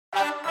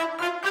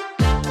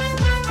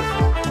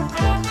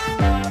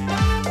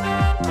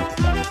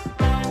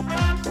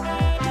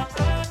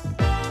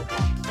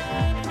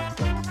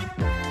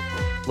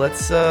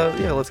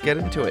let's get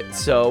into it.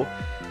 So,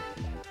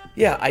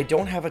 yeah, I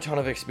don't have a ton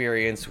of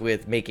experience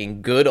with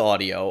making good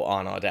audio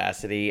on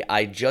Audacity.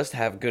 I just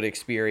have good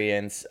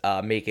experience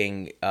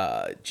making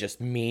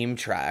just meme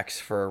tracks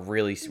for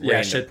really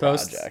random shit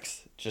projects.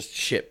 posts. Just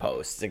shit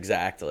posts,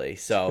 exactly.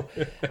 So,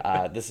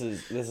 this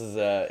is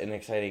an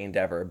exciting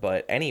endeavor.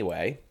 But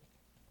anyway,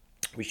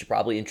 we should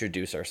probably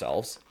introduce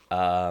ourselves.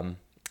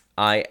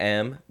 I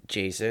am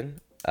Jason,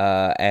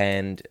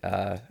 and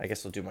I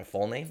guess we'll do my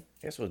full name.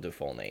 I guess we'll do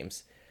full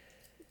names.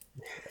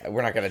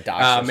 We're not gonna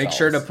dox ourselves. Make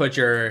sure to put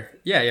your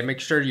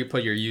make sure you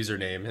put your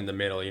username in the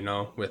middle,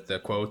 with the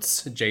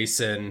quotes.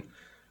 Jason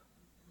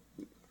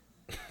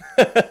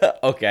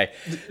Okay.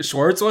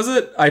 Schwartz, was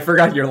it? I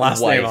forgot your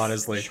last name, Weiss.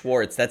 honestly.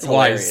 Schwartz. That's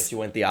hilarious. Weiss. You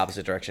went the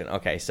opposite direction.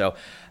 Okay, so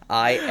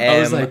I am. I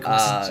was like,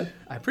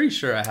 I'm pretty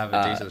sure I have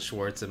a Jason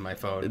Schwartz in my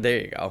phone. There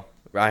you go.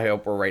 I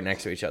hope we're right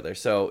next to each other.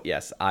 So,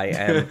 yes, I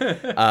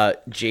am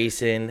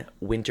Jason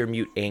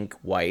Wintermute Inc.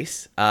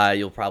 Weiss.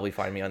 You'll probably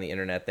find me on the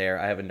internet there.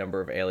 I have a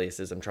number of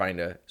aliases. I'm trying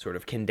to sort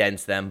of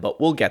condense them, but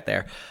we'll get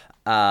there.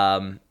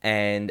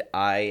 And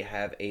I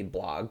have a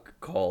blog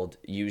called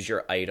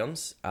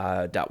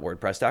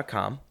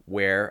useyouritems.wordpress.com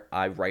where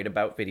I write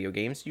about video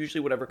games,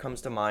 usually whatever comes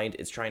to mind.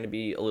 It's trying to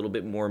be a little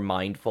bit more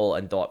mindful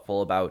and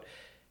thoughtful about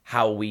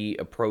how we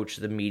approach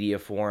the media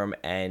form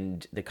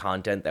and the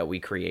content that we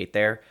create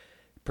there.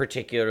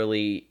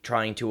 Particularly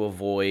trying to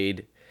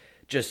avoid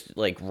just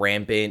like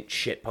rampant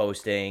shit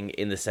posting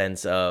in the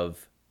sense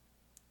of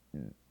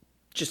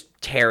just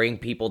tearing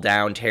people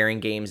down, tearing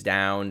games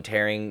down,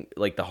 tearing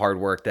like the hard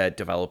work that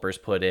developers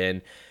put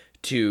in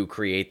to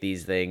create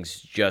these things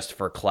just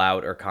for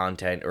clout or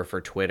content or for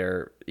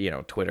Twitter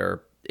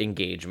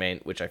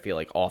engagement, which I feel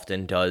like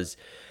often does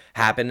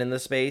happen in the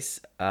space.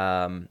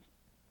 So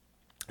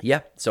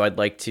I'd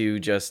like to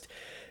just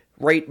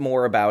write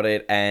more about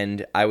it,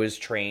 and I was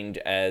trained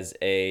as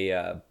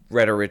a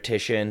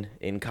rhetorician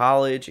in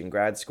college, in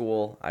grad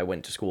school. I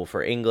went to school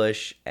for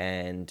English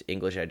and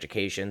English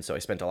education, so I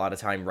spent a lot of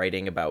time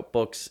writing about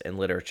books and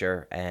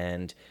literature,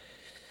 and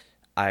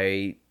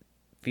I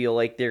feel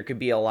like there could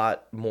be a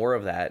lot more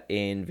of that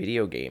in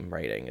video game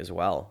writing as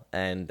well,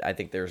 and I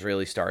think there's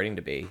really starting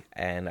to be,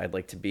 and I'd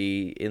like to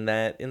be in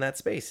that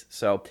space.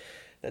 So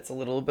that's a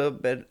little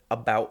bit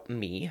about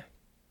me.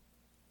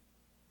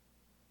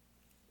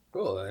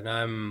 Cool. And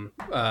I'm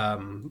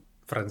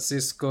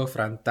Francisco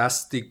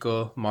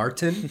Fantastico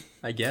Martin,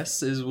 I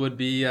guess would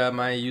be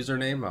my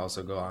username. I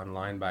also go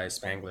online by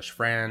Spanglish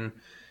Fran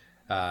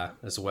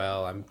as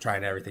well. I'm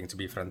trying everything to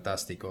be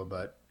Fantastico,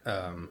 but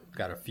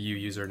got a few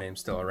usernames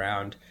still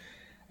around.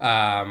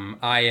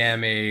 I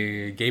am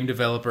a game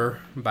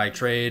developer by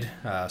trade,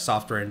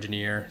 software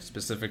engineer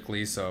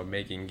specifically, so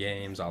making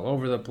games all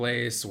over the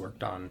place.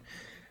 Worked on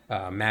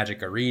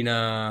Magic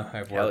Arena.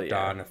 I've worked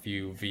on a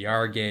few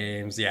VR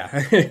games. Yeah,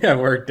 I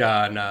worked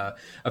on a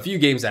few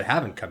games that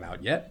haven't come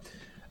out yet,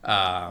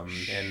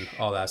 and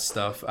all that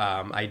stuff.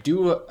 I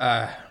do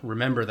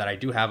remember that I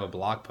do have a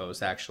blog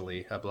post,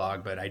 actually,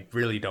 but I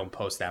really don't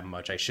post that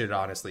much. I should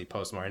honestly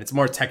post more, and it's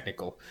more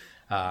technical.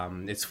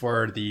 It's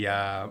for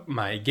the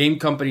my game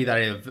company that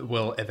I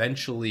will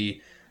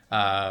eventually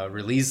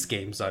release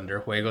games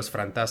under, Juegos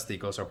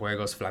Fantásticos or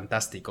Juegos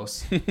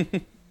Fantásticos.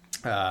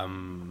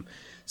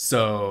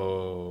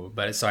 So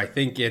I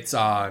think it's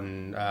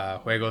on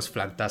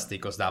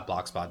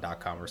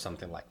juegosfantásticos.blogspot.com or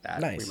something like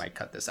that. Nice. We might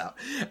cut this out.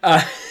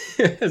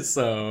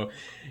 So,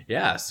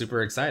 yeah,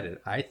 super excited.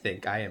 I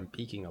think I am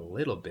peaking a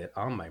little bit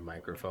on my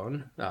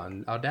microphone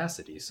on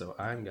Audacity, so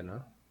I'm going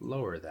to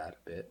lower that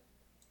a bit.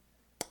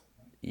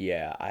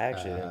 Yeah, I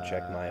actually didn't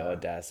check my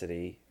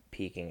Audacity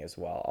peaking as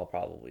well. I'll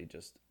probably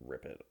just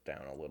rip it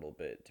down a little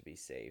bit to be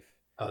safe.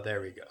 Oh, there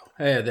we go.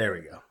 Hey, there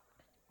we go.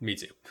 Me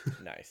too.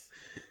 Nice.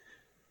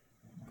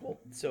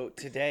 Cool. So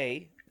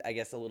today, I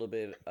guess a little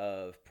bit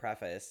of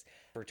preface.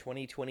 For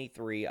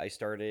 2023, I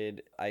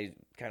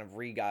kind of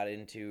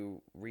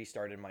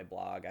restarted my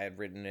blog. I had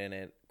written in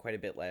it quite a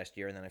bit last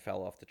year, and then I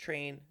fell off the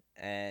train,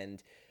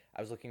 and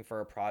I was looking for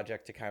a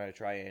project to kind of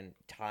try and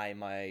tie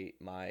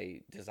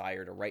my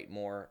desire to write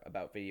more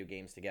about video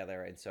games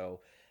together. And so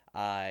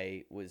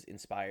I was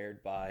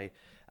inspired by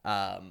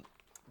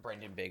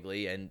Brendan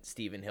Bigley and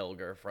Stephen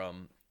Hilger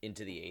from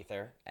Into the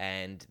Aether,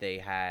 and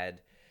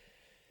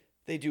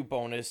they do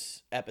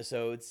bonus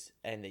episodes,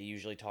 and they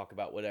usually talk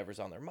about whatever's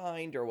on their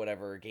mind or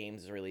whatever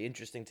games is really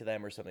interesting to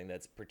them or something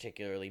that's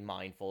particularly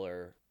mindful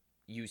or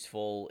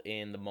useful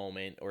in the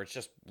moment, or it's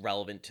just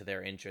relevant to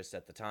their interests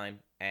at the time.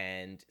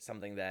 And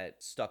something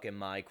that stuck in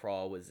my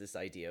craw was this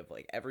idea of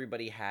like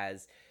everybody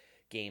has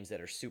games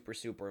that are super,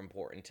 super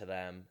important to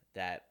them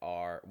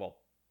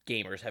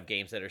gamers have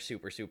games that are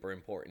super, super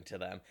important to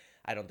them.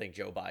 I don't think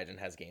Joe Biden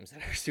has games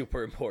that are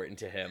super important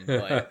to him,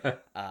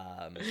 but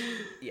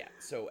yeah,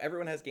 so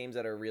everyone has games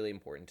that are really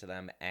important to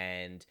them,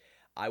 and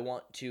I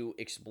want to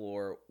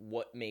explore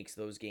what makes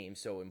those games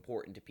so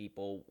important to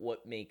people,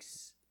 what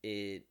makes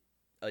it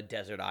a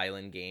desert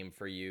island game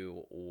for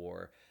you,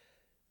 or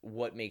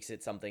what makes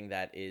it something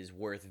that is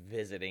worth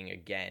visiting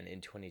again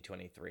in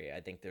 2023. I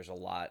think there's a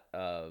lot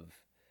of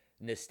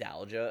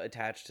nostalgia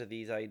attached to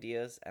these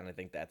ideas, and I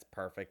think that's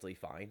perfectly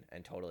fine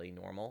and totally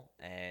normal,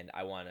 and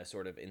I want to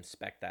sort of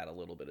inspect that a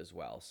little bit as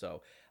well.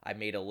 So I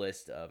made a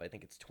list of, I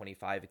think it's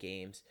 25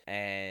 games,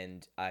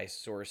 and I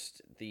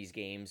sourced these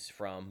games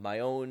from my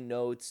own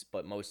notes,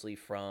 but mostly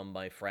from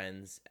my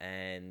friends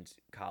and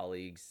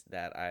colleagues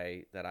that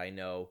I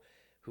know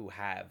who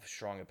have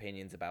strong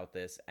opinions about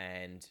this.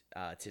 And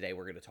today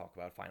we're going to talk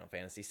about Final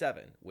Fantasy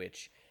VII,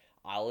 which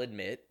I'll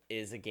admit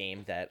is a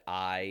game that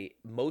I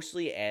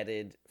mostly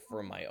added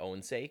for my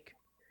own sake.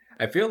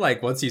 I feel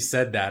like once you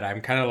said that,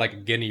 I'm kind of like a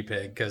guinea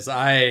pig because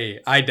I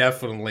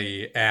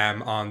definitely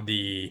am on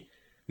the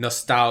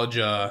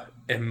nostalgia,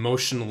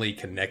 emotionally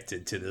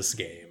connected to this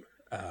game.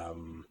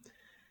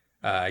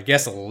 I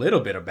guess a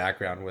little bit of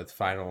background with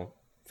Final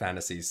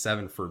Fantasy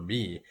VII for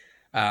me.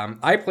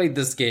 I played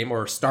this game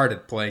or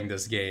started playing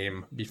this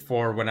game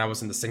before when I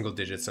was in the single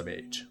digits of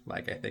age,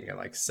 like I think at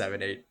like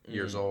 7, 8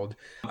 years old.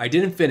 I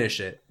didn't finish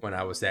it when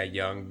I was that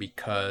young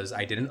because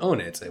I didn't own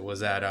it. It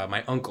was at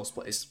my uncle's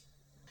place.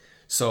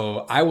 So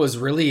I was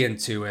really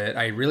into it.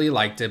 I really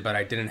liked it, but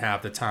I didn't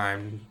have the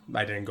time.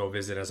 I didn't go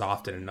visit as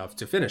often enough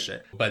to finish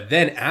it. But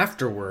then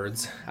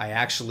afterwards, I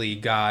actually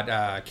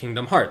got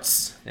Kingdom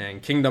Hearts.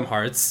 And Kingdom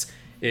Hearts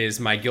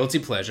is my guilty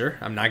pleasure.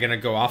 I'm not going to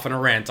go off on a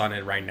rant on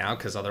it right now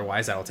because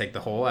otherwise that'll take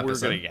the whole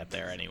episode. We're going to get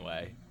there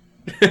anyway.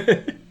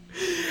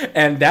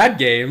 And that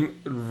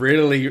game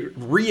really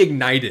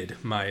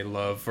reignited my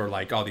love for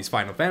like all these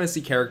Final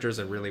Fantasy characters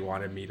and really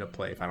wanted me to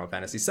play Final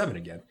Fantasy VII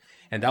again.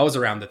 And that was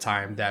around the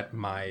time that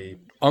my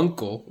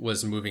uncle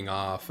was moving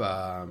off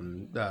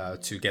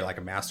to get like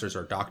a master's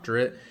or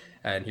doctorate.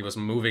 And he was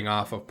moving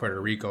off of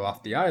Puerto Rico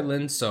off the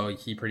island. So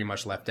he pretty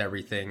much left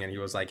everything. And he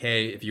was like,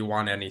 hey, if you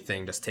want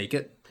anything, just take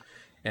it.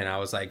 And I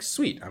was like,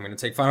 sweet, I'm going to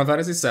take Final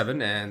Fantasy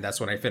VII. And that's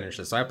when I finished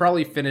it. So I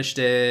probably finished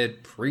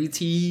it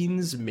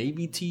pre-teens,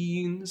 maybe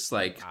teens.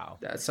 Like, wow.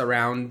 That's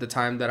around the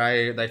time that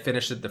I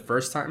finished it the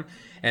first time.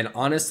 And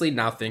honestly,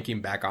 now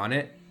thinking back on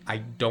it, I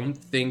don't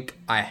think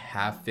I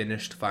have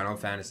finished Final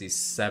Fantasy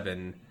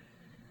VII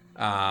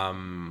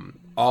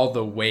all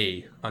the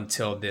way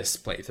until this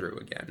playthrough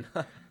again.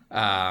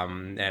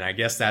 And I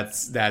guess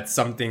that's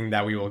something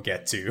that we will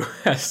get to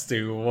as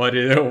to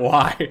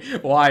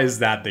why is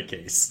that the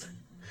case.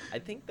 I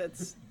think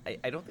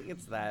I don't think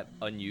it's that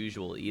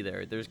unusual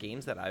either. There's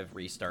games that I've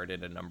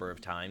restarted a number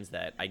of times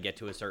that I get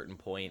to a certain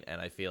point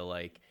and I feel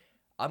like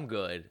I'm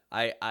good.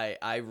 I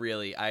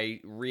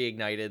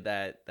reignited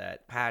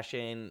that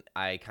passion.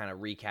 I kind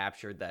of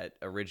recaptured that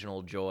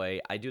original joy.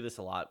 I do this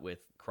a lot with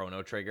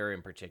Chrono Trigger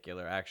in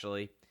particular,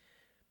 actually,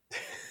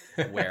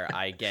 where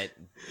I get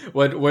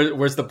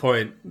where's the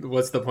point?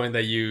 What's the point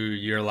that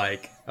you're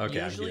like,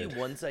 okay, usually I'm good.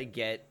 once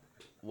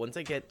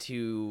I get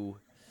to,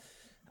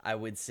 I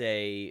would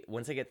say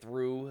once I get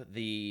through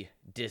the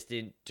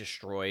distant,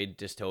 destroyed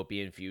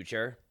dystopian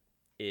future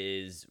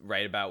is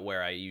right about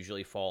where I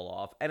usually fall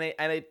off. And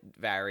it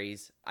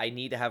varies. I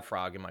need to have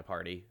Frog in my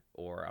party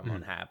or I'm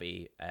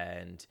unhappy.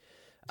 And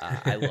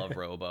I love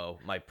Robo.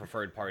 My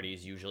preferred party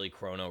is usually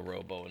Chrono,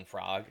 Robo, and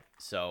Frog.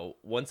 So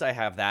once I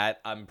have that,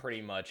 I'm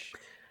pretty much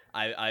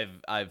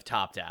I've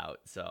topped out.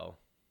 So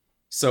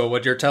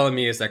what you're telling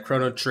me is that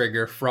Chrono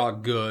Trigger,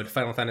 Frog good,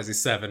 Final Fantasy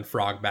VII,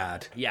 Frog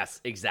bad.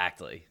 Yes,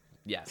 exactly.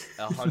 Yes,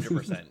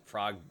 100%.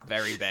 Frog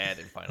very bad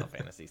in Final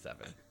Fantasy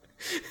VII.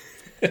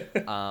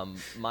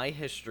 My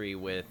history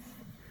with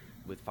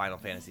Final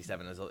Fantasy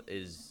VII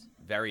is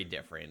very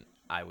different,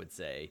 I would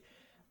say.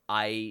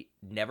 I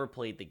never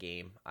played the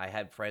game. I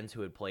had friends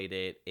who had played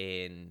it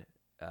in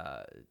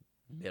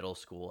middle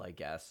school, I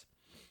guess.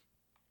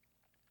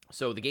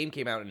 So the game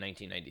came out in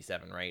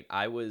 1997, right?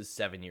 I was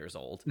 7 years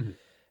old.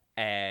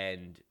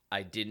 And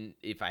I didn't,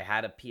 if I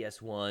had a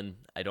PS1,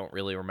 I don't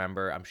really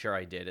remember. I'm sure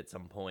I did at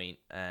some point.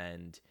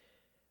 And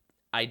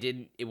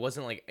it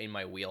wasn't like in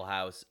my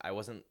wheelhouse. I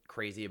wasn't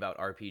crazy about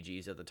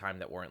RPGs at the time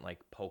that weren't like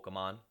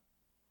Pokemon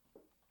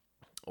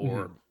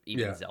or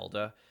even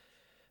Zelda.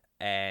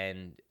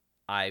 And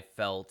I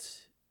felt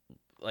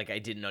like I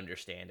didn't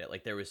understand it.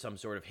 Like there was some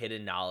sort of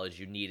hidden knowledge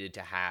you needed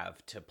to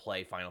have to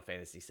play Final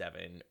Fantasy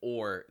VII,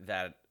 or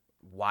that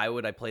why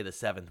would I play the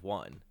seventh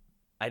one?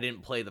 I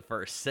didn't play the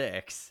first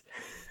six.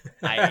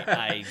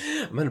 I'm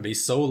going to be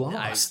so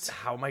lost.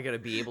 How am I going to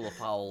be able to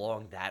follow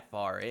along that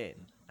far in?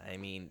 I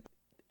mean,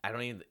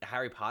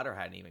 Harry Potter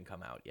hadn't even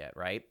come out yet,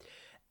 right?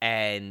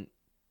 And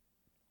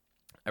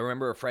I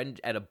remember a friend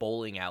at a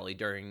bowling alley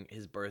during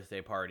his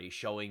birthday party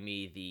showing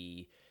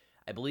me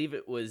I believe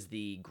it was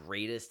the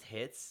Greatest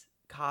Hits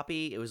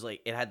copy. It was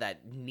like, it had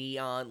that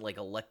neon, like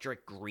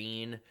electric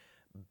green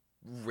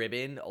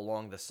ribbon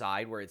along the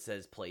side where it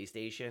says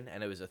PlayStation,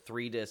 and it was a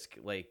 3-disc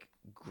like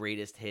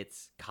Greatest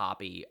Hits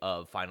copy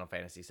of Final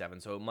Fantasy VII.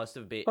 So it must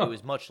have been, It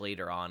was much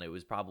later on. It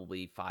was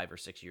probably 5 or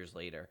 6 years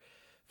later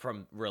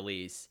from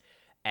release.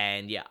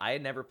 And yeah, I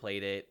had never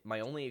played it.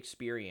 My only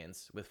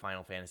experience with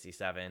Final Fantasy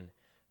VII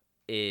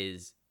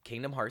is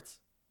Kingdom Hearts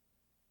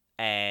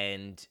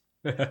and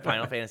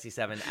Final Fantasy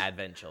VII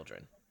Advent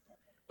Children.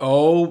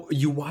 Oh,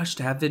 you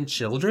watched Advent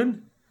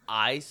Children?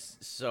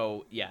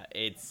 So yeah,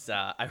 it's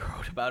I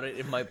wrote about it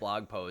in my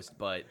blog post,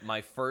 but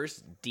my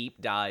first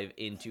deep dive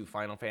into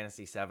Final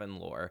Fantasy VII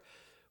lore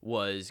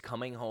was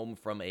coming home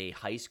from a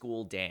high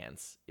school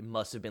dance. It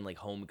must have been like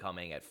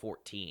homecoming at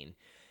 14,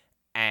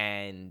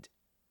 and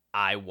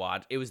I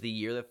watched. It was the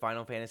year that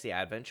Final Fantasy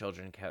Advent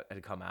Children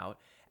had come out,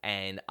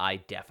 and I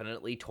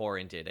definitely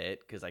torrented it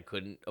because I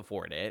couldn't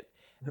afford it,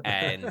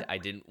 and I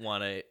didn't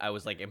want to. I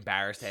was like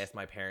embarrassed to ask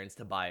my parents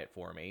to buy it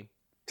for me,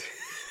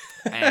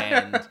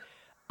 and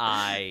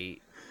I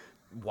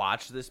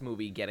watched this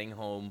movie getting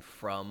home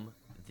from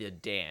the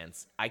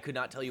dance. I could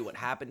not tell you what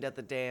happened at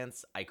the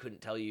dance. I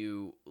couldn't tell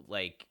you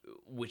like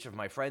which of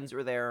my friends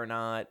were there or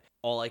not.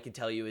 All I could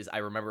tell you is I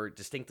remember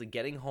distinctly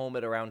getting home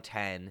at around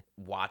 10,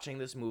 watching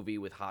this movie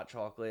with hot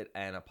chocolate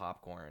and a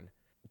popcorn,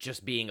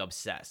 just being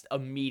obsessed,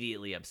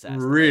 immediately obsessed.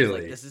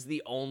 Really? Like, this is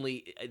the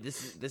only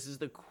this is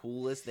the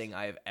coolest thing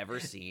I have ever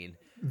seen.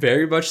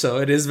 Very much so.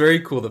 It is very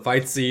cool. The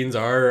fight scenes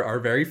are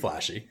very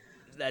flashy.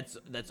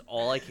 That's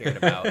all I cared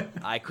about.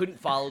 I couldn't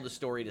follow the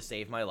story to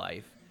save my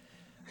life.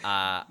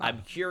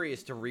 I'm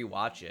curious to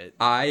rewatch it.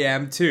 I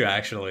am too,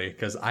 actually,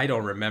 because I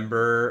don't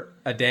remember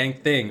a dang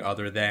thing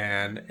other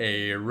than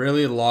a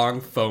really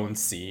long phone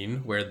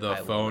scene where the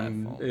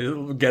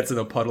phone gets in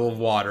a puddle of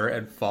water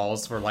and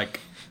falls for like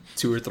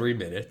 2 or 3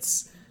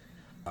 minutes.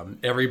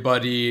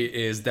 Everybody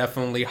is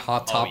definitely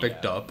hot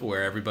topicked up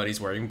where everybody's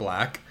wearing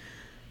black.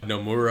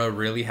 Nomura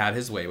really had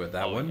his way with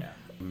that one. Yeah.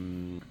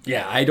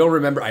 Yeah, I don't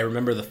remember. I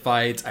remember the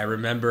fight. I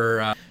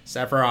remember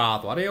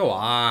Sephiroth, what do you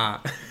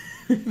want?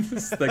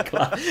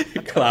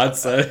 The cloud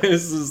says,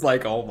 "This is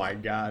like, oh my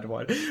god,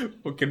 what?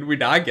 Well, can we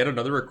not get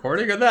another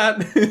recording of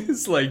that?"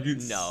 It's like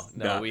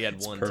no, we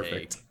had one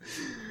perfect.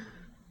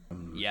 take.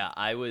 Yeah,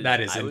 I was. That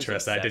is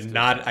interesting.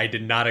 I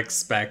did not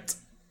expect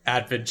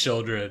Advent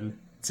Children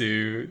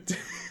to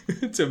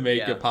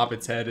make it pop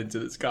its head into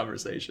this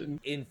conversation.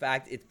 In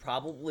fact, it's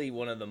probably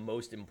one of the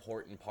most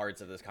important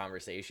parts of this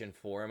conversation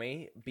for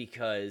me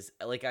because,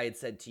 like I had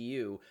said to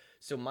you,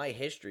 so my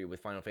history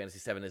with Final Fantasy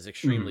VII is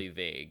extremely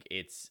vague.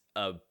 It's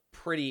a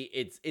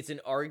it's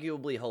an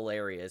arguably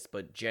hilarious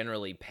but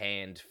generally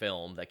panned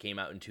film that came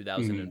out in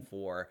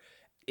 2004.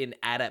 An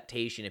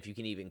adaptation, if you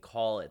can even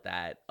call it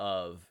that,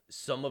 of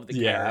some of the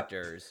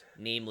characters,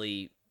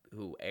 namely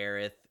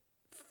Aerith,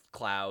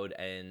 Cloud,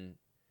 and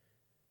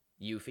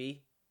Yuffie.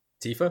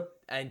 Tifa?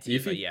 And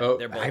Tifa, yeah. Oh,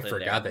 They're both I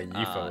forgot that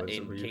Yuffie was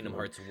in Kingdom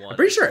Hearts 1. I'm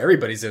pretty sure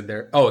everybody's in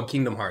there. Oh, in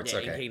Kingdom Hearts. Yeah,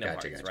 okay. in Kingdom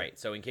Gotcha. right.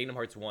 So in Kingdom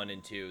Hearts 1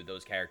 and 2,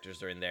 those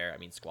characters are in there. I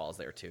mean, Squall's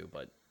there too,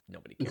 but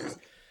nobody cares.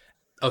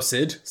 Oh,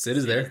 Sid? Sid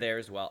is there? Is there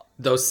as well.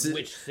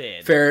 Which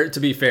Sid? To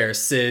be fair,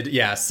 Sid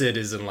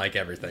is in like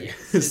everything. Yeah,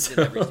 Sid's in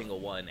every single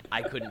one.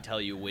 I couldn't tell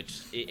you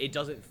which. It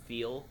doesn't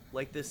feel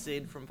like the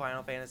Sid from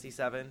Final Fantasy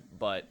VII,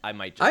 but I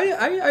might just...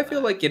 I feel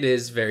like it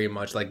is very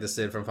much like the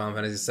Sid from Final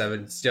Fantasy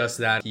VII. It's just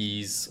that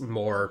he's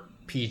more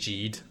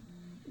PG'd.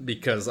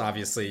 Because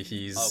obviously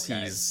he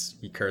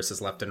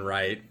curses left and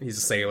right. He's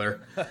a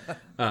sailor.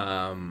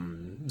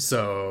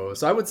 So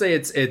I would say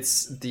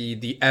it's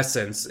the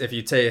essence. If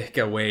you take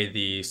away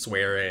the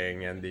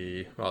swearing and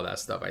all that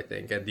stuff, I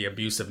think, and the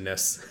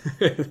abusiveness,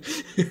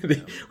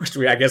 which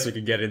I guess we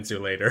could get into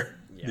later.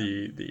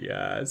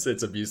 Yeah. It's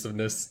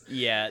abusiveness.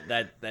 Yeah,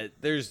 that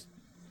there's.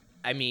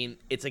 I mean,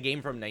 it's a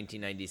game from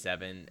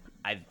 1997.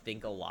 I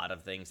think a lot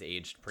of things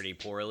aged pretty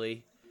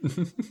poorly,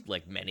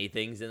 like many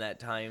things in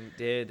that time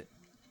did.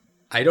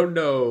 I don't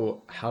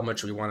know how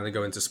much we wanted to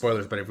go into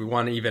spoilers, but if we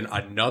want even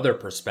another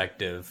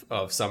perspective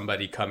of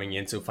somebody coming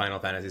into Final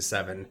Fantasy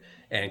VII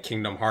and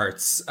Kingdom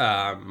Hearts,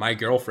 my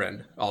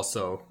girlfriend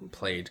also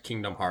played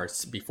Kingdom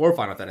Hearts before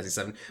Final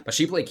Fantasy VII, but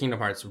she played Kingdom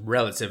Hearts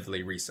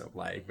relatively recent,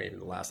 like maybe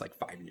the last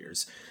 5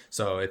 years.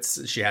 So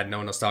she had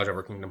no nostalgia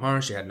for Kingdom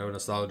Hearts, she had no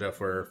nostalgia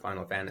for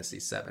Final Fantasy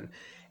VII.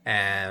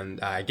 And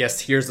I guess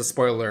here's the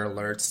spoiler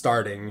alert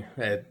starting,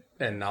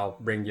 and I'll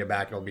bring you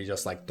back, it'll be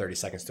just like 30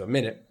 seconds to a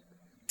minute.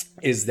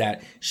 Is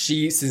that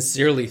she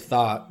sincerely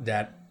thought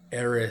that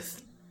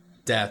Aerith's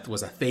death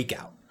was a fake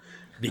out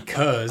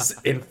because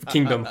in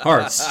Kingdom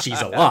Hearts she's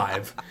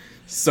alive.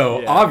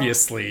 So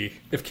obviously,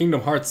 if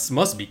Kingdom Hearts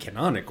must be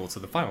canonical to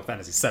the Final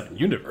Fantasy VII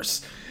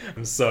universe,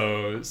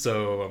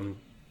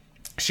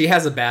 she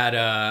has a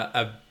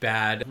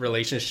bad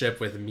relationship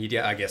with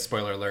media. I guess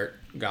spoiler alert,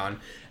 gone.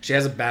 She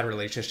has a bad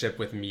relationship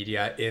with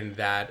media in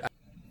that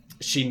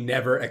she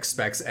never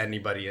expects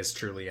anybody is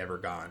truly ever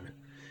gone.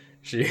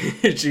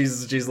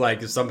 She's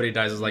like, if somebody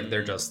dies, it's like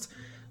they're just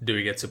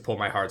doing it to pull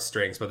my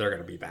heartstrings, but they're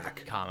gonna be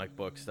back. Comic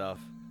book stuff.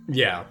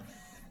 Yeah,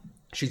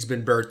 she's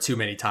been burned too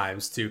many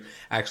times to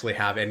actually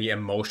have any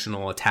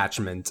emotional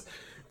attachment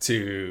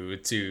to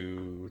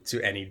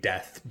any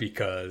death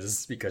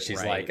because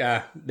she's like,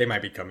 they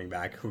might be coming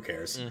back. Who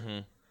cares?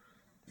 Mm-hmm.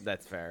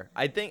 That's fair.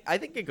 I think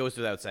it goes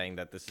without saying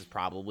that this is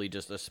probably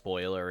just a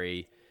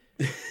spoilery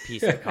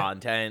piece of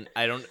content.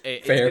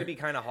 It's gonna be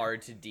kind of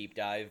hard to deep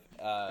dive.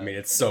 I mean,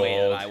 it's the so way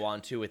old. that I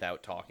want to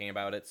without talking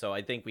about it. So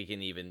I think we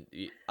can even.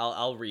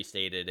 I'll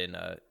restate it in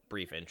a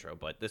brief intro,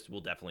 but this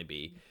will definitely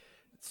be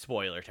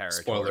spoiler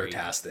territory.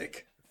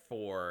 Spoiler-tastic.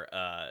 for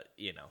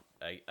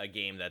a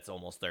game that's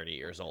almost 30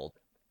 years old.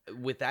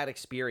 With that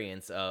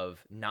experience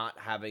of not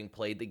having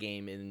played the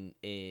game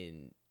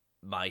in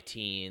my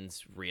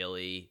teens,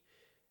 really,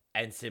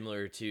 and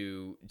similar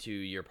to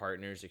your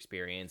partner's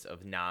experience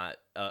of not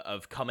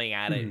of coming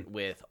at it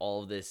with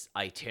all of this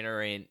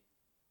itinerant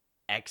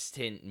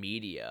extant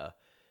media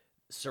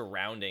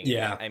surrounding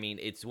Yeah. it. I mean,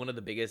 it's one of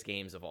the biggest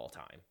games of all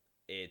time.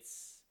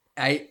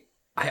 I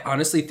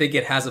honestly think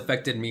it has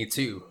affected me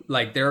too.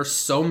 Like, there are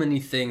so many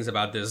things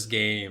about this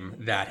game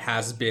that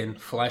has been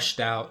fleshed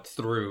out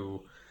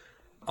through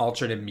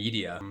alternate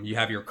media. You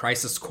have your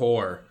Crisis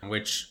Core,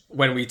 which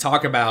when we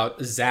talk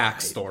about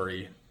Zach's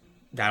story,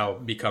 that'll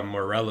become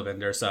more relevant.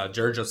 There's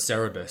Dirge of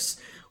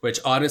Cerberus, which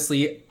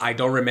honestly, I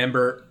don't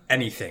remember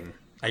anything.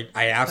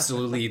 I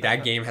absolutely,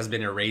 that game has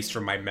been erased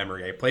from my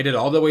memory. I played it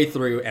all the way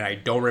through and I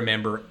don't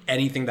remember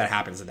anything that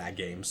happens in that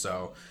game.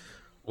 So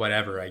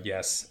whatever, I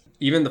guess.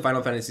 Even the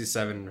Final Fantasy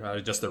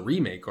VII, just the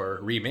remake,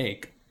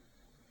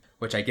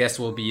 which I guess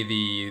will be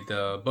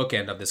the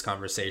bookend of this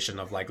conversation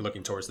of like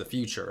looking towards the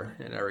future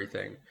and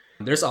everything.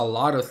 There's a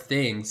lot of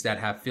things that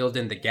have filled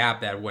in the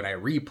gap that when I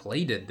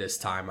replayed it this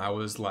time, I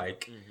was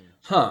like,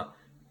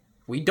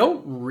 we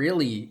don't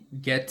really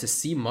get to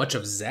see much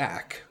of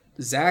Zach.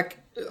 Zach,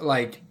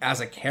 like, as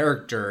a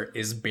character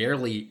is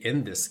barely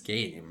in this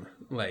game.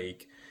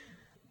 Like,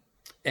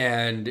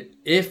 and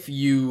if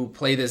you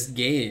play this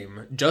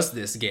game, just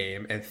this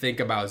game, and think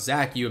about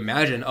Zach, you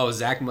imagine, oh,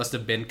 Zach must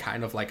have been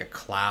kind of like a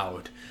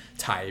Cloud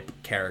type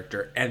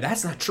character. And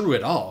that's not true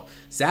at all.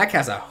 Zach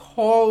has a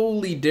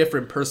wholly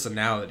different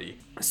personality.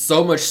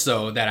 So much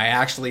so that I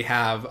actually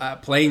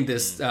have, playing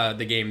this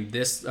the game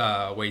this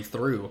way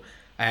through,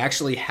 I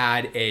actually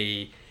had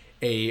a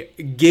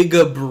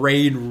giga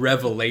brain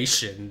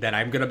revelation that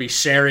I'm going to be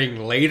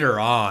sharing later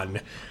on,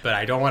 but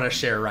I don't want to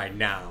share right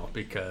now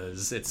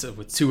because it's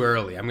too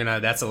early.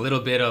 That's a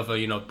little bit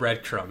of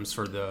breadcrumbs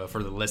for the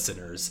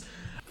listeners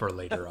for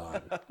later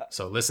on.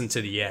 So listen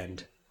to the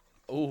end.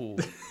 Ooh.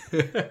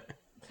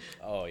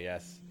 Oh,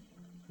 yes.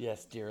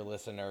 Yes, dear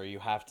listener, you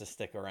have to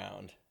stick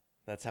around.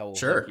 That's how we'll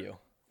hook you.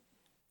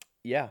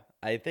 Yeah,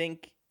 I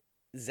think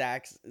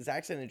Zach's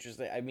an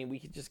interesting. I mean, we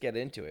could just get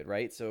into it,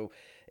 right? So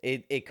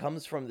it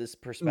comes from this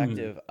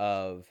perspective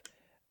of,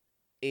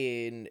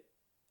 in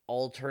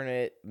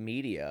alternate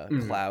media,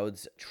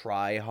 Cloud's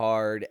try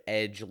hard,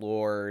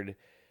 edgelord,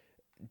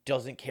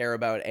 doesn't care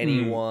about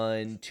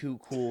anyone, too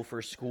cool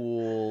for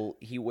school.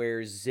 He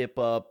wears zip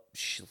up,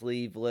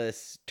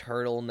 sleeveless,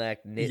 turtleneck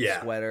knit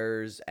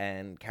sweaters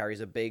and carries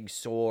a big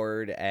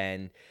sword,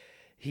 and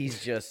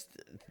he's just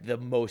the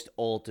most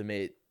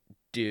ultimate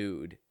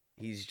dude.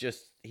 He's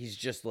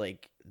just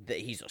like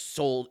he's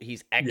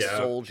he's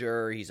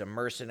ex-soldier, he's a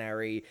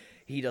mercenary,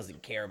 he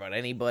doesn't care about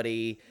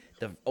anybody.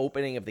 The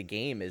opening of the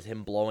game is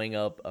him blowing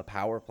up a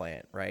power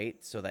plant, right?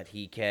 So that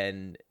he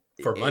can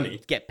for money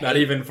get paid. Not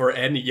even for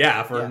any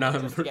just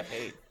to get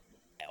paid.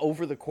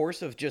 Over the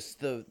course of just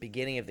the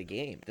beginning of the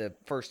game, the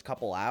first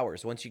couple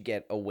hours, once you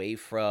get away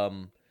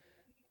from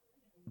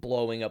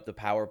blowing up the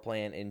power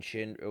plant in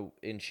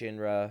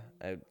Shinra,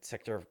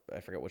 sector,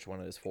 I forget which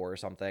one it is, 4 or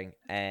something,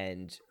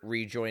 and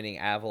rejoining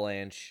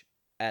Avalanche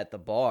at the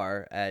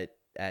bar, at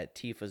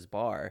Tifa's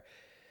bar,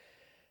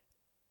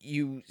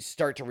 you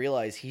start to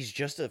realize he's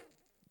just a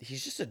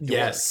dork.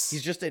 Yes.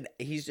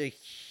 He's a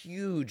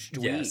huge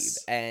dweeb.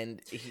 Yes.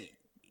 And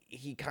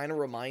he kind of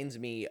reminds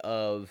me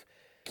of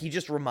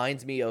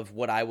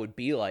what I would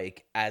be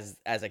like as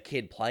a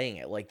kid playing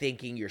it, like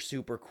thinking you're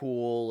super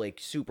cool, like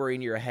super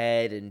in your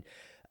head, and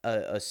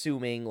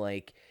assuming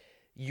like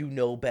you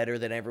know better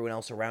than everyone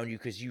else around you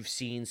because you've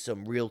seen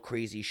some real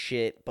crazy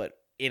shit. But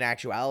in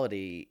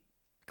actuality,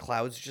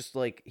 Cloud's just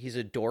like, he's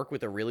a dork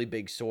with a really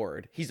big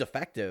sword. He's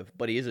effective,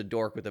 but he is a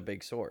dork with a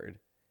big sword.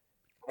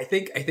 I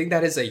think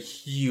that is a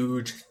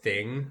huge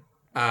thing.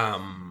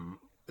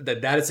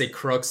 That is a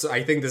crux.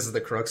 I think this is the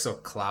crux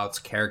of Cloud's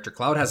character.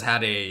 Cloud has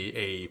had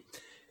a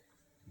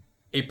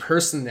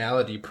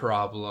personality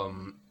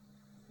problem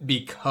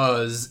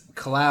because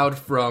Cloud,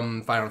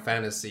 from Final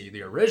Fantasy,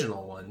 the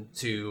original one,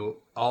 to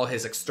all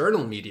his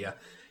external media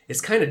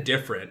is kind of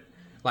different.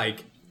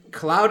 Like,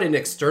 Cloud in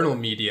external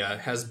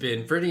media has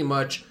been pretty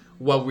much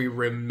what we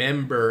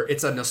remember.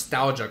 It's a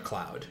nostalgia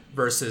Cloud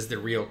versus the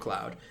real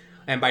Cloud.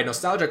 And by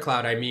nostalgia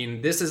Cloud, I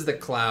mean this is the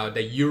Cloud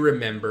that you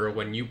remember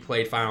when you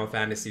played Final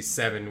Fantasy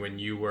VII when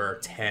you were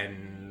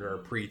 10 or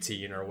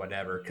preteen or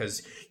whatever,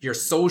 because your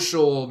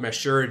social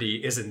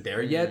maturity isn't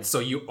there yet, so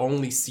you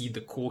only see the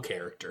cool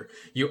character.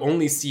 You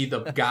only see the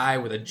guy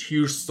with a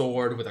huge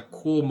sword, with a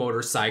cool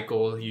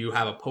motorcycle you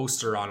have a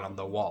poster on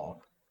the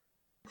wall.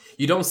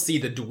 You don't see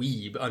the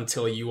dweeb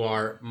until you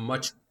are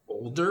much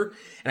older.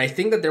 And I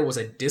think that there was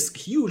a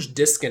huge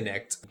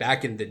disconnect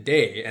back in the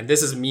day, and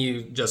this is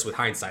me just with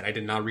hindsight. I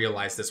did not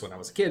realize this when I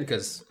was a kid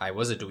because I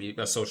was a dweeb,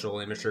 a social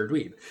immature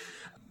dweeb.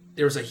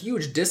 There was a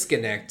huge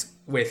disconnect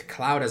with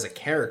Cloud as a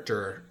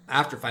character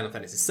after Final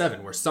Fantasy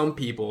VII, where some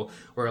people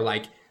were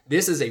like,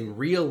 this is a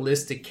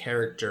realistic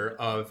character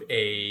of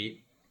a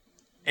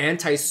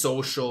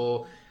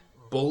antisocial,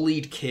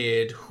 bullied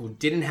kid who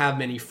didn't have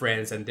many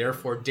friends and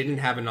therefore didn't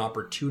have an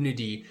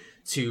opportunity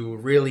to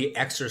really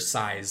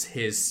exercise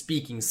his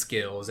speaking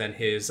skills and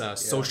his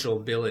social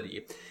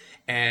ability.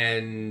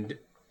 And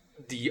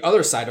the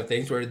other side of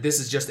things, where this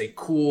is just a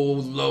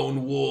cool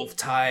lone wolf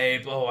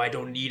type, oh, I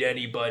don't need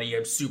anybody,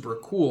 I'm super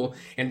cool,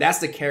 and that's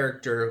the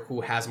character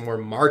who has more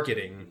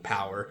marketing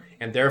power,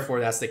 and therefore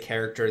that's the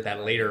character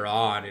that later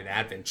on in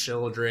Advent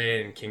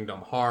Children and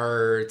Kingdom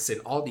Hearts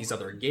and all these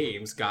other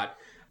games got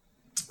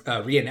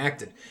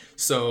reenacted.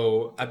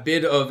 So a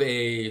bit of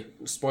a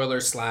spoiler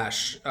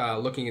slash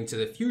looking into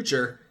the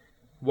future.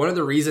 One of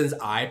the reasons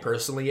I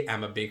personally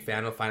am a big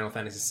fan of Final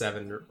Fantasy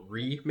VII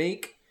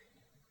Remake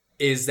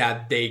is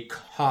that they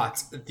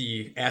caught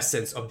the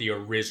essence of the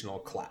original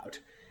Cloud.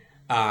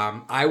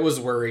 I was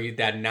worried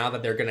that now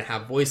that they're going to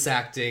have voice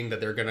acting, that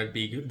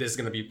this is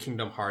going to be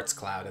Kingdom Hearts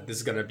Cloud, and this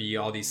is going to be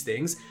all these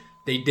things.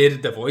 They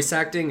did the voice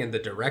acting and the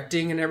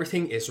directing and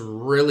everything is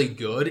really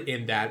good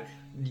in that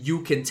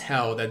you can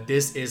tell that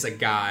this is a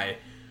guy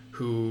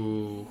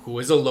who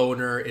is a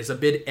loner, is a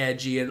bit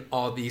edgy and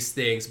all these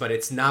things, but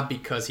it's not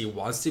because he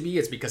wants to be,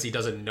 it's because he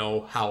doesn't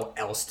know how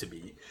else to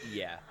be.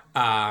 Yeah.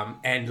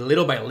 And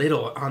little by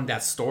little on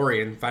that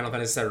story in Final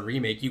Fantasy VII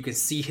Remake, you can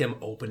see him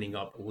opening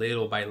up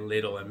little by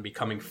little and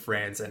becoming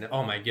friends. And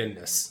oh my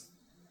goodness,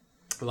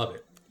 I love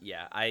it.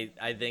 Yeah,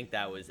 I think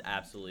that was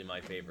absolutely my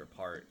favorite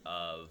part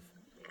of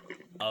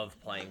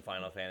playing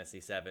Final Fantasy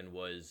VII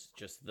was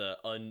just the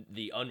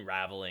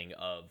unraveling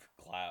of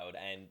Cloud.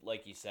 And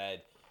like you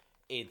said,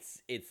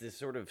 it's this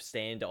sort of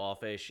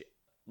standoffish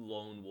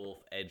lone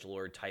wolf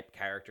edgelord type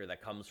character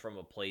that comes from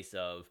a place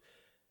of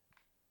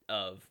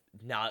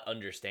not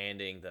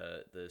understanding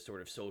the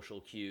sort of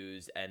social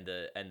cues and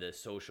the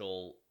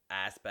social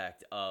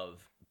aspect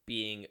of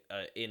being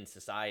in a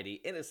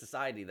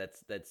society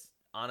that's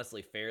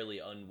honestly fairly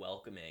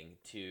unwelcoming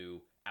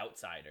to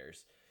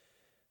outsiders.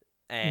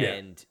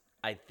 And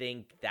I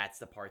think that's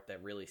the part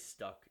that really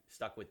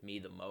stuck with me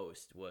the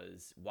most,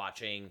 was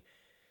watching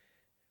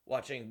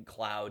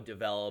Cloud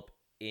develop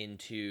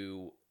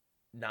into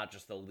not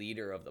just the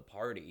leader of the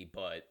party,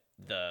 but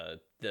the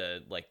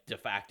like de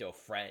facto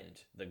friend,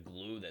 the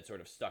glue that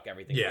sort of stuck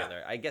everything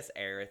together. I guess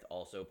Aerith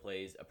also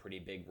plays a pretty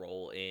big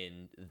role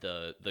in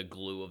the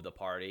glue of the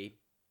party.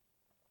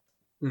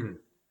 Mm-hmm.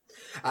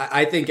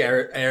 I think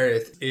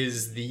Aerith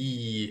is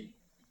the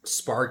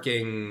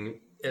sparking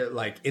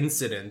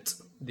incident,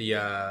 the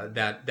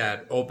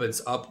that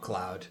opens up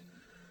Cloud.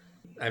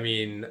 I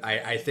mean,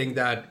 I think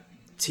that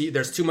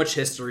there's too much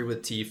history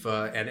with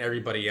Tifa and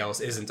everybody else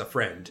isn't a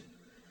friend.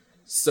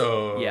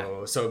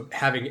 So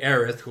having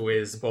Aerith, who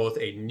is both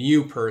a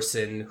new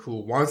person who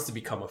wants to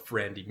become a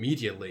friend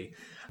immediately,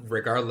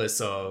 regardless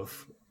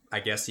of, I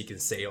guess you can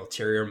say,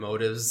 ulterior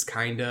motives,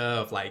 kind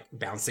of like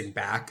bouncing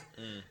back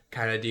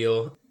kind of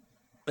deal.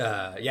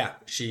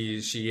 She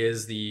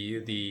is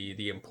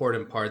the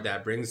important part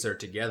that brings her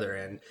together,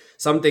 and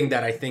something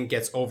that I think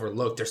gets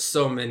overlooked. There's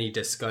so many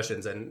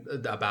discussions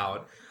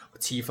about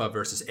Tifa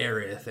versus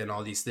Aerith and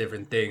all these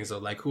different things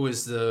of like who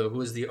is the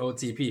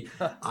OTP.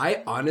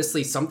 I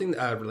honestly,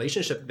 a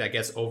relationship that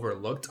gets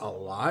overlooked a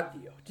lot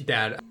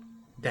that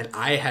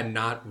I had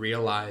not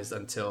realized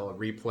until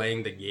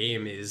replaying the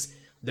game is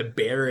the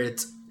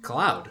Barret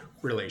Cloud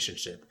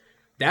relationship.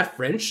 That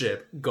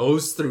friendship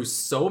goes through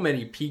so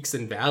many peaks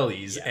and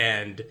valleys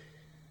and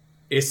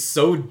is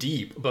so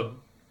deep,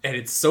 and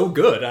it's so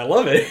good. I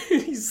love it.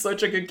 He's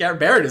such a good character.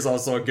 Barret is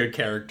also a good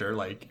character.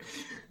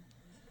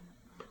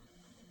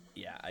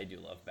 I do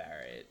love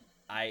Barret.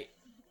 I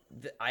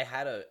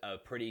had a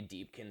pretty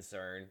deep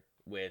concern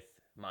with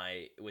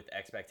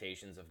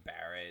expectations of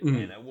Barret,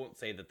 and I won't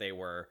say that they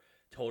were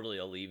totally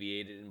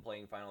alleviated in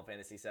playing Final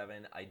Fantasy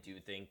VII. I do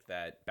think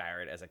that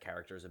Barret as a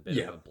character is a bit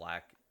of a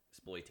black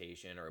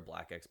exploitation or a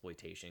black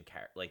exploitation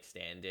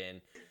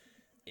stand-in.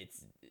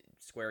 It's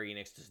Square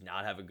Enix does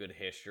not have a good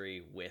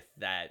history with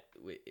that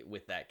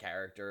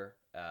character.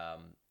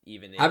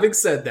 Having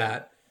said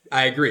that,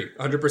 I agree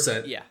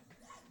 100%. Yeah.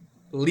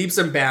 Leaps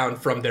and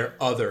bounds from their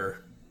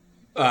other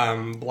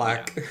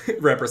black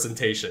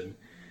representation.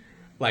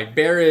 Like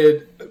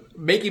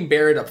making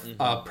Barret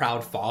a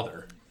proud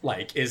father,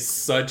 is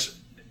such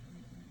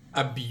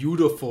a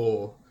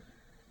beautiful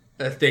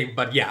thing.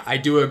 But yeah, I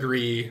do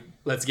agree.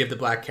 Let's give the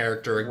black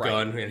character a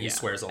gun, and he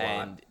swears a lot.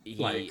 And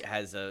he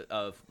has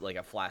a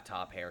flat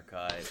top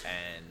haircut,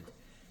 and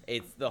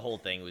the whole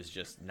thing was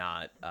just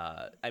not.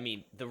 I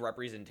mean, the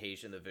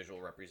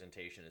visual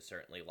representation is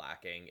certainly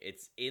lacking.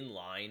 It's in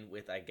line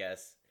with, I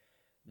guess,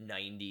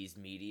 90s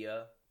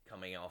media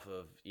coming off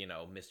of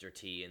Mr.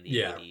 T in the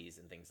 80s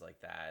and things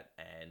like that,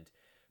 and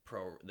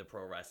the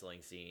pro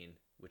wrestling scene,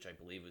 which I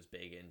believe was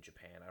big in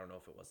Japan. I don't know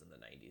if it was in the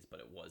 90s, but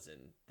it was in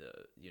the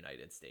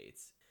United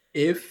States.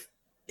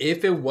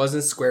 If it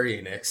wasn't Square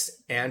Enix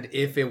and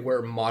if it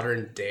were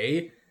modern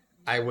day,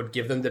 I would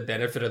give them the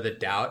benefit of the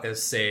doubt and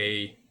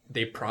say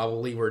they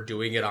probably were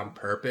doing it on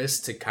purpose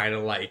to kind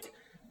of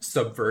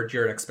subvert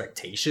your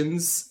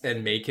expectations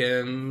and make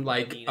him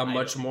a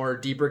much more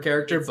deeper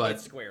character. But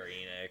it's Square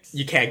Enix.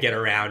 you can't get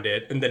around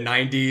it. In the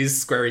 90s,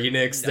 Square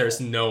Enix, No.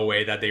 there's no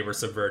way that they were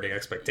subverting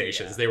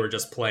expectations. Yeah. They were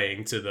just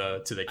playing to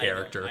the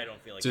character, I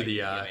don't feel like to I need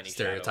the to give any shadow of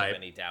stereotype.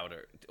 any doubt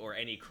or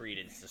any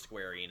credence to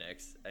Square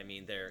Enix. I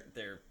mean, they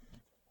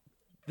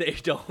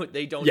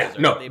don't Yeah,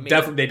 deserve no, it.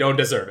 definitely they don't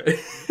deserve it.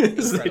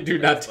 They do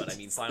not. But I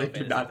mean, They Final do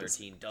Fantasy not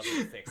 13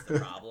 doesn't fix the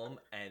problem,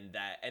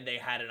 and they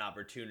had an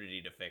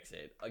opportunity to fix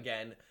it.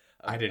 Again,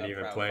 I didn't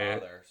even proud play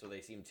father, so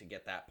they seem to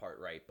get that part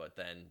right. But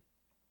then,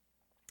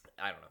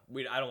 I don't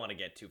know. I don't want to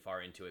get too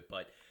far into it,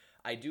 but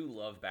I do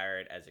love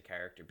Barrett as a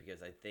character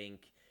because I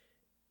think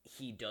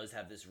he does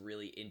have this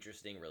really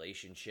interesting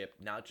relationship,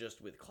 not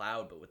just with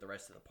Cloud, but with the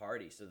rest of the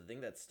party. So the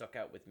thing that stuck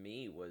out with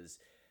me was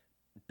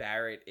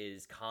Barrett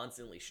is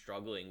constantly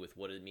struggling with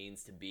what it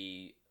means to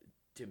be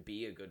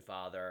a good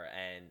father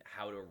and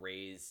how to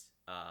raise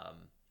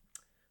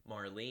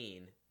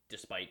Marlene,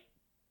 despite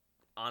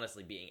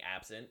honestly being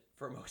absent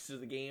for most of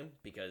the game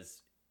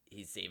because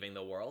he's saving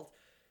the world.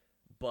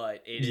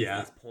 But it is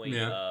this point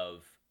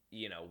of,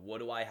 what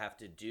do I have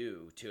to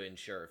do to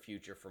ensure a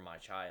future for my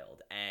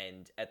child?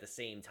 And at the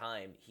same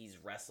time, he's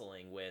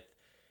wrestling with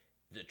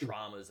the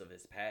traumas of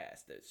his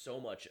past. That so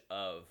much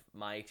of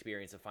my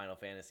experience of Final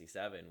Fantasy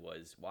VII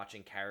was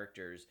watching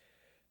characters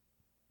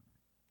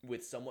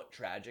with somewhat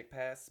tragic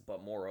pasts,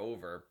 but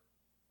moreover,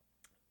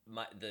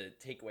 the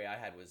takeaway I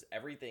had was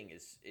everything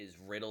is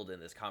riddled in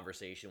this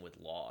conversation with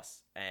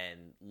loss and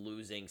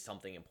losing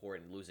something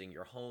important, losing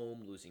your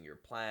home, losing your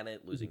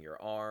planet, losing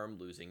your arm,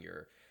 losing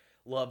your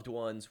loved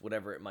ones,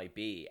 whatever it might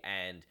be.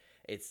 And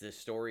it's this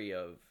story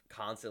of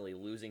constantly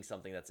losing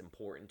something that's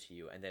important to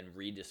you and then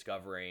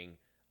rediscovering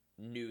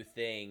new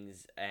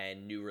things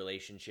and new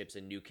relationships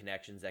and new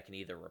connections that can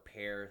either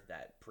repair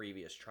that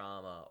previous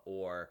trauma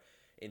or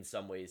in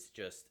some ways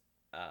just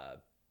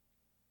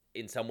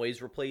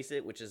replace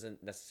it, which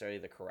isn't necessarily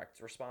the correct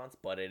response,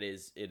 but it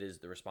is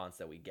the response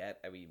that we get.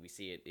 I mean, we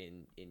see it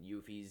in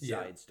Yuffie's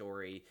side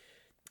story.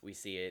 We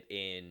see it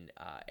in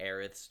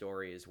Aerith's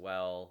story as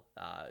well,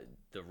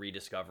 the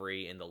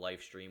rediscovery in the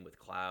live stream with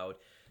Cloud.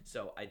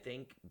 So I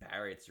think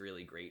Barrett's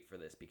really great for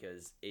this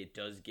because it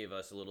does give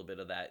us a little bit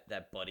of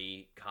that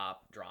buddy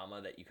cop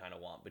drama that you kind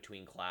of want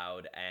between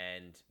Cloud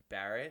and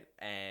Barrett.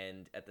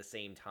 And at the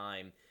same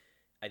time,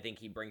 I think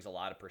he brings a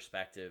lot of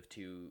perspective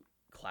to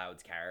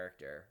Cloud's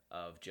character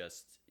of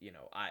just,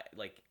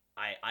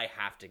 I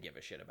have to give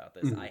a shit about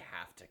this. I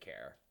have to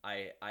care.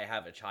 I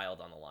have a child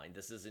on the line.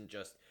 This isn't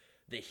just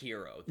the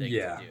hero thing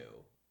to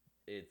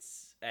do.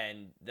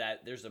 And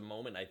that there's a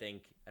moment, I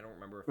think, I don't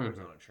remember if it was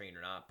on a train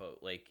or not, but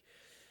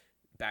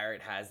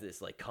Barrett has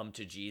this come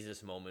to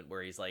Jesus moment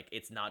where he's like,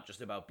 it's not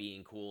just about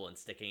being cool and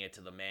sticking it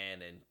to the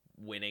man and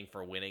winning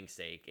for winning's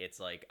sake. It's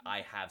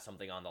I have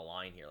something on the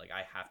line here.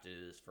 I have to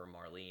do this for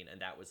Marlene.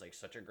 And that was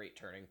such a great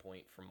turning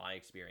point from my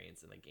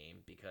experience in the game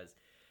because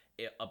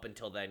up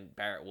until then,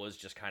 Barrett was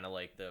just kind of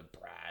the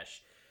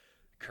brash,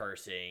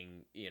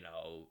 cursing,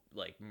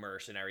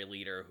 mercenary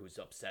leader who's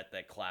upset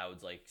that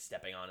Cloud's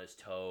stepping on his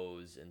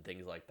toes and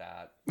things like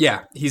that.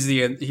 Yeah, he's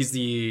the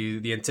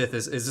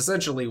antithesis. Is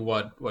essentially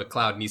what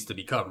Cloud needs to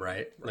become,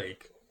 right?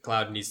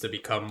 Cloud needs to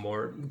become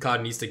more.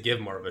 Cloud needs to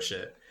give more of a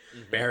shit.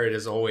 Mm-hmm. Barrett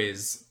is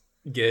always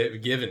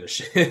given a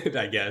shit,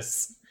 I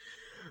guess.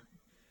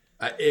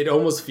 It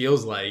almost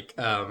feels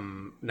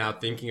now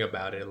thinking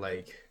about it,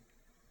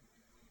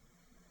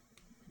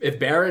 if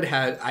Barrett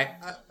had,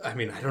 I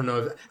mean, I don't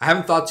know. I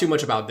haven't thought too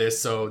much about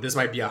this, so this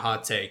might be a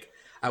hot take.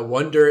 I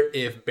wonder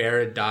if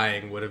Barrett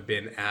dying would have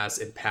been as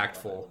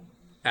impactful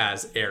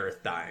as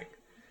Aerith dying.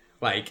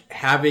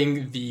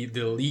 Having the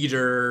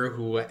leader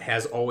who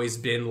has always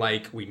been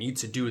we need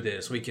to do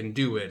this, we can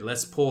do it,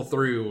 let's pull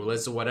through,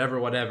 let's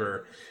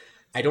whatever.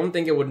 I don't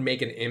think it would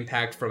make an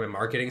impact from a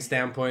marketing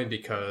standpoint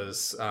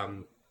because,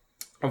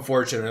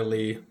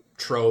 unfortunately,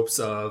 tropes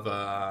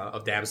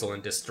of damsel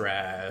in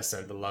distress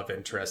and the love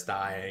interest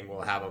dying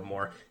will have a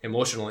more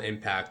emotional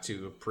impact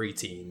to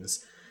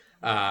preteens.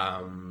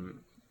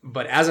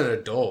 But as an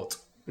adult,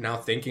 now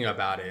thinking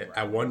about it,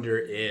 I wonder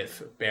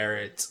if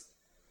Barrett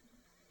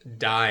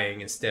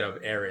dying instead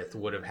of Aerith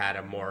would have had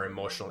a more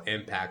emotional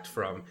impact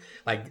from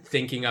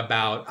thinking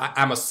about,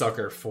 I'm a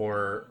sucker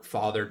for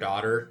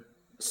father-daughter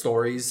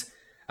stories,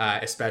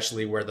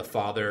 especially where the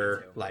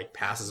father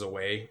passes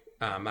away.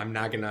 I'm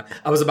not gonna.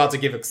 I was about to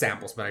give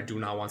examples, but I do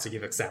not want to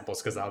give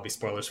examples because that'll be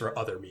spoilers for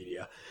other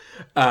media.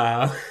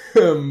 I'm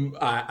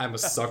a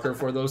sucker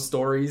for those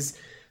stories.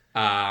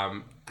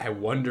 I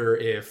wonder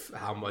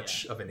how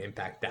much of an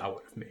impact that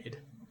would have made.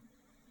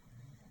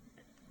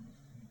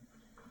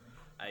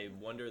 I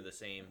wonder the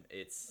same.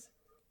 It's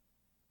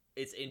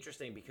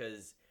interesting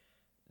because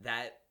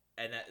that's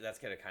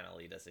gonna kind of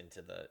lead us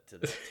into the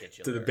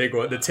titular to the big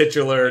one, the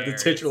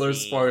titular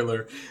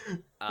spoiler.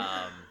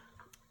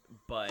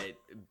 But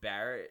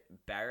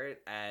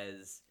Barrett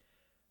as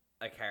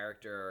a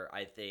character,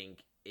 I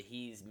think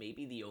he's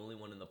maybe the only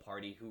one in the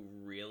party who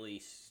really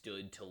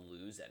stood to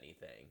lose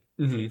anything.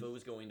 Mm-hmm. Tifa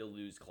was going to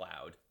lose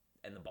Cloud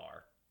and the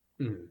bar,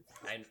 and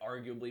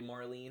arguably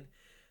Marlene.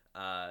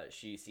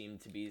 She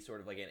seemed to be sort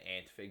of an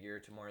aunt figure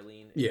to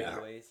Marlene in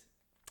many ways.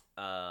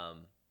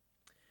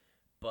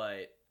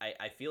 but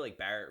I feel like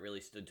Barrett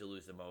really stood to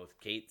lose the most.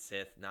 Kate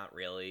Sith, not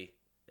really.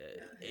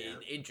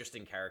 An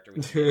interesting character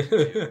we can get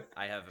into.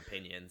 I have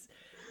opinions.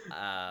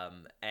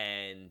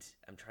 And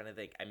I'm trying to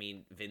think. I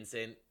mean,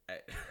 Vincent,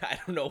 I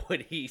don't know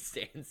what he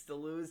stands to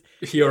lose.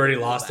 He already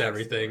lost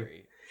everything.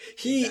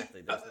 He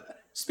exactly.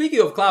 Speaking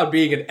of Cloud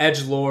being an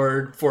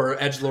edgelord for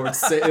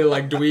edgelord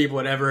like dweeb,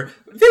 whatever,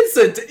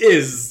 Vincent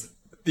is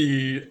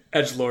the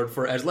edgelord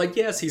for edge. Like,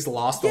 yes, he's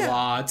lost a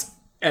lot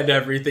and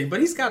everything, but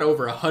he's got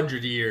over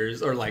 100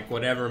 years or like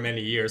whatever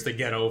many years to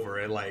get over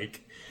it.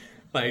 Like.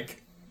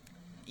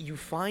 You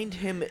find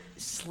him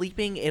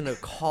sleeping in a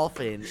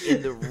coffin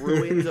in the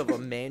ruins of a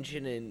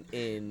mansion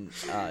in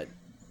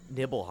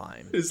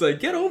Nibelheim. It's like,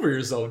 get over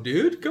yourself,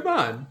 dude. Come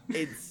on.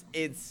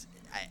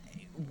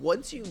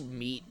 Once you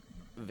meet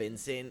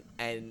Vincent,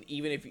 and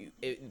even if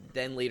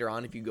then later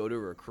on, if you go to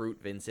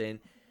recruit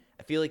Vincent,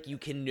 I feel like you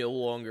can no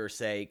longer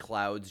say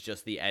Cloud's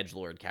just the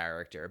edgelord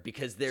character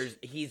because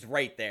he's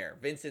right there.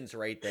 Vincent's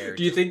right there.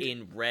 Do you think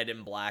in red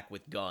and black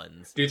with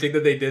guns? Do you think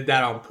that they did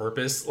that on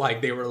purpose?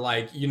 Like they were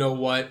like, you know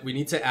what? We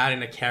need to add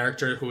in a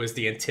character who is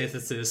the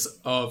antithesis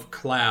of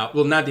Cloud.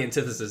 Well, not the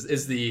antithesis.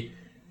 Is the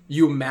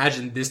you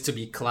imagine this to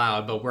be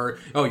Cloud, but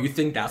you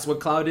think that's what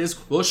Cloud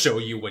is? We'll show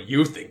you what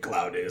you think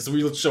Cloud is.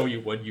 We'll show you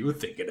what you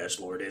think an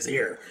edgelord is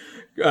here.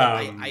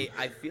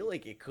 I feel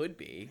like it could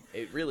be.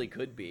 It really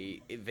could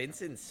be.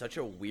 Vincent's such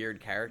a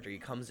weird character. He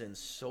comes in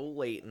so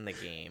late in the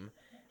game,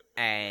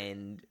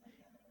 and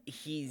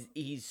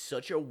he's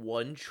such a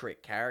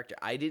one-trick character.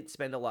 I didn't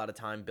spend a lot of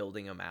time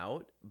building him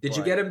out. Did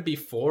you get him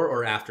before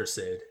or after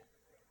Sid?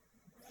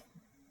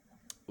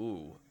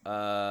 Ooh.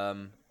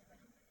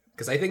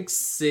 Because I think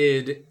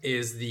Sid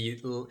is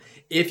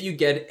if you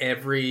get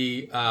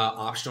every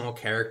optional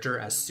character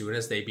as soon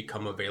as they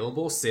become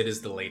available, Sid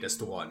is the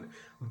latest one.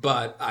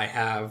 But I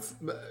have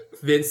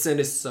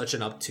Vincent is such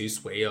an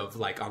obtuse way of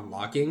like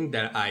unlocking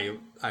that I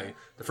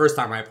the first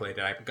time I played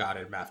it, I got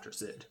him after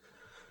Sid.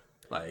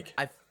 Like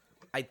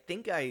I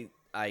think I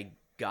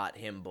got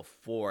him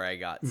before I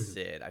got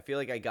Sid. I feel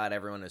like I got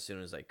everyone as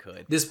soon as I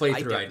could. This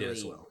playthrough I did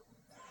as well.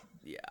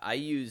 Yeah, I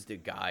used a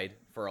guide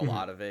for a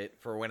lot of it.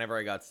 For whenever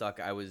I got stuck,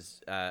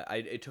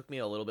 it took me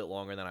a little bit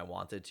longer than I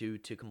wanted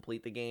to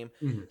complete the game.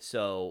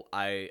 So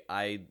I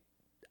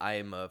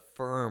am a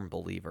firm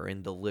believer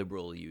in the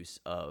liberal use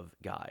of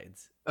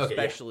guides,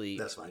 especially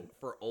that's fine.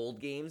 For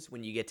old games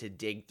when you get to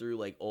dig through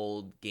like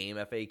old game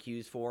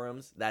FAQs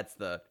forums. That's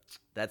the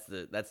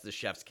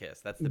chef's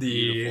kiss. That's the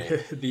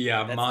beautiful. The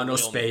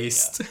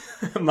monospaced,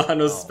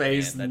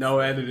 monospaced, no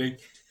editing.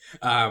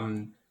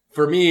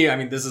 For me, I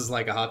mean, this is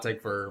like a hot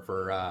take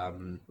for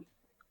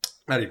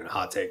not even a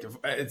hot take.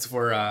 It's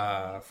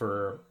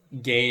for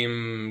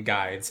game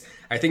guides.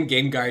 I think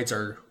game guides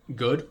are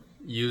good.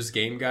 Use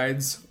game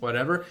guides,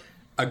 whatever.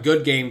 A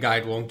good game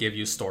guide won't give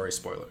you story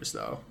spoilers,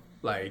 though.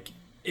 Like,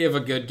 if a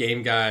good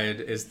game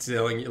guide is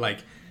telling you, like,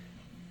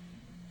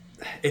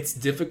 it's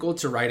difficult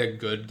to write a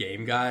good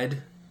game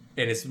guide,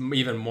 and it's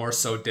even more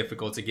so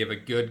difficult to give a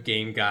good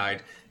game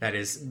guide that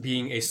is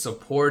being a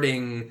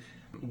supporting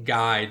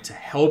guide to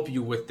help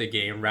you with the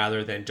game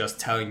rather than just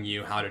telling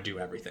you how to do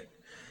everything.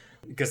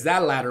 Because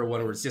that latter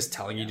one where it's just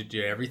telling you to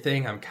do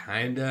everything, I'm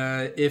kind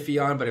of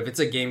iffy on. But if it's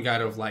a game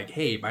guide of like,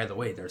 hey, by the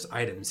way, there's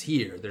items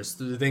here, there's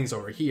things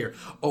over here.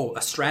 Oh,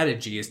 a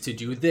strategy is to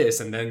do this.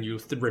 And then you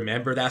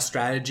remember that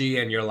strategy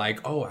and you're like,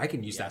 oh, I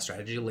can use that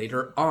strategy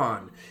later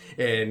on.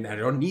 And I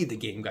don't need the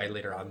game guide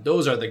later on.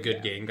 Those are the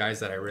good game guides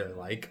that I really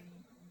like.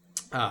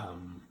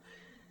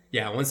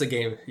 Once the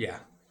game,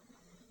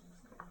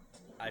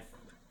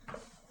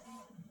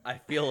 I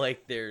feel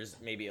like there's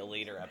maybe a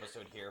later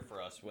episode here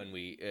for us when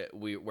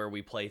where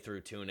we play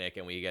through Tunic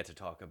and we get to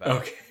talk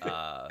about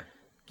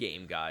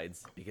game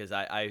guides, because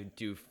I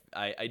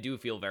do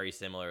feel very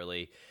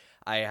similarly.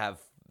 I have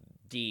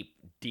deep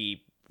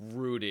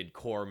rooted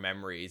core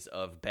memories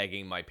of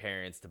begging my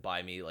parents to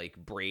buy me like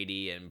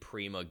Brady and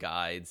Prima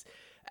guides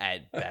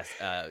at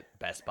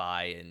Best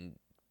Buy and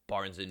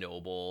Barnes and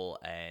Noble,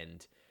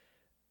 and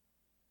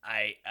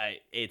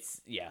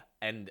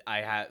and I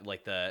have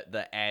like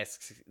the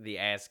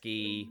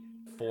ASCII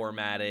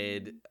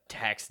formatted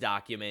text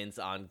documents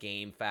on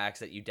game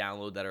facts that you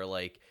download that are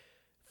like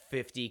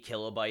 50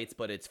 kilobytes,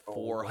 but it's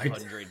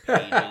 400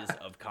 pages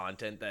of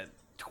content that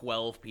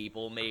 12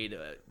 people made.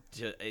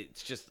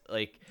 It's just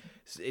like,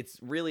 it's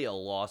really a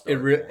lost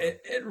art.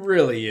 It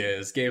really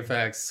is. Game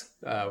facts.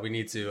 We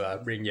need to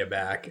bring you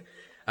back.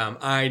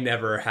 I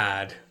never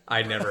had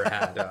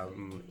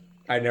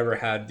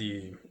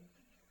the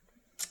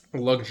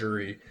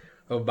luxury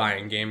of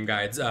buying game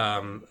guides.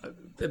 A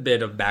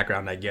bit of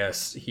background, I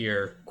guess,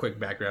 here. Quick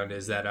background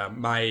is that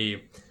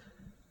I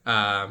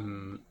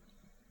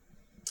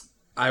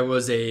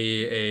was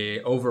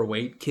a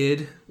overweight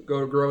kid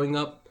growing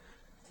up.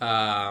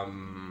 I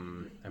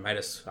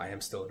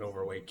am still an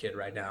overweight kid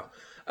right now.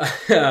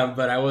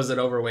 But I was an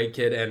overweight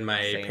kid, and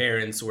my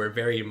parents were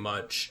very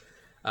much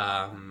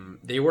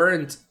they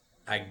weren't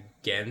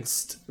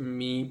against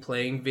me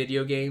playing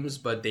video games,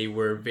 but they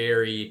were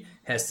very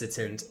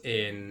hesitant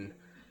in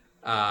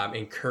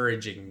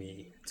encouraging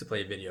me to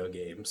play video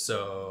games.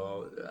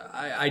 So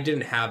I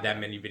didn't have that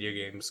many video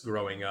games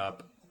growing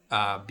up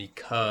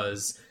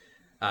because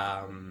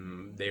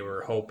they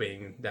were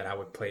hoping that I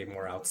would play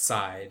more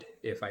outside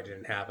if I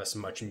didn't have as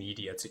much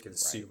media to Right.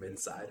 consume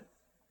inside.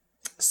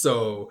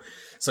 So,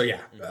 so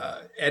yeah,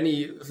 Mm-hmm.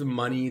 any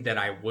money that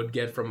I would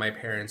get from my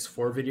parents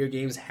for video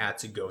games had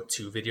to go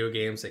to video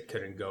games. It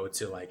couldn't go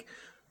to like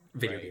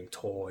video Right. game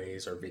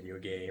toys or video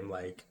game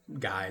like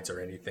guides or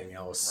anything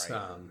else.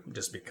 Right.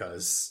 Just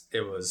because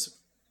it was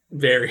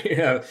very,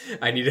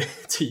 I needed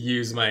to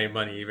use my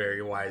money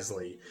very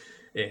wisely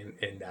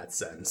in that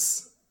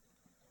sense.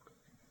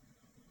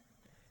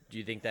 Do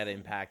you think that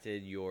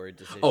impacted your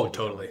decision Oh, to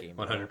become a totally, game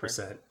developer?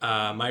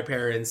 100%. My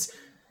parents,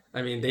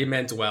 I mean, they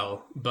meant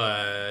well,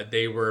 but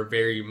they were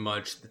very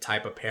much the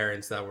type of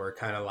parents that were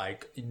kind of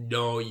like,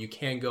 no, you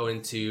can't go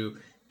into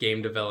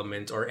game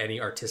development or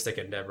any artistic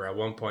endeavor. At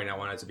one point, I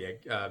wanted to be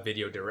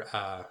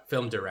a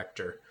film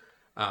director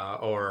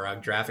or a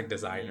graphic Mm.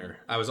 designer.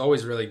 I was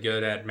always really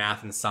good at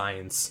math and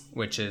science,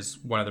 which is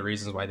one of the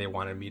reasons why they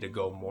wanted me to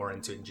go more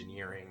into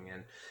engineering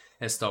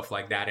and stuff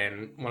like that.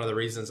 And one of the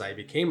reasons I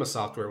became a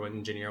software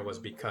engineer was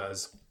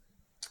because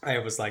I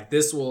was like,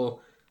 this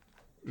will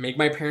make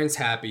my parents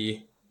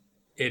happy.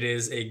 It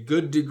is a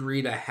good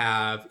degree to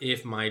have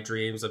if my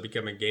dreams of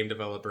becoming a game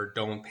developer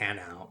don't pan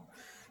out.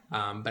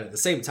 But at the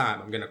same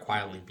time, I'm going to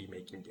quietly Mm-hmm. be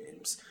making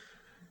games.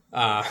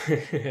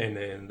 And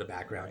in the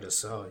background, Right. just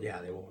so yeah,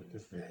 they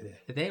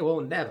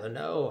won't never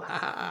know.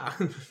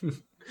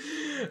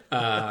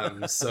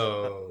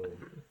 So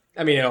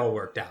I mean, it all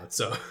worked out.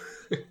 So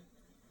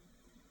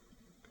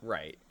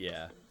Right.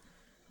 Yeah.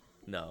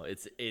 No,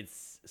 it's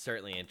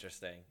certainly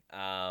interesting.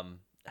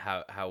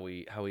 How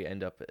we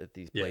end up at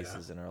these yeah,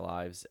 places in our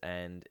lives,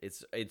 and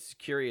it's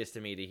curious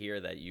to me to hear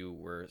that you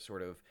were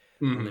sort of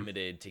hmm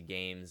limited to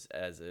games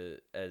as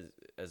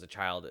a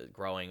child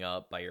growing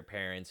up by your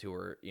parents who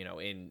were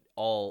in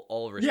all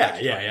yeah,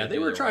 respects yeah, trying yeah. to They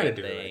do were the trying to right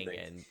do the right thing thing.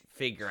 and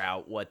figure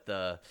out what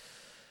the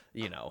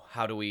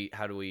how do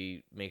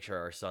we make sure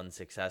our son's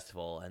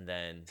successful, and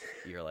then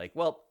you're like,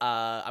 well,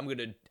 I'm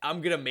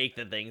gonna make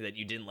the thing that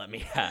you didn't let me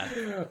have.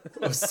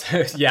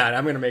 Yeah, and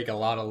I'm gonna make a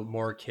lot of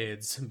more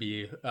kids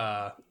be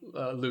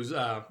lose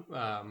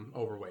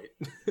overweight.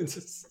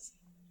 Just,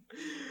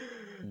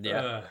 Yeah.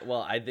 uh,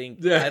 Well, I think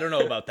yeah, I don't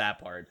know about that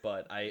part,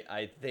 but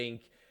I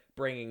think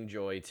bringing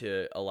joy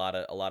to a lot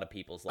of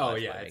people's oh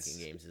lives yeah, by making it's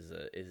games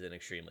is an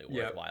extremely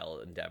yeah. worthwhile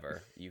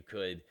endeavor. You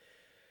could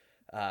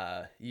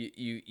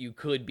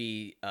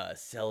be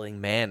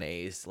selling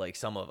mayonnaise like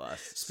some of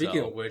us. Speaking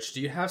of So, which,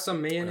 do you have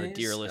some dear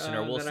mayonnaise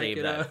listener, we'll that I save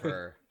could? that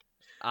for.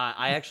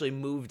 I actually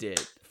moved it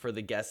for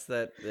the guests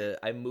that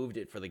I moved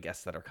it for the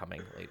guests that are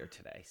coming later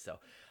today. So,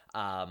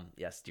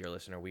 yes, dear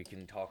listener, we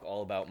can talk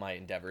all about my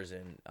endeavors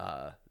in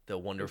the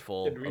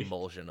wonderful And we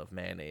emulsion of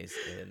mayonnaise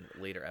in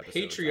later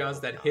episodes. I Patreons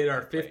hope that not. hit I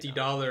our pray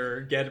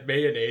 $50 get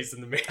mayonnaise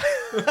in the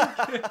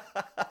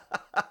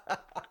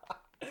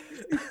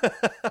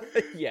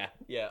Yeah,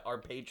 yeah. Our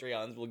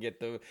Patreons will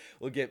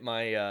get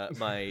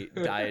my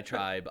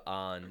diatribe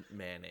on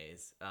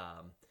mayonnaise.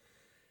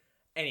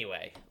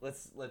 Anyway,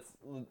 let's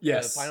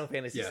Yes, Final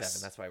Fantasy VII.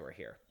 yes, That's why we're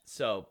here.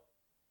 So,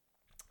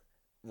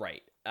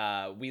 right.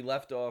 We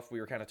left off. We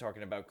were kind of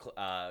talking about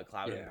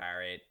Cloud and yeah.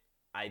 Barrett.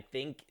 I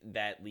think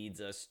that leads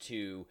us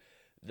to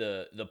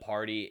the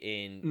party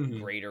in hmm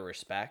greater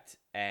respect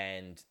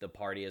and the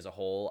party as a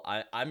whole.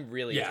 I'm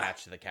really Yeah,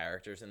 attached to the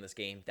characters in this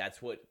game.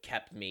 That's what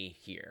kept me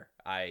here.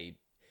 I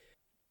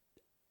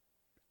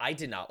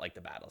did not like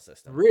the battle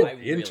system. I really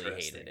really hated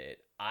interesting. it.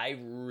 I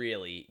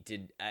really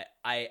did.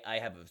 I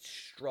have a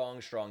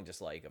strong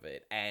dislike of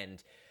it.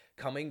 And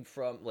coming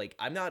from like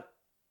I'm not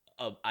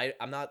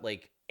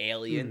like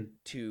alien Mm.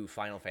 to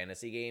Final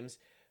Fantasy games.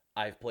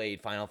 I've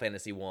played Final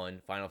Fantasy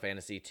 1, Final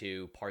Fantasy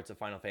 2, parts of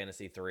Final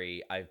Fantasy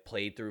 3. I've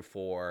played through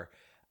 4.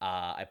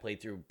 I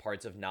played through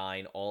parts of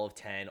 9, all of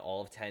 10,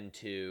 all of 10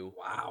 2.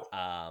 Wow.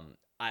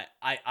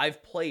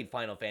 I've played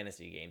Final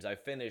Fantasy games.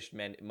 I've finished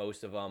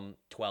most of them.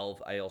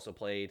 12 I also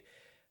played.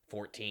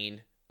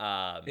 14.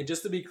 And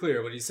just to be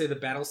clear, when you say the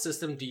battle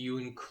system, do you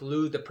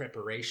include the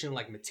preparation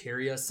like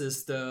materia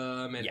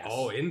system and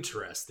oh, Yes.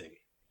 interesting.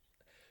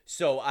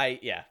 So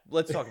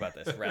let's talk about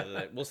this rather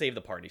than we'll save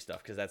the party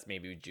stuff because that's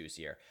maybe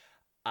juicier.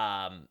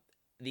 Um,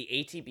 the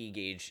ATB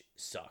gauge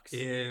sucks.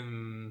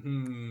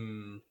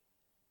 Hmm.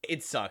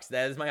 It sucks.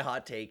 That is my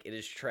hot take. It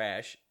is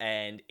trash,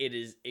 and it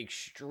is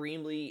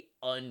extremely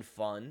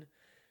unfun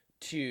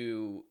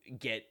to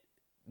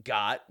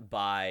got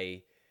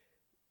by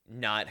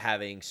not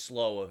having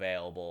slow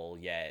available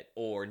yet,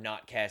 or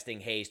not casting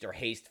haste, or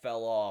haste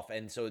fell off,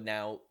 and so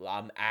now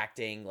I'm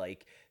acting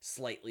like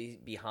slightly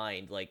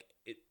behind. Like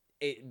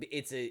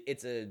it's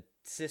a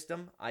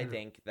system. I Mm.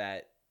 think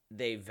that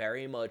they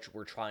very much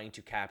were trying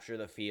to capture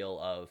the feel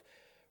of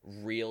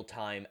real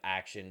time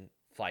action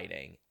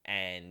fighting,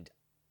 and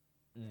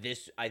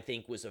this I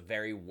think was a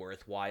very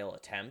worthwhile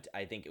attempt.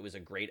 I think it was a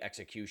great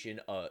execution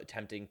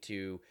attempting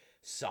to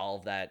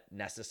solve that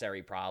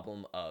necessary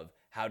problem of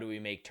how do we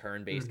make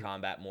turn-based Mhm.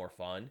 combat more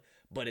fun,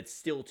 but it's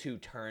still too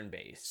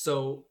turn-based.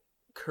 So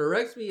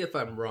correct me if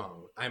I'm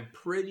wrong. I'm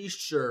pretty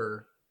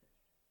sure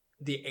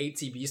the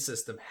ATB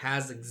system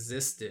has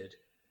existed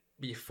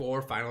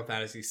before Final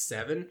Fantasy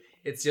VII.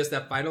 It's just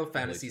that Final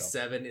Fantasy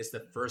so. VII is the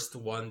first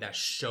one that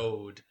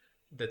showed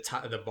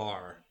the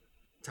bar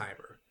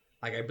timer.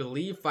 Like I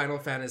believe Final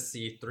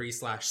Fantasy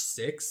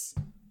 3/6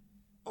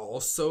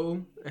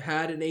 also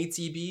had an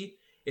ATB.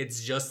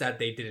 It's just that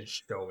they didn't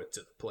show it to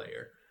the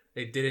player.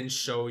 They didn't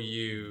show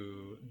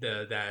you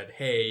that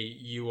hey,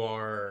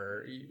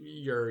 your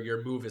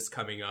move is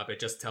coming up. It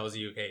just tells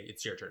you hey,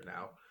 it's your turn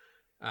now,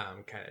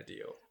 kind of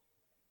deal.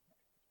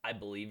 I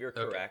believe you're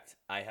Okay. correct.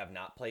 I have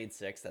not played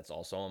 6. That's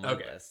also on my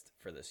Okay. list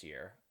for this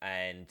year.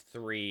 And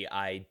 3,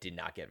 I did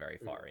not get very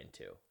far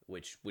into,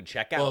 which would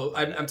check out. Well,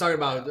 I'm talking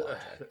about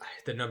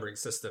the numbering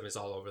system is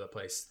all over the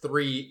place.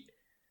 Final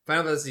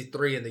Fantasy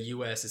 3 in the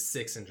US is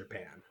 6 in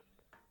Japan.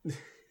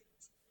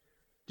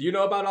 Do you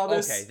know about all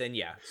this? Okay, then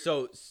yeah.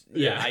 So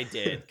yeah, I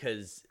did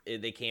because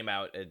they came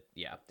out.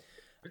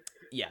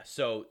 Yeah.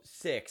 So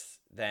 6,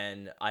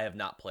 then I have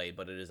not played,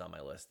 but it is on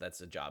my list.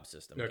 That's a job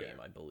system game,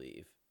 I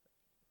believe.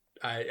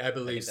 I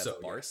believe I think that's so.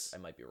 Bart. Yes. I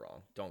might be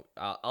wrong. Don't.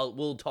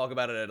 We'll talk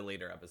about it at a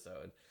later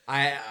episode.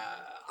 I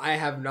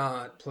have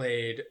not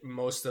played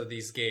most of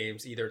these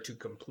games either to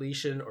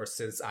completion or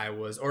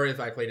or if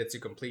I played it to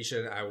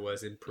completion, I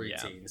was in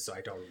preteen, so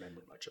I don't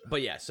remember much of it.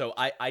 But yeah, so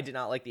I did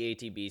not like the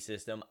ATB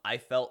system. I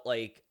felt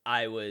like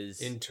I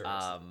was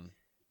Interesting.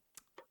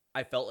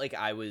 I felt like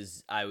I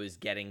was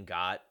getting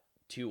got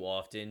too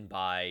often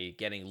by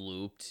getting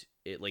looped,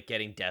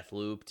 getting death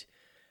looped,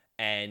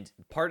 and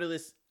part of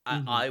this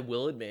I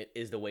will admit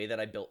is the way that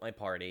I built my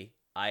party.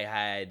 I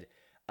had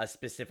a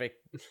specific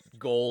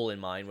goal in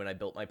mind when I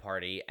built my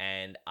party,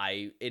 and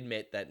I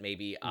admit that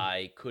maybe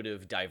I could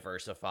have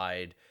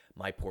diversified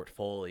my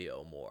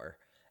portfolio more.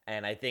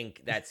 And I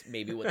think that's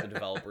maybe what the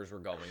developers were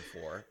going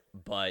for.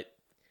 But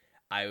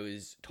I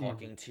was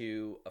talking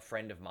to a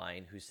friend of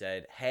mine who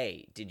said,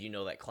 hey, did you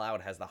know that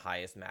Cloud has the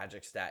highest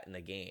magic stat in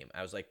the game?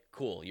 I was like,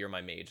 cool, you're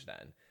my mage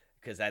then.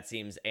 Because that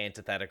seems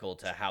antithetical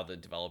to how the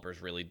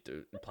developers really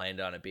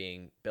planned on it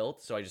being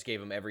built. So I just gave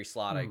him every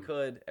slot I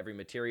could, every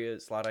materia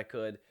slot I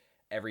could,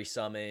 every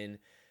summon,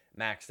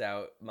 maxed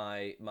out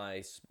my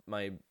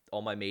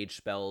all my mage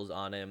spells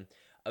on him.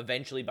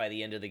 Eventually, by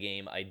the end of the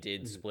game, I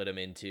did split him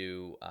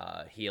into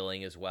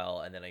healing as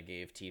well, and then I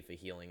gave Tifa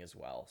healing as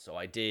well. So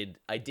I did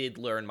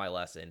learn my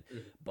lesson,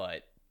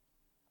 but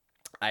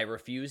I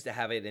refuse to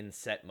have it in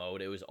set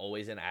mode. It was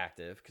always in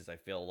active because I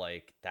feel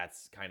like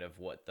that's kind of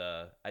what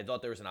I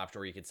thought there was an option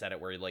where you could set it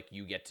where like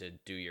you get to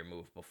do your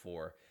move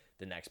before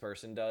the next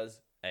person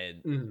does.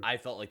 And I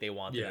felt like they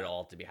wanted it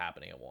all to be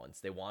happening at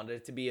once. They wanted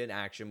it to be an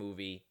action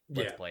movie.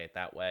 Let's play it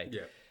that way.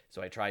 Yeah.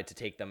 So I tried to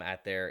take them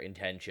at their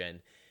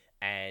intention,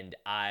 and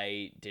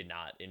I did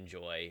not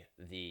enjoy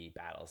the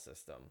battle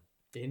system.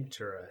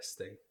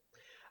 Interesting.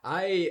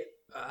 I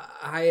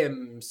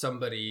am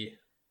somebody.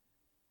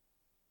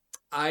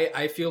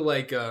 I feel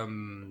like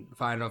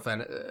Final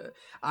Fantasy.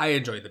 I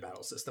enjoyed the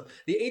battle system.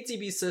 The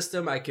ATB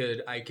system, I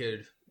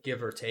could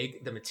give or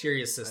take. The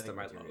materia system,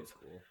 I love.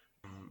 Cool.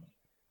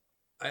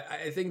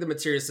 I think the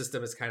materia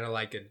system is kind of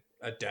like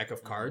a deck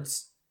of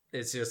cards.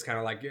 It's just kind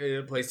of like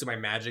it plays to my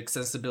magic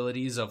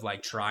sensibilities of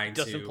like trying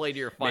Doesn't to play to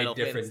your Final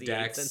make different Fantasy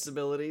decks.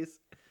 sensibilities.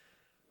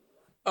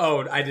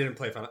 Oh, I didn't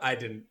play Final. I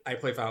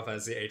played Final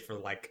Fantasy VIII for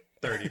like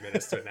 30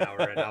 minutes to an hour,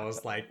 and I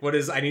was like, "What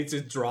is? I need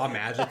to draw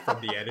magic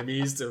from the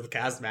enemies to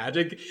cast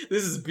magic.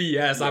 This is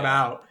BS. I'm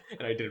out."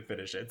 And I didn't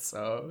finish it,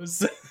 so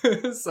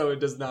it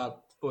does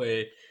not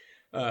play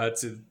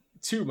to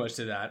too much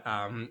to that.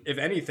 If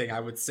anything,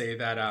 I would say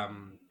that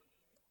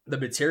the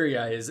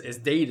materia is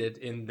dated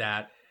in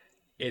that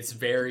it's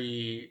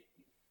very.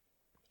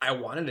 I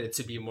wanted it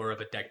to be more of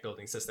a deck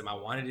building system. I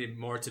wanted it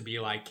more to be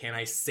like, can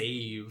I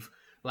save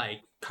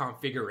like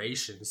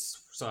configurations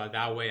so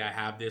that way I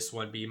have this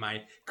one be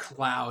my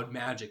cloud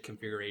magic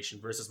configuration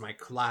versus my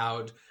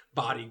cloud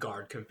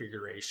bodyguard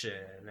configuration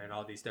and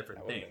all these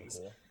different things.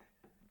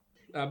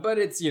 Cool. But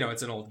it's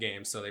it's an old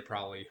game, so they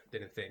probably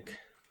didn't think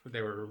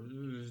they were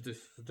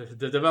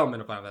the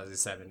development of Final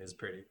Fantasy VII is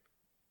pretty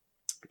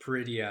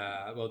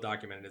well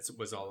documented. It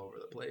was all over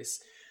the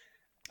place.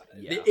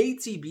 The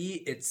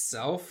ATB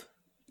itself,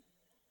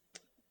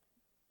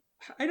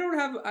 I don't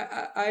have.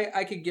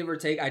 I could give or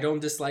take. I don't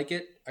dislike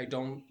it. I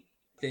don't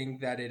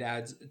think that it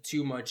adds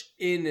too much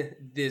in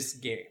this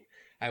game.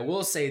 I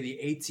will say the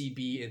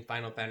ATB in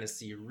Final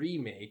Fantasy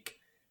Remake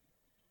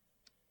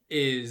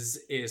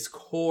is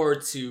core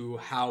to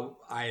how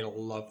I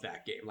love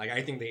that game. Like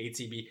I think the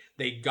ATB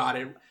they got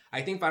it.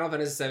 I think Final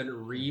Fantasy VII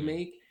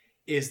Remake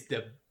is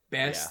the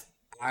best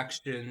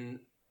action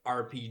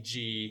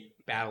RPG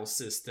battle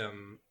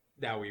system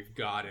that we've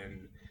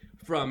gotten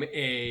from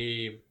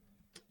a.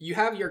 You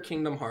have your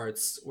Kingdom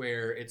Hearts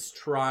where it's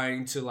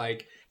trying to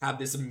like have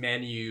this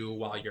menu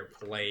while you're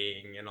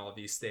playing and all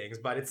these things,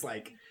 but it's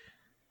like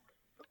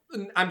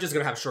I'm just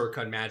gonna have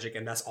shortcut magic,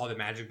 and that's all the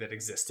magic that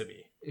exists to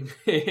me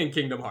in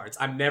Kingdom Hearts.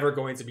 I'm never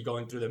going to be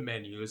going through the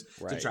menus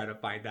to try to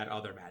find that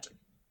other magic.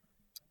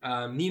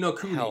 Nino Hell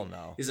Kuni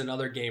no. is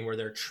another game where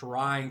they're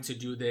trying to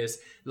do this,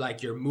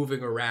 like you're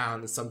moving around,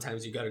 and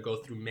sometimes you got to go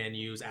through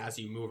menus as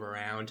you move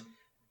around.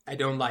 I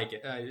don't like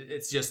it.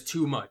 It's just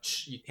too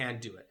much. You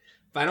can't do it.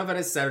 Final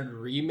Fantasy VII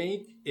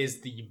Remake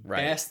is the Right.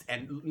 best,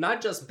 and not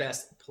just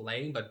best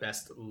playing, but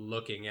best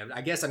looking. And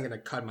I guess I'm gonna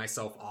cut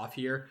myself off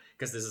here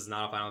because this is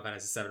not a Final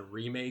Fantasy VII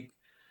Remake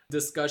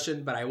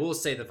discussion. But I will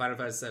say the Final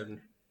Fantasy VII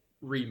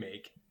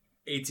Remake,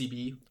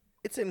 ATB,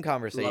 It's in love it.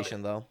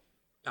 conversation though.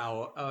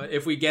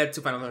 If we get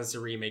to Final Fantasy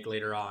Remake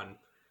later on,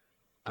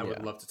 I would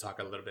Yeah. love to talk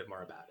a little bit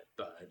more about it.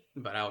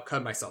 But I'll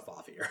cut myself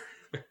off here.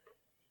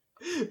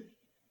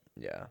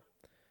 Yeah.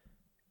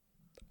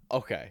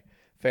 Okay.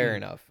 Fair Mm,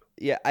 enough.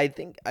 Yeah, I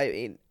think I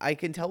mean I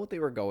can tell what they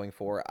were going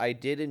for. I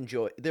did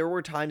enjoy. There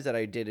were times that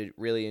I did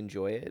really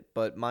enjoy it,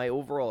 but my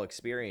overall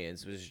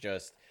experience was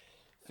just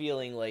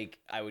feeling like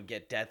I would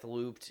get death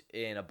looped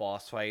in a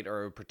boss fight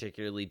or a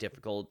particularly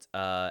difficult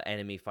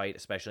enemy fight,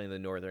 especially in the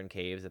northern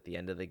caves at the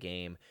end of the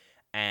game.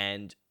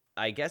 And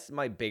I guess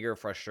my bigger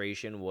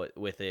frustration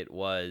with it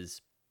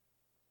was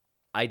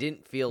I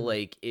didn't feel mm,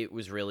 like it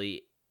was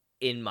really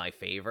in my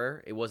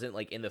favor. It wasn't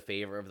like in the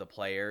favor of the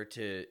player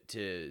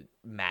to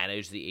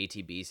manage the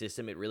ATB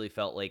system. It really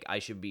felt like I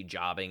should be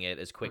jobbing it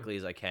as mm. quickly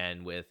as I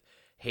can with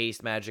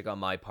haste magic on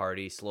my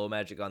party, slow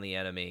magic on the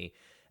enemy,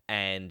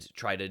 and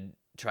try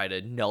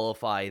to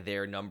nullify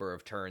their number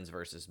of turns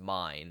versus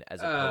mine as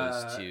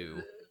opposed Uh,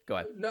 to go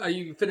ahead. no,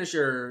 you finish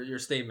your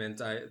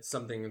statement.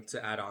 Something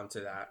to add on to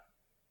that.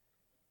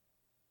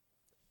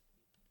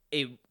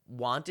 It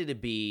wanted to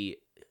be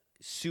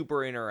super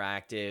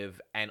interactive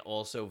and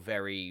also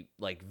very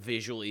like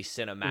visually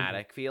Mm-hmm.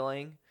 cinematic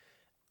feeling,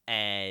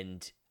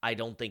 and I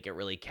don't think it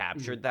really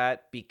captured Mm-hmm.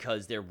 that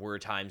because there were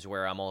times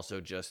where I'm also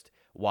just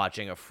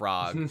watching a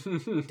frog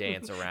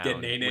dance Get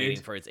around waiting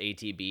nay-nayed. for its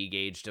ATB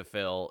gauge to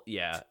fill.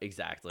 Yeah,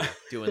 exactly.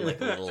 Doing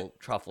like a little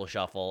truffle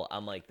shuffle.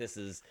 I'm like, this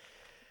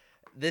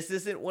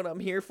isn't what I'm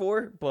here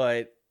for,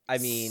 but I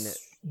mean,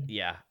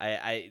 yeah,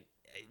 I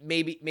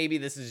maybe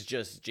this is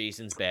just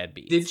Jason's bad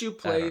Did beats. you I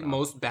play don't know.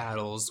 most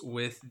battles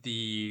with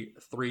the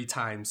 3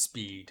 times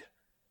speed?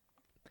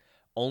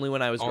 Only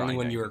when I was Only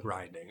when you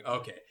grinding. were grinding.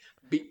 Okay.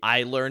 Be-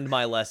 I learned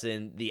my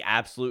lesson the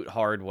absolute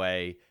hard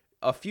way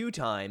a few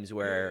times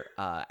where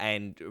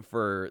and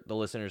for the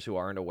listeners who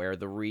aren't aware,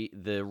 the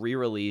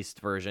re-released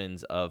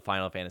versions of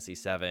Final Fantasy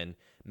VII,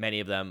 many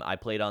of them I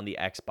played on the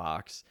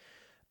Xbox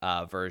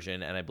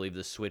version, and I believe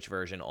the Switch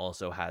version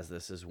also has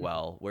this as Mhm.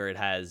 well, where it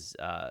has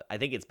I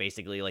think it's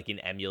basically like an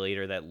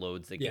emulator that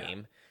loads the Yeah.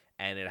 game,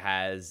 and it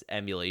has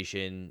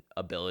emulation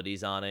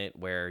abilities on it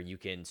where you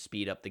can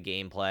speed up the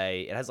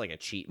gameplay. It has like a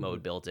cheat mode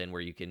Mhm. built in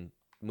where you can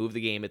move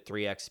the game at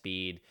 3x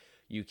speed.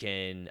 You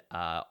can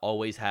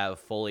always have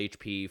full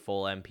HP,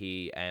 full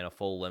MP, and a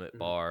full limit Mhm.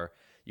 bar.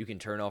 You can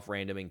turn off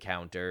random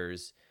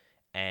encounters,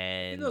 Yeah,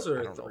 and those I are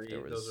don't know if there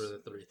three. Those are was, the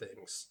three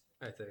things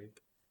I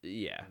think.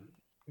 yeah.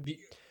 Mm.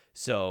 Be-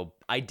 So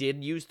I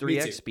did use Me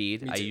 3x too.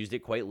 speed. Me I too. used it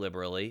quite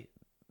liberally.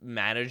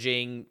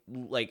 Managing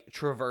like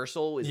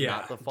traversal is Yeah,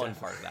 not the fun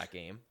part of definitely, that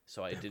game,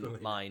 so I didn't definitely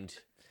not. mind.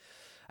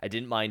 I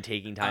didn't mind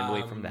taking time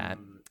away from that.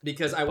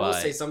 Because I will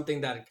say But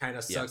something that kind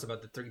of yeah, sucks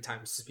about the 3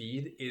 times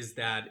speed is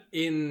that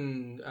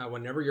in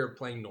whenever you're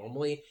playing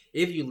normally,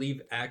 if you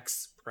leave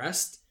X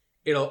pressed,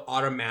 it'll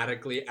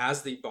automatically,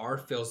 as the bar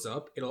fills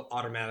up, it'll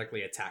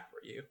automatically attack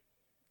for you.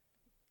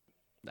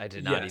 I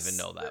did not even Yes,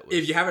 know that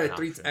if you was have it an at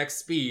three option. X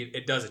speed,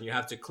 it doesn't. You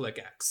have to click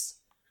X.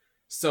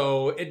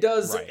 So it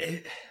does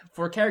Right.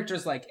 for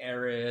characters like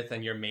Aerith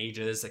and your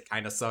mages. It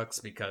kind of sucks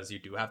because you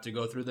do have to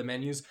go through the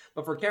menus.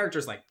 But for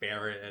characters like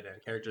Barret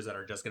and characters that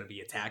are just going to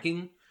be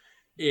attacking,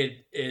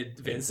 it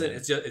Vincent,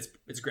 Vincent.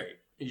 it's great.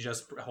 You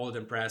just hold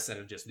and press, and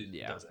it just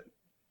Yeah. does it.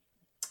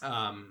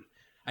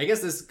 I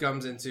guess this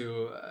comes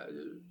into.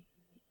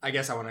 I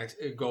guess I want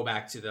to go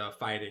back to the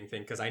fighting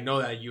thing because I know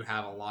that you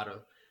have a lot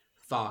of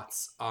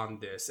thoughts on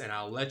this, and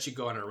I'll let you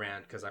go on a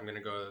rant because I'm going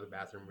to go to the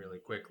bathroom really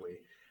quickly.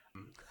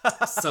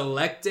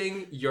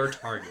 Selecting your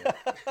target.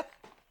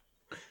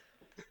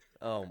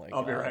 Oh my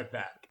I'll be god. right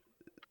back.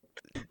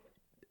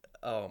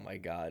 Oh my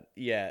god.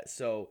 Yeah,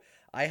 so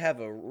I have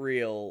a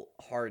real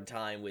hard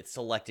time with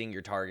selecting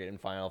your target in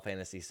Final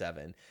Fantasy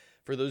VII.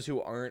 For those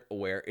who aren't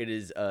aware, it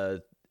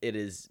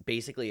is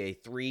basically a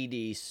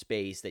 3D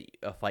space that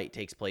a fight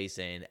takes place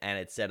in, and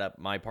it's set up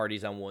my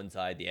party's on one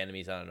side, the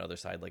enemy's on another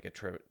side, like a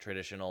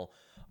traditional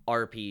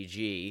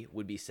RPG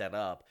would be set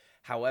up.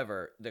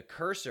 However, the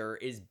cursor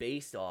is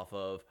based off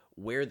of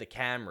where the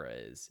camera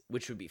is,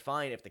 which would be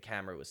fine if the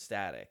camera was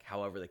static.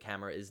 However, the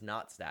camera is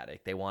not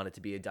static. They want it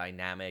to be a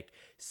dynamic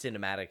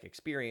cinematic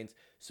experience.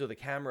 So the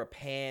camera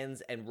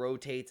pans and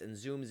rotates and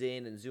zooms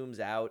in and zooms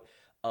out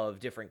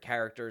of different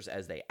characters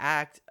as they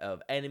act,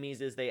 of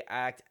enemies as they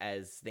act,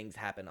 as things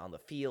happen on the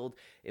field.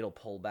 It'll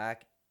pull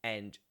back,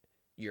 and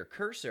your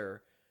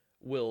cursor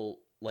will,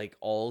 like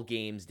all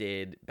games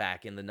did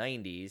back in the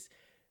 90s,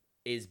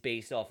 is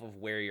based off of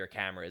where your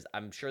camera is.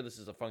 I'm sure this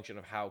is a function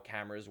of how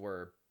cameras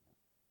were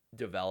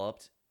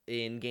developed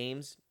in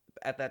games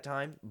at that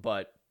time,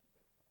 but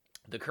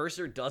the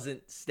cursor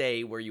doesn't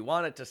stay where you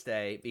want it to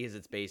stay because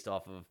it's based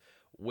off of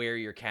where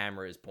your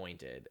camera is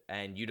pointed,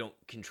 and you don't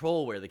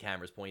control where the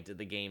camera is pointed,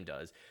 the game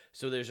does.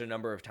 So there's a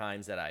number of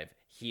times that I've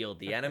healed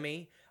the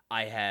enemy,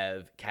 I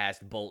have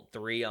cast bolt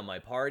 3 on my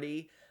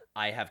party,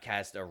 I have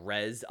cast a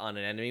res on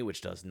an enemy,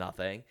 which does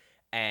nothing,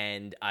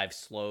 and I've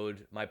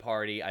slowed my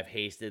party, I've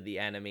hasted the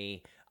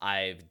enemy,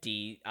 I've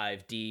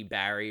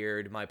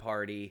de-barriered my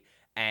party,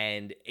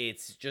 and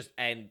it's just,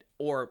 and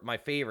or my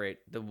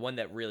favorite, the one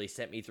that really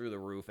sent me through the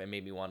roof and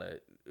made me want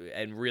to,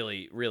 and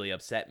really really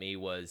upset me,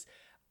 was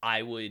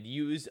I would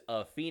use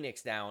a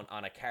Phoenix down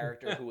on a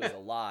character who was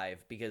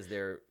alive because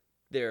their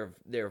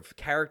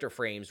character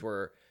frames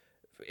were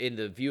in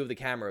the view of the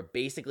camera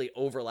basically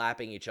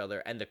overlapping each other,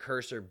 and the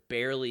cursor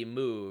barely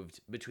moved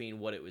between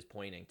what it was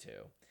pointing to.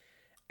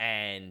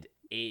 And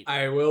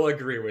I will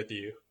agree with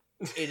you.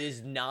 It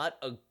is not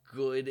a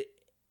good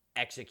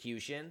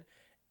execution.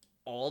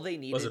 All they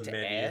needed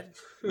to add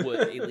was,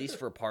 at least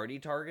for party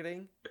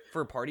targeting,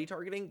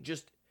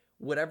 just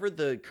whatever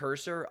the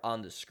cursor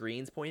on the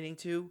screen's pointing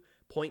to,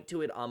 point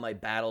to it on my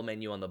battle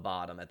menu on the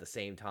bottom at the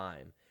same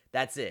time.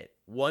 That's it.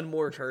 One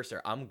more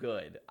cursor, I'm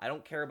good. I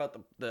don't care about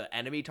the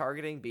enemy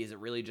targeting, because it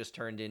really just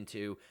turned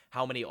into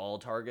how many all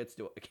targets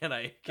can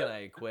I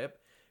equip,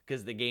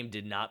 because the game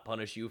did not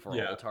punish you for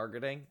all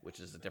targeting, which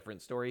is a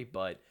different story,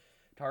 but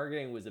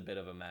targeting was a bit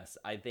of a mess.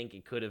 I think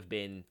it could have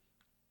been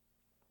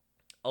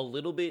a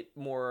little bit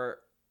more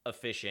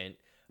efficient,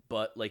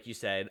 but like you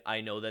said,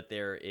 I know that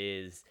there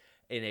is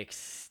an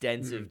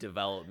extensive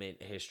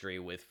development history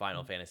with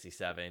Final Fantasy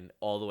VII,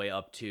 all the way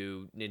up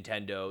to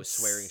Nintendo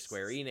swearing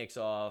Square Enix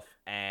off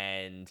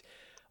and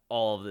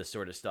all of this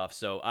sort of stuff.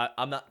 So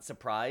I'm not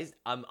surprised.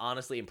 I'm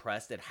honestly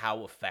impressed at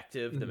how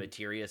effective the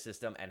materia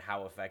system and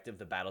how effective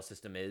the battle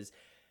system is,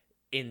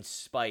 in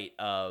spite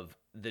of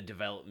the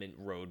development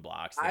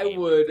roadblocks.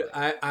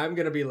 I'm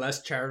gonna be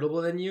less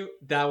charitable than you.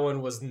 That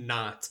one was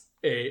not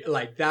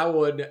that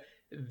one.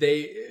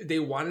 They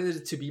wanted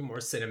it to be more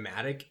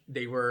cinematic.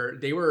 They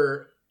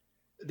were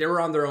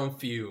on their own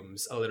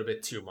fumes a little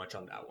bit too much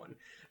on that one.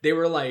 They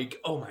were like,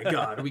 oh my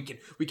god, we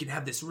can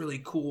have this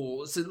really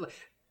cool. So,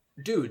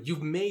 dude,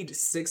 you've made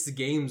 6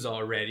 games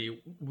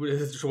already,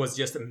 which was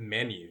just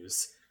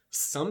menus.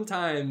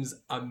 Sometimes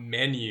a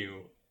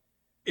menu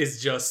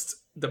is just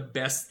the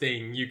best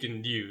thing you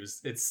can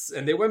use.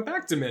 And they went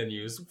back to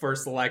menus for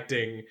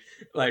selecting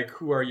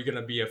who are you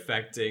gonna be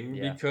affecting,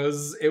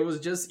 because it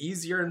was just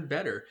easier and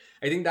better.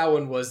 I think that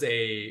one was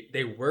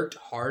they worked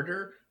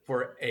harder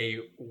for a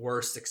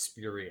worse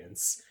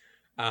experience.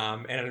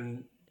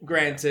 And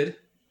granted,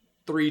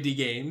 3D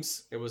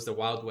games, it was the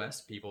Wild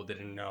West. People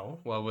didn't know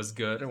what was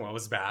good and what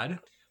was bad.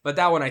 But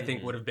that one I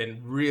think would have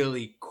been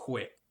really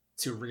quick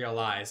to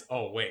realize,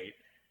 oh wait,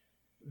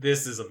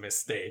 this is a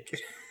mistake.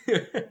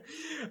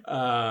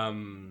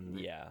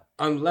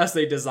 Unless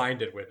they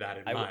designed it with that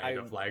in mind,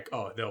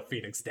 of they'll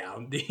Phoenix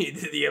down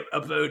the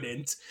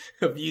opponent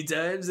a few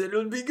times and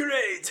it'll be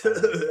great.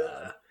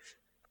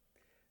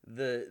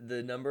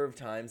 The number of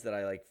times that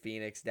I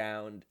Phoenix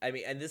down, I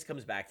mean, and this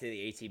comes back to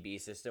the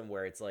ATB system,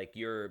 where it's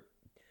you're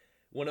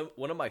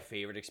one of my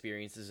favorite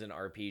experiences in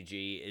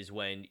RPG is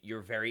when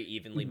you're very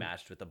evenly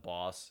matched with the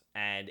boss,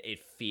 and it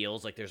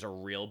feels like there's a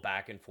real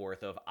back and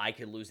forth of I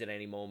could lose at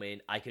any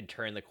moment, I could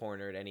turn the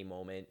corner at any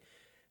moment,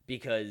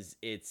 because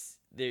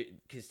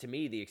to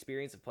me the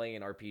experience of playing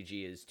an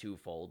RPG is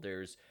twofold.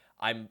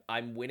 I'm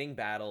winning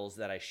battles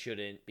that I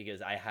shouldn't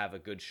because I have a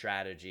good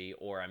strategy,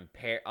 or I'm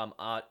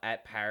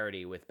at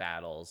parity with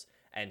battles,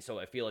 and so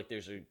I feel like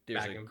there's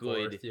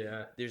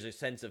a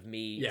sense of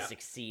me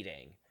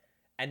succeeding.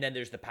 And then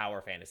there's the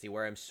power fantasy,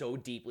 where I'm so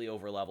deeply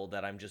overleveled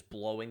that I'm just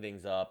blowing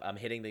things up. I'm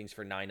hitting things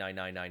for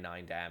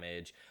 99999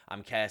 damage.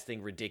 I'm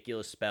casting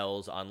ridiculous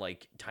spells on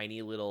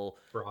tiny little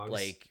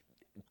frogs,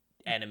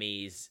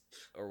 enemies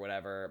or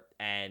whatever.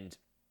 And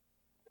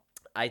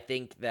I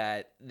think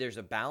that there's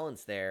a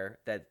balance there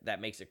that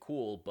makes it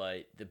cool,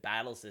 but the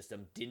battle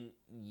system didn't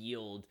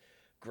yield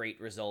great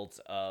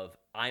results of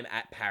I'm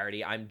at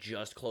parity. I'm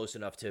just close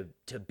enough to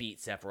beat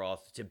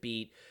Sephiroth, to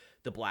beat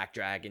the Black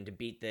Dragon, to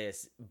beat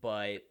this,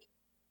 but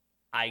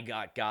I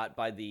got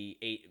by the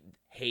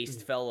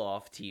haste fell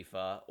off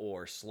Tifa,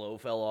 or slow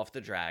fell off the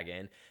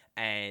dragon,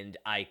 and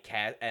I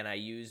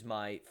use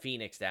my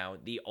Phoenix down,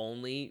 the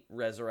only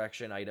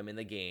resurrection item in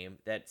the game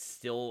that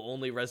still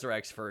only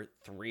resurrects for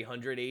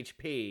 300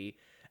 HP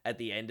at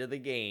the end of the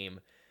game,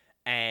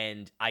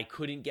 and I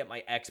couldn't get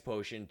my X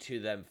potion to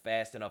them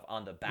fast enough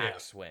on the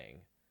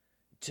backswing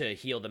to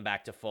heal them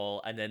back to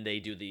full, and then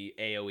they do the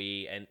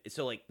AoE, and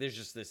so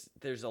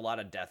there's a lot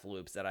of death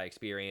loops that I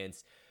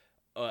experience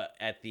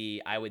at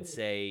the, I would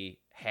say,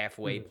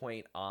 halfway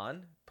point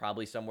on,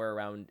 probably somewhere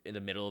around in the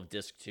middle of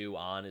disc 2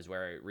 on is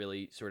where it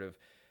really sort of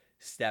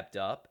stepped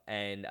up.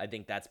 And I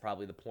think that's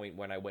probably the point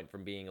when I went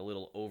from being a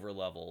little over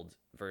leveled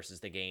versus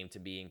the game to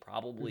being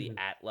probably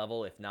at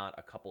level, if not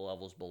a couple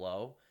levels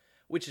below,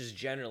 which is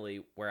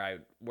generally where I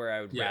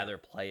would rather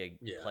play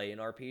an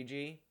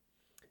RPG.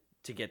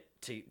 to get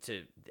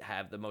to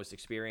have the most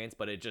experience,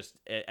 but it just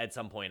at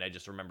some point I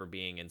just remember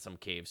being in some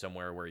cave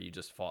somewhere where you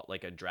just fought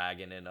like a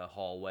dragon in a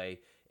hallway.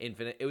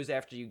 Infinite. It was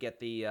after you get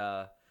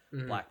the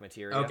black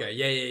materia. Okay,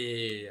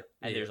 yeah.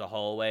 And there's a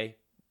hallway,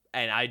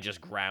 and I just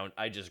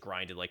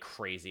grinded like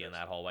crazy in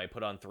that hallway. I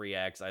put on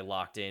 3x. I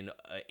locked in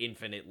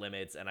infinite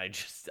limits, and I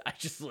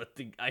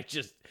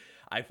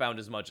found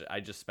as much.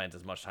 I just spent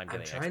as much time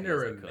getting. I'm trying to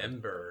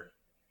remember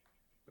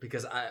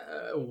because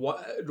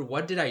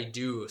what did I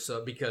do?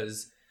 So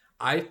because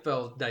I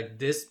felt like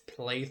this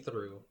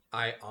playthrough,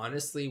 I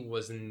honestly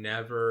was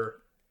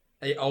never.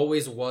 I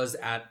always was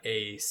at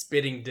a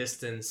spitting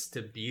distance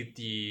to beat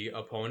the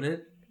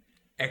opponent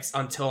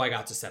until I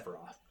got to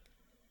Sephiroth.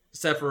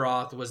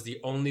 Sephiroth was the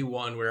only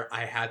one where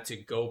I had to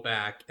go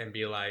back and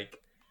be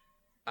like,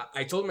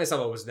 I told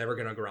myself I was never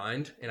going to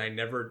grind, and I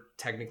never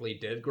technically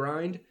did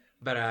grind,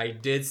 but I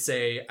did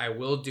say I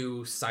will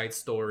do side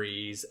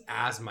stories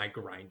as my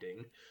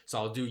grinding. So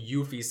I'll do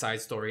Yuffie's side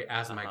story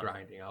as my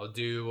grinding. I'll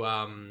do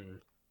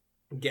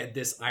get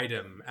this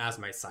item as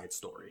my side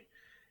story.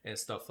 And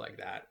stuff like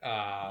that.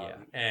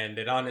 And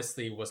it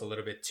honestly was a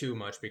little bit too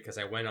much because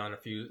I went on a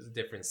few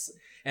different...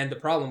 And the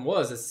problem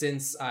was that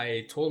since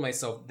I told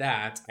myself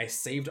that, I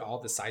saved all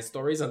the side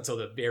stories until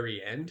the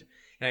very end.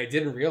 And I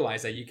didn't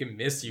realize that you can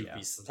miss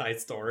Yuffie's side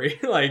story.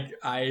 Like,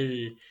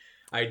 I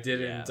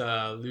didn't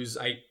lose...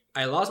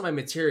 I lost my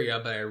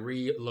materia, but I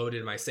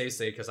reloaded my save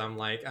state because I'm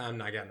like, I'm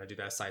not going to do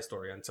that side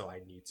story until I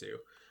need to.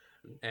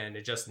 And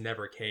it just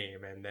never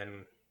came. And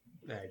then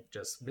I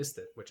just missed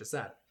it, which is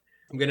sad.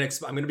 I'm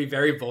gonna be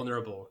very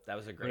vulnerable. That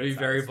was a great. I'm gonna be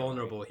very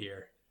vulnerable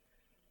here.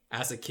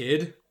 As a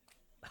kid,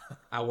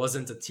 I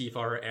wasn't a Tifa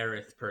or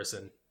Aerith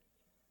person.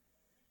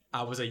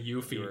 I was a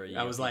Yuffie.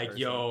 I was like,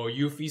 person. Yo,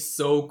 Yuffie's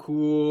so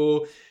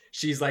cool.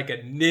 She's like a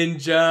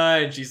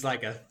ninja, and she's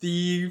like a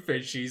thief,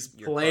 and she's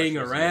playing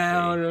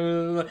around.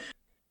 Yuffie.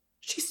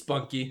 She's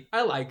spunky.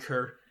 I like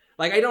her.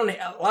 Like a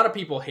lot of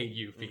people hate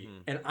Yuffie,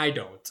 and I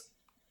don't.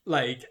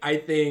 Like I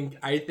think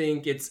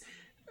it's.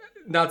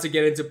 Not to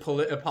get into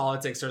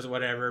politics or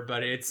whatever,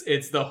 but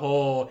it's the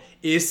whole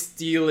is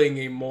stealing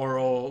a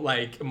moral,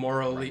 like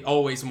morally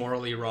always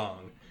morally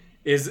wrong,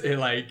 is it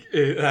like,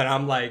 and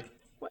I'm like,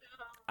 well,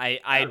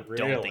 I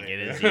don't think it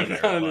is either.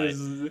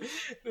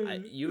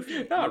 But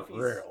Yuffie's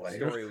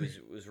story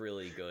was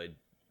really good,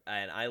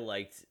 and I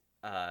liked.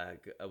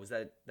 Was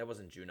that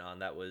wasn't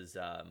Junon? That was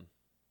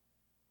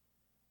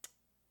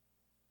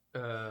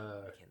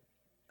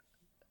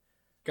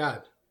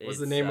God. What's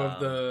the name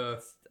of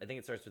the... I think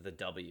it starts with a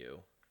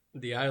W.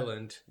 The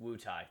island.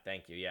 Wutai.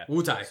 Thank you. Yeah.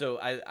 Wutai. So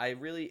I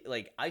really,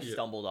 like, I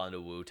stumbled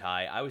onto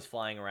Wutai. I was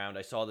flying around.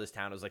 I saw this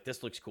town. I was like,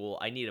 this looks cool.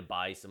 I need to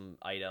buy some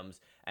items.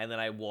 And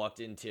then I walked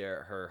into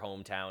her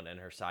hometown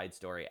and her side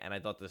story. And I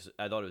thought it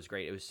was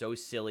great. It was so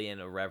silly and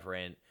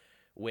irreverent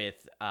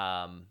with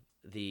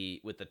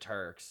the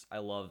Turks. I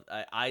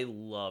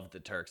loved the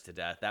Turks to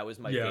death. That was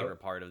my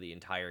favorite part of the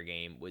entire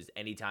game, was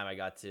anytime I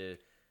got to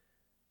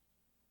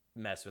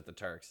mess with the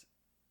Turks.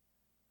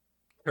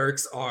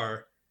 Turks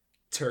are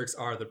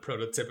the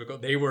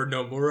prototypical. They were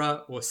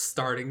Nomura was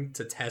starting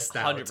to test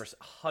out 100%.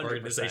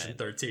 Organization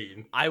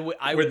 13. I wish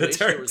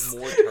there was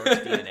more Turks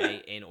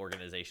DNA in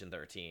Organization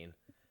 13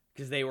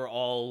 because they were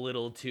all a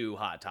little too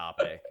hot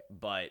topic.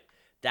 But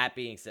that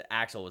being said,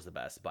 Axel was the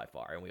best by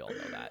far, and we all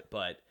know that.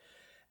 But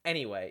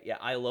anyway,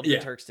 I love the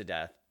Turks to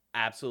death.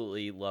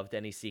 Absolutely loved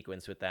any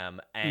sequence with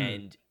them,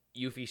 and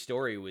Yuffie's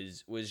story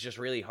was just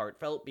really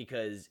heartfelt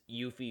because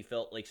Yuffie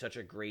felt like such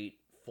a great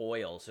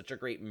foil, such a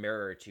great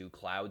mirror to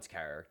Cloud's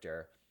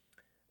character,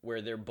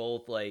 where they're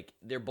both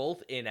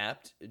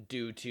inept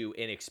due to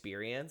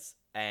inexperience,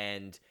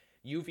 and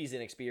Yuffie's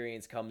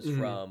inexperience comes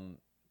from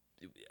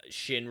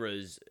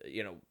Shinra's,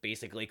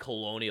 basically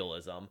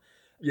colonialism,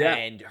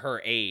 and her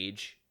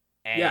age,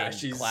 and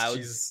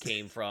Cloud's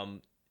came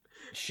from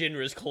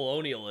Shinra's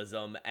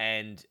colonialism,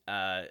 and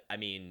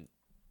and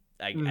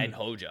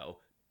Hojo,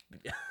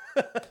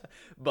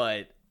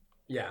 but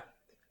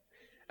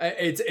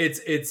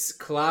it's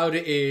Cloud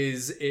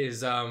is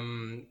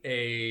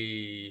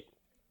a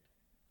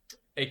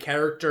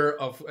character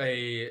of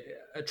a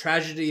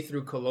tragedy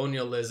through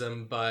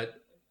colonialism,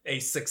 but a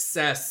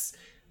success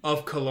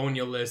of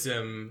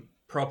colonialism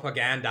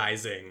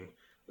propagandizing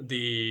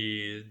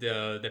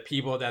the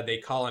people that they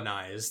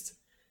colonized,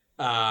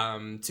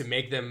 to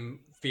make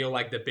them feel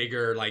like the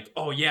bigger, like,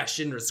 oh yeah,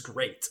 Shinra's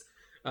great.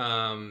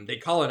 They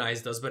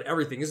colonized us, but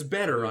everything is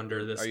better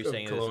under this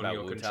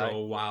colonial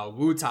control. While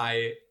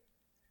Wutai,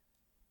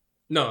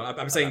 no,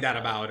 I'm saying that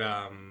about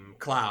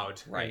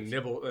Cloud, right?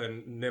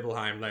 And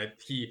Nibelheim,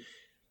 like he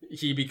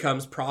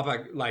becomes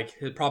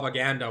his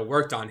propaganda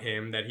worked on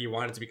him that he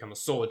wanted to become a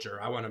soldier.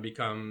 I want to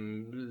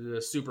become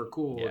super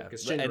cool,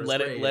 and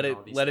let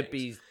it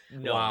be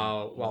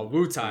known. While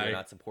Wutai, we're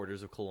not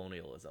supporters of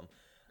colonialism.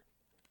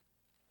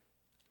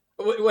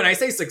 When I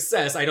say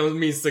success, I don't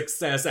mean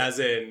success as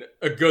in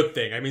a good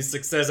thing. I mean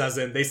success as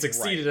in they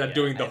succeeded at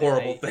doing the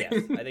horrible thing.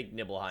 Yes, I think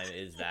Nibelheim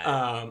is that.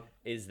 100%.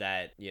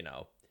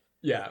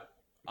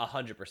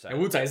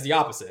 And Wutai is the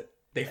opposite.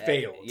 They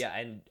failed. Yeah,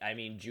 and I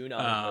mean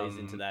Junon plays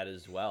into Um, that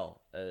as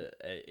well,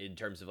 in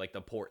terms of like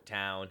the port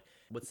town.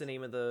 What's the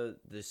name of the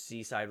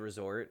seaside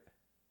resort?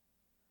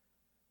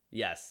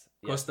 Yes,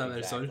 Costa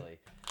del Sol. exactly.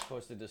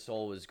 Costa del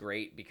Sol was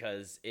great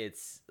because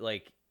it's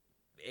like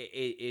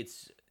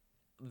it's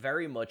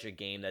very much a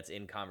game that's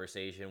in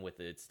conversation with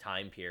its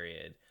time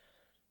period.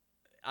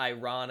 Hmm.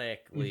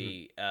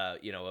 Ironically,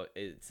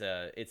 it's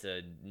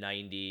a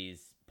 90s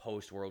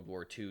post World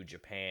War II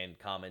Japan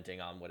commenting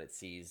on what it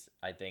sees,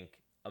 I think,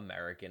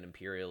 American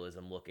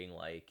imperialism looking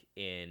like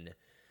in,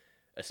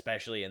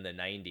 especially in the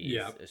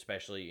Yeah. 90s,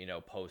 especially,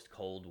 post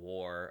Cold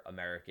War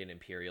American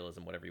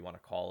imperialism, whatever you want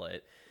to call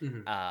it.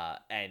 Hmm.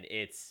 And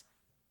it's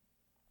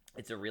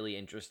a really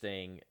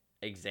interesting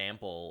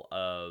example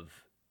of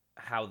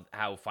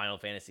how Final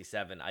Fantasy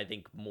VII, I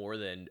think more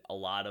than a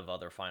lot of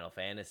other Final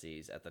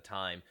Fantasies at the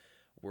time,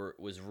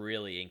 was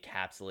really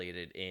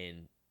encapsulated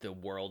in the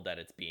world that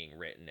it's being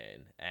written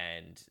in,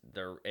 and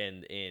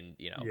in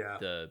Yeah.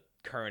 the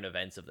current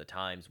events of the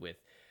times, with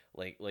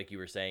like you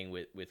were saying,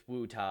 with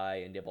Wu Tai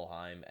and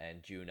Nibelheim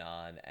and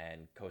Junon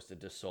and Costa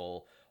del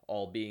Sol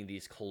all being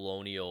these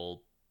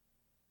colonial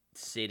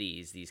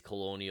cities, these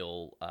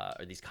colonial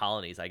or these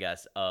colonies, I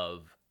guess,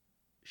 of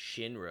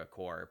Shinra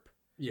Corp.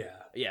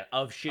 Yeah. Yeah,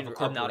 of Of a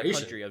Shinra, of not a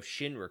corporation, country, of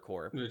Shinra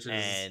Corp. which is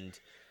And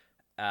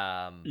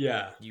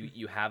yeah.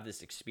 you have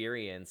this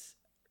experience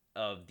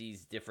of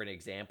these different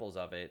examples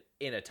of it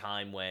in a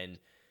time when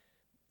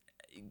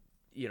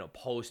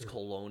post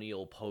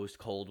colonial, post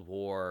Cold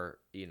War,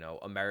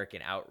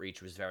 American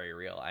outreach was very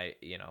real.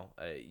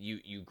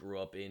 You grew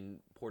up in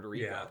Puerto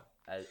Yeah. Rico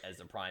as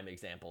a prime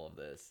example of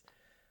this.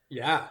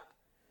 Yeah.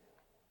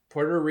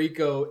 Puerto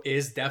Rico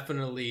is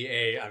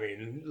definitely I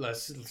mean,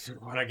 let's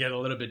want to get a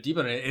little bit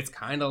deeper in it. It's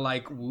kind of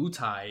like Wu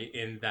Tai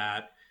in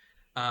that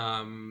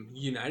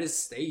United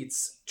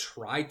States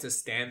tried to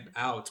stamp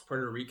out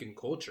Puerto Rican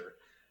culture.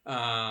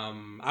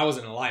 I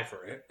wasn't alive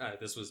for it.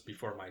 This was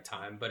before my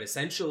time, but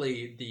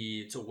essentially,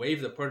 the to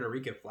wave the Puerto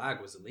Rican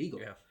flag was illegal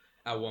Yeah.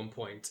 at one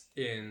point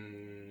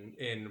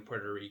in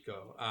Puerto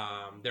Rico.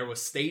 There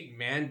was state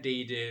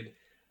mandated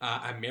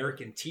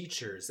American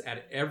teachers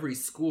at every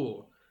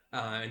school.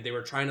 And they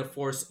were trying to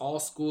force all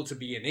school to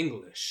be in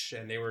English,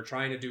 and they were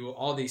trying to do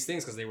all these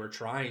things because they were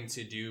trying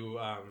to do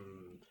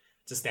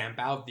to stamp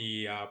out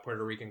the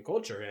Puerto Rican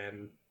culture.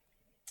 And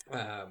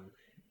um,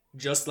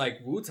 just like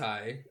Wu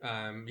Tai,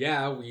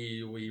 yeah,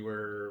 we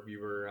were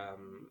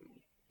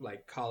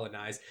like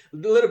colonized. A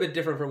little bit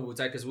different from Wu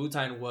Tai because Wu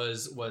Tai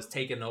was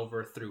taken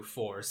over through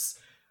force.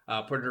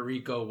 Puerto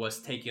Rico was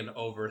taken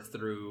over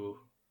through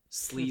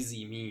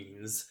sleazy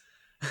means.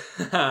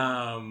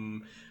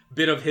 um,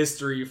 Bit of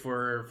history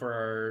for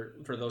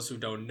those who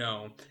don't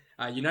know.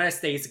 United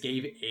States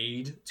gave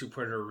aid to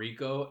Puerto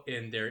Rico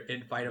in their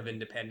fight of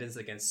independence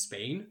against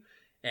Spain,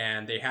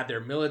 and they had their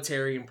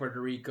military in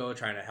Puerto Rico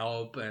trying to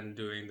help and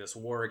doing this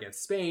war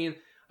against Spain.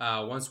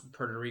 Once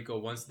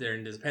their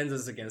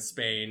independence against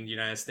Spain, the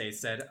United States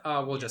said,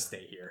 we'll just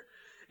stay here,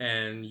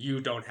 and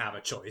you don't have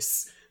a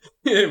choice."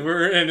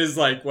 And it's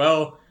like,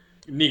 well,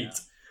 Yeah. neat.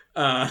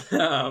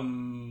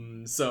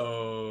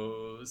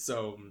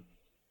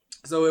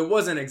 So it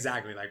wasn't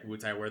exactly like Wu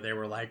Tai where they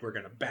were like, we're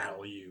gonna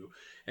battle you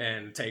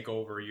and take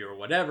over you or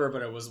whatever,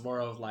 but it was more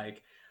of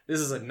like, this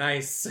is a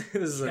nice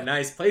this is a Yeah.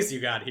 nice place you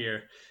got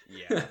here.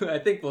 Yeah. I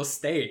think we'll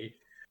stay.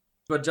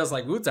 But just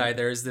like Wu Tai,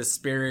 there's this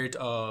spirit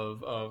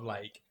of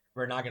like,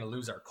 we're not gonna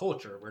lose our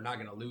culture, we're not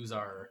gonna lose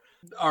our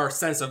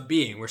sense of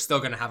being. We're still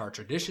gonna have our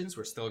traditions,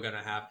 we're still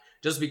gonna have,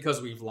 just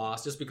because we've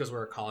lost, just because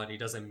we're a colony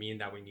doesn't mean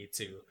that we need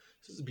to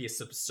be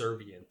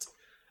subservient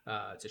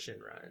to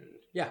Shinra. And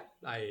yeah,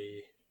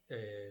 I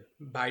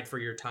bide for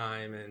your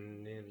time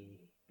and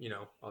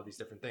all these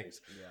different things.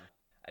 Yeah.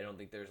 I don't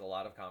think there's a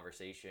lot of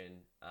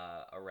conversation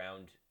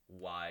around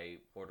why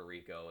Puerto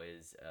Rico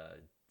is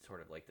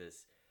sort of like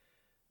this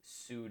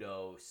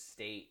pseudo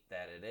state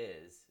that it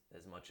is,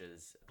 as much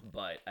as,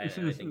 but I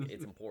think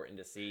it's important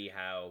to see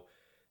how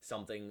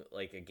something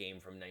like a game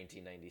from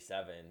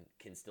 1997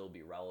 can still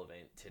be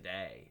relevant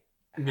today.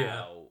 Yeah.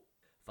 How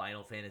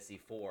Final Fantasy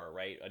IV,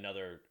 right?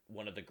 Another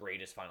one of the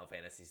greatest Final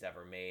Fantasies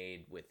ever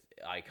made, with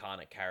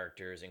iconic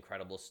characters,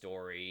 incredible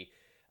story.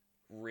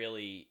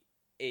 Really,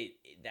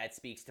 that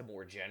speaks to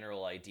more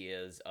general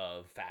ideas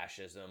of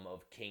fascism,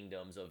 of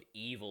kingdoms, of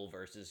evil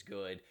versus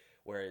good.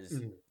 Whereas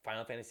Mm.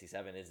 Final Fantasy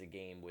VII is a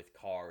game with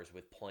cars,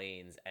 with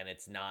planes, and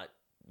it's not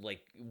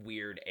like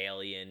weird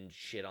alien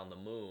shit on the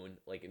moon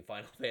like in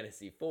Final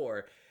Fantasy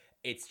IV.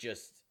 It's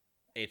just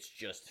it's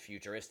just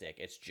futuristic.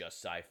 It's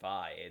just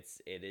sci-fi.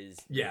 It is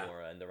Yeah.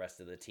 Nomura and the rest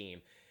of the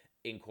team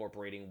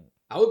incorporating.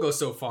 I would go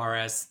so far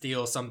as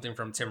steal something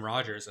from Tim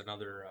Rogers,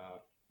 another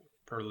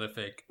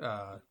prolific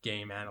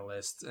game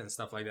analyst and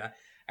stuff like that.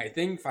 I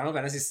think Final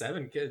Fantasy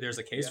VII, there's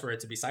a case Yeah. for it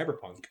to be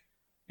cyberpunk.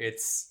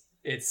 It's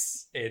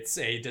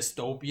a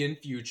dystopian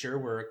future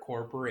where a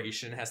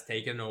corporation has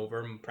taken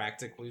over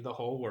practically the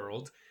whole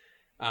world.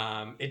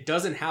 It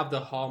doesn't have the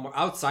hallmark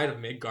outside of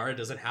Midgard. It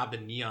doesn't have the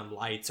neon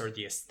lights or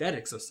the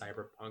aesthetics of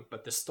cyberpunk,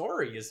 but the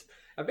story is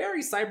a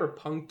very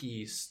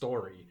cyberpunky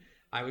story.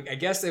 I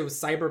guess it was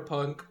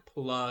cyberpunk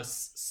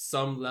plus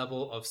some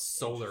level of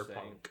solar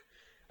Interesting. punk,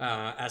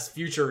 as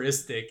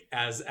futuristic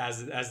as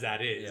that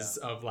Yeah. is,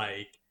 of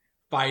like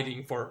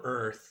fighting for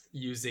Earth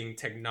using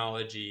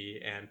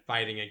technology and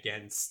fighting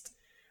against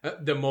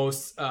the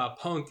most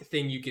punk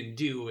thing you can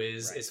do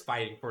is Right.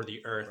 fighting for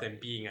the Earth and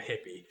Right. being a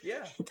hippie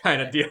Yeah.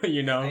 kind of deal,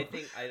 you I know. think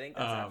that's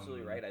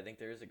absolutely Um, right. I think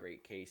there is a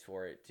great case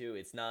for it too.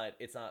 It's not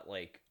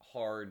like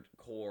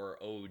hardcore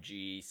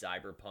OG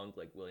cyberpunk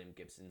like William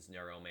Gibson's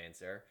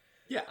Neuromancer,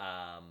 yeah.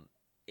 um,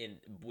 in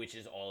which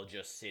is all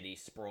just city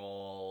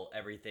sprawl.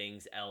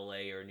 Everything's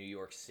L.A. or New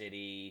York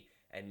City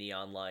and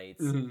neon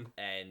lights, Mhm.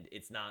 and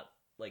it's not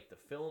like the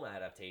film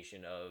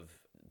adaptation of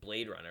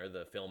Blade Runner,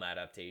 the film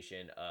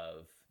adaptation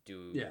of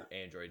Do Yeah.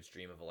 Androids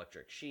Dream of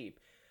Electric Sheep.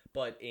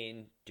 But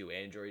in Do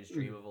Androids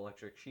Dream Mhm. of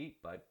Electric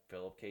Sheep by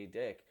Philip K.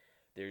 Dick,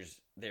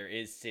 there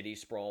is city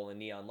sprawl and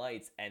neon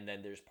lights, and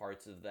then there's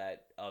parts of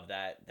that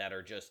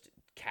are just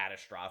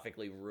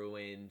catastrophically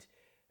ruined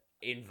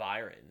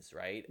environs,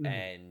 right? Mhm.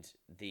 And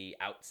the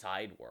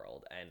outside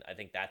world. And I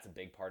think that's a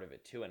big part of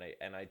it too. And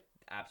I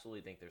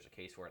absolutely think there's a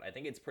case for it. I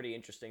think it's pretty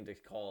interesting to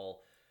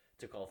call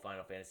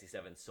Final Fantasy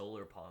VII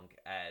Solar Punk,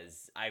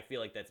 as I feel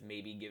like that's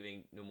maybe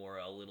giving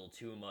Nomura a little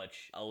too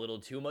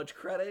much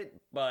credit,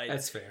 but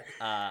That's fair.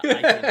 I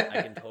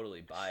can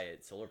totally buy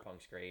it. Solar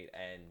Punk's great,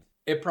 and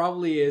It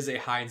probably is a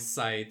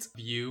hindsight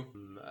view,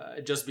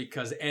 just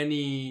because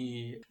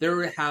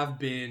there have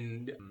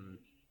been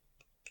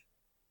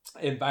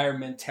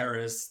environment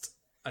terrorists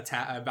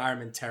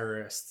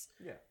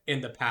yeah.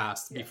 in the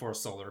past Yeah. before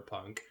solar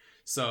punk,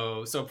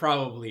 so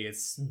probably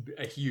it's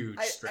a huge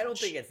I don't think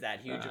stretch it's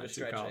that huge of a to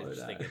stretch. call I it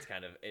just think that. it's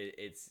kind of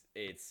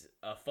it's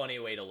a funny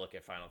way to look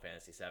at Final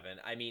Fantasy VII.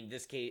 I mean,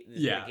 the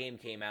Yeah. game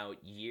came out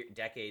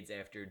decades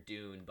after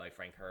Dune by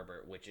Frank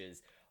Herbert, which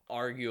is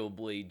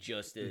arguably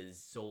just as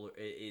solar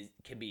is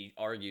can be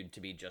argued to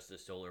be just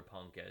as solar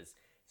punk as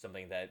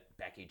something that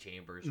Becky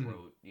Chambers Mhm.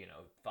 wrote,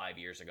 5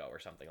 years ago or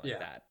something like Yeah.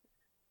 that.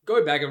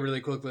 Going back and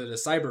really quickly to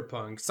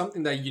cyberpunk,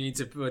 something that you need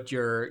to put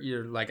your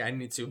like I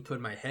need to put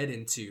my head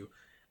into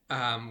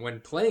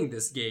when playing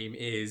this game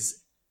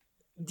is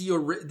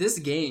this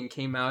game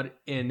came out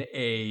in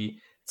a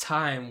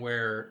time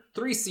where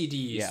 3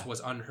 CDs Yeah. was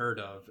unheard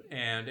of,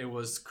 and it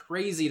was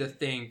crazy to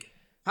think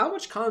how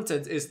much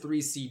content is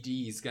 3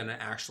 CDs gonna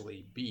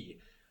actually be,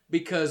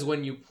 because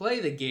when you play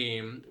the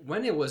game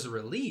when it was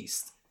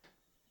released,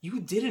 you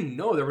didn't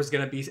know there was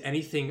gonna be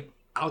anything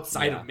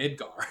outside of Yeah.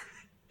 Midgar.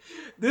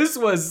 This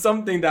was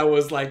something that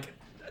was like,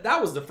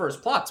 that was the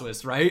first plot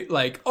twist, right?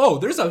 Like, oh,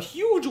 there's a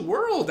huge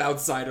world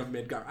outside of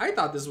Midgar. I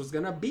thought this was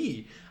gonna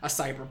be a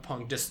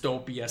cyberpunk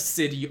dystopia,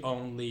 city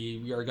only.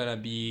 We are gonna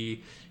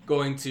be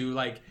going to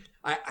like.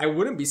 I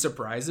wouldn't be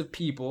surprised if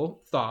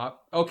people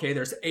thought, okay,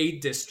 there's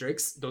 8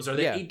 districts. Those are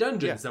the Yeah. eight Yeah.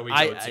 dungeons that we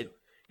I, go I to.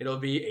 It'll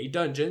be 8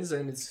 dungeons,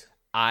 and it's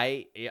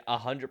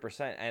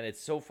 100%, and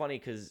it's so funny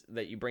because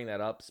that you bring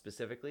that up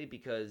specifically,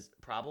 because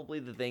probably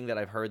the thing that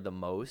I've heard the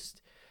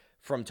most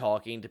from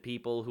talking to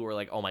people who are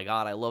like, "Oh my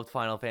god, I loved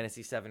Final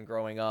Fantasy VII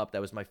growing up.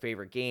 That was my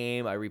favorite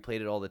game. I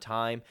replayed it all the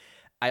time."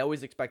 I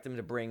always expect them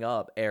to bring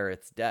up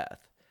Aerith's death.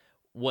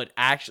 What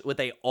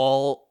they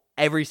all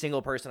every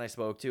single person I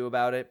spoke to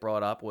about it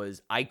brought up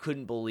was, I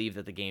couldn't believe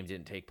that the game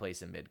didn't take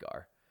place in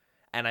Midgar.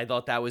 And I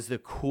thought that was the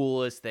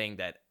coolest thing,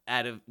 that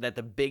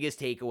the biggest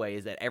takeaway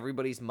is that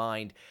everybody's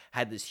mind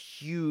had this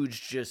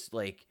huge, just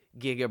like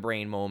giga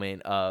brain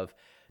moment of,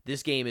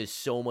 this game is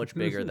so much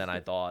bigger than I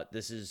thought.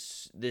 This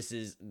is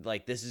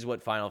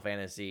what Final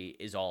Fantasy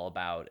is all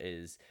about.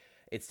 Is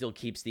it still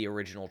keeps the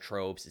original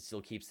tropes, it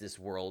still keeps this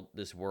world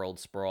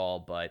sprawl,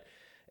 but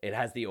it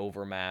has the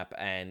overmap.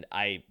 And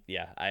I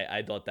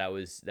thought that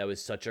was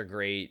such a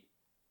great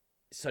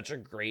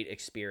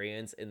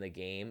experience in the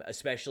game,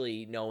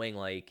 especially knowing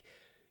like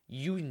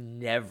you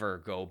never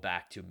go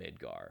back to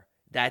Midgar.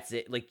 That's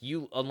it. Like,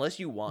 unless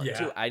you want yeah,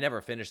 to. I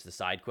never finished the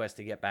side quest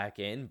to get back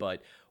in,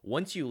 but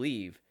once you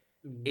leave,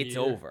 it's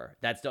neither. over.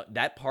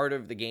 That part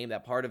of the game,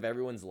 that part of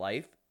everyone's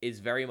life is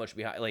very much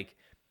behind.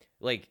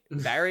 Like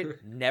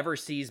Barrett never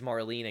sees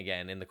Marlene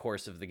again in the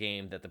course of the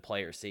game that the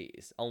player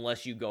sees,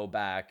 unless you go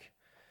back.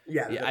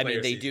 Yeah, Yeah, the I mean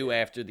player they sees, do yeah.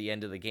 after the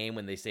end of the game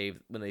when they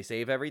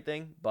save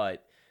everything,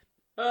 but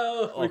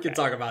Oh, we can okay,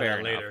 talk about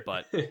fair that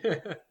enough.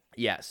 later. But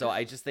yeah, so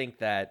I just think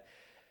that,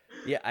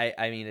 yeah,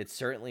 I mean, it's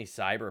certainly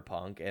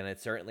cyberpunk, and it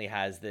certainly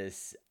has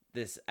this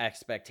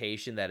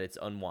expectation that it's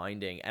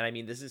unwinding. And I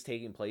mean, this is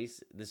taking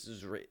place. This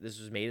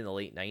was made in the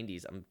late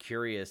 '90s. I'm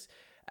curious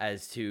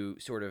as to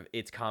sort of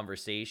its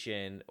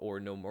conversation, or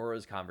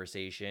Nomura's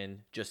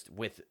conversation, just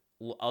with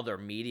other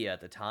media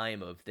at the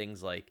time, of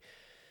things like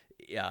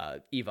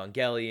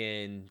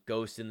Evangelion,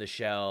 Ghost in the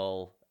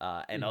Shell,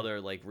 and Mhm.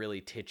 other like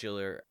really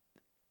titular.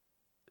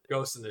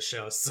 Ghost in the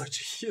Shell is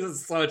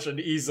such an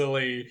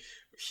easily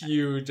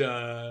huge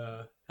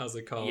how's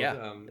it called,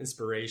 Yeah,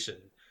 inspiration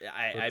for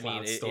I mean,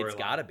 Cloud's it's got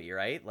storyline. to be,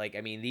 right. Like,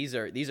 I mean, these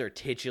are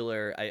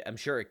titular. I'm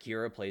sure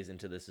Akira plays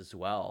into this as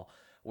well,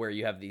 where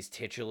you have these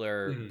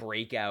titular Mhm.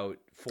 breakout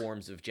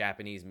forms of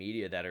Japanese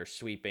media that are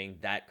sweeping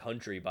that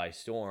country by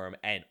storm,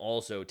 and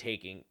also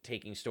taking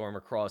storm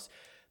across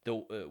the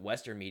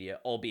Western media,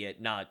 albeit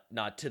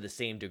not to the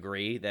same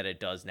degree that it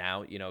does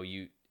now. You know,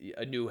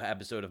 a new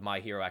episode of My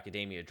Hero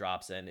Academia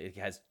drops and it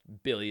has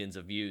billions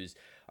of views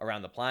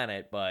around the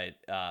planet, but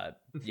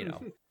you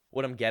know,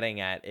 what I'm getting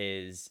at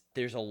is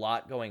there's a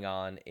lot going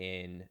on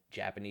in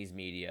Japanese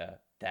media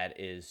that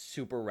is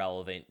super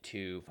relevant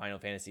to Final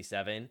Fantasy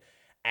VII.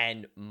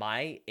 And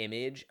my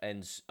image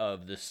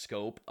of the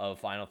scope of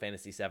Final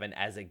Fantasy VII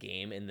as a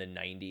game in the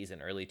 90s and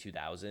early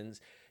 2000s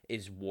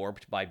is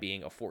warped by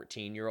being a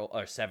 14-year-old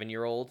or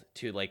 7-year-old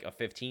to like a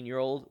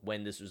 15-year-old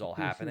when this was all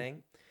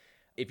happening.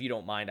 If you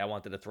don't mind, I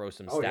wanted to throw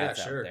some Oh yeah, stats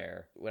out sure.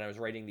 there. When I was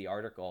writing the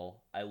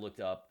article, I looked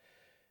up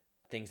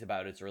things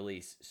about its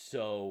release.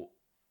 So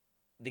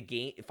the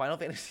game Final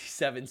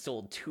Fantasy VII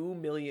sold 2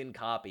 million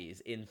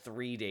copies in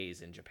 3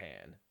 days in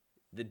Japan.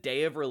 The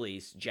day of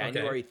release, Okay.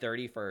 January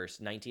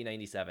 31st,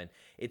 1997,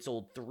 it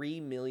sold 3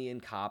 million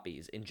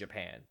copies in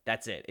Japan.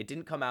 That's it. It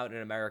didn't come out in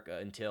America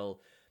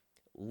until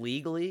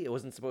legally, it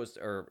wasn't supposed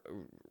to, or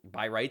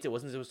by rights, it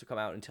wasn't supposed to come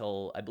out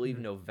until, I believe,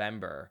 Mhm.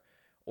 November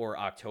or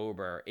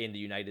October in the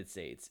United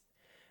States.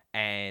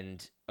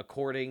 And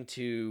according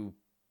to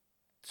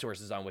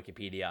sources on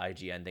Wikipedia,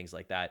 IGN, things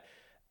like that,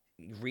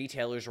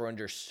 retailers were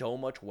under so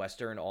much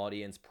Western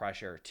audience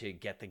pressure to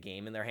get the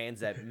game in their hands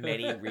that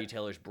many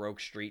retailers broke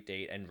street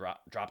date and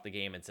dropped the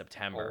game in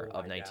September Oh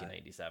of my god.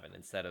 1997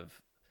 instead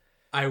of.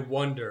 I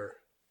wonder,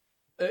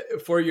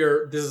 for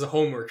your, this is a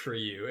homework for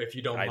you if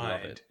you don't I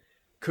love it. mind.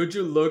 Could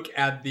you look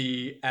at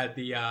the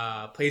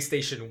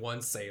PlayStation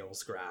 1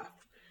 sales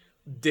graph?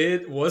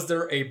 Was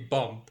there a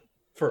bump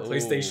for Oh,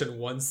 PlayStation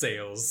 1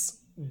 sales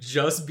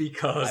just I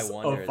because of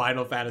wonder.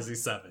 Final Fantasy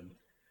 7?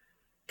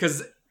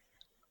 Cuz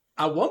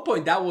at one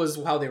point that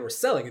was how they were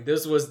selling it.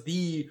 This was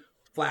the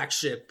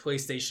flagship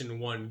PlayStation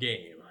 1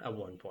 game at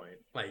one point.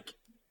 Like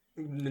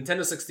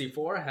Nintendo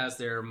 64 has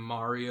their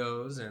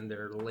Marios and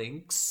their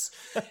Links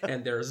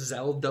and their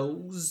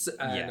Zeldas,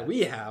 and Yeah,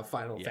 we have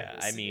Final yeah.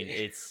 I mean,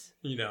 Fantasy.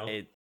 You know?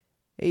 it.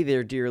 Hey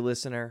there, dear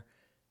listener.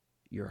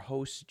 Your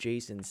host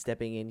Jason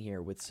stepping in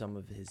here with some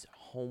of his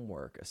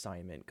homework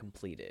assignment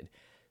completed.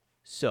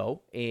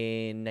 So,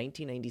 in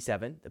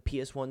 1997, the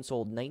PS1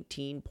 sold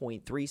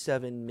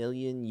 19.37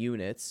 million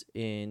units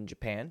in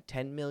Japan,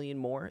 10 million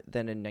more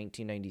than in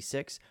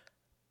 1996.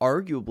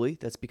 Arguably,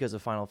 that's because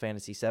of Final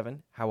Fantasy VII.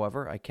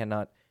 However, I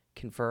cannot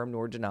confirm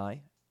nor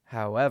deny.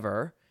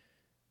 However,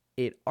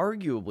 it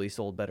arguably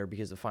sold better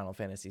because of Final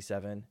Fantasy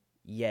VII,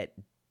 yet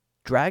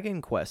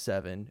Dragon Quest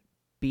VII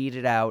beat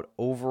it out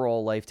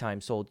overall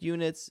lifetime sold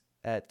units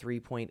at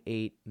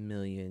 3.8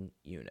 million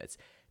units.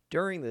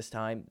 During this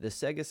time, the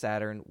Sega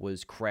Saturn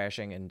was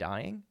crashing and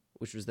dying,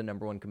 which was the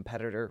number one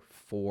competitor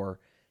for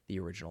the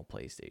original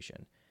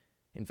PlayStation.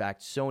 In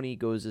fact, Sony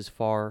goes as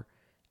far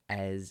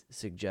as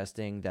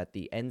suggesting that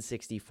the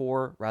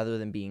N64, rather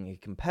than being a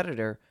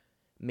competitor,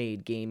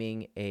 made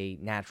gaming a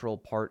natural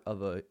part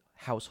of a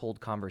household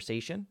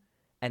conversation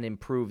and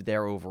improved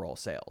their overall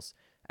sales,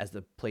 as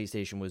the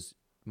PlayStation was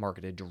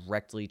marketed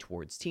directly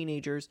towards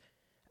teenagers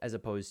as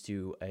opposed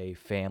to a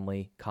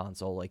family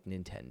console like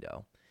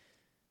Nintendo.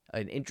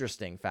 An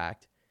interesting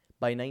fact,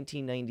 by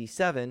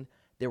 1997,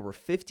 there were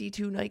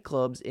 52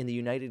 nightclubs in the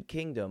United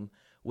Kingdom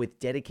with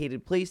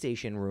dedicated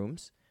PlayStation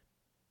rooms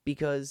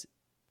because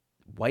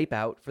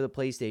Wipeout for the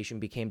PlayStation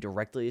became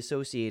directly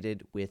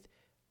associated with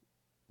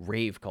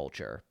rave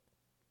culture.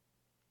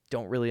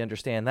 Don't really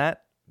understand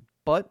that,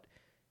 but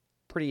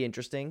pretty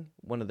interesting.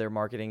 One of their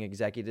marketing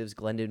executives,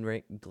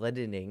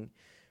 Glendening,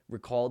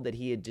 recalled that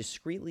he had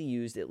discreetly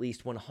used at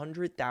least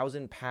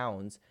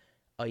 £100,000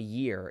 a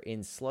year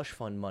in slush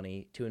fund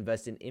money to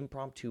invest in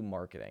impromptu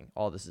marketing.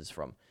 All this is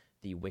from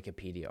the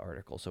Wikipedia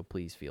article, so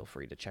please feel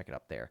free to check it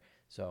up there.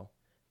 So,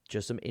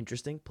 just some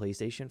interesting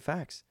PlayStation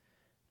facts.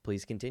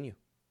 Please continue.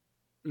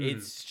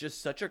 It's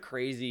just such a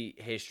crazy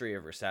history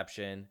of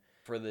reception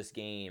for this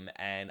game,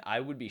 and I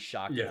would be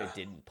shocked if Yeah. it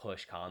didn't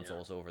push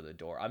consoles over the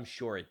door. I'm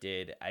sure it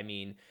did. I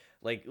mean,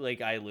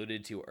 like I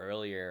alluded to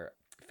earlier,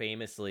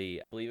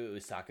 famously, I believe it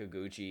was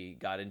Sakaguchi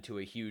got into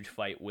a huge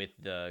fight with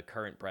the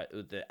current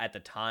at the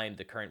time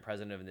the current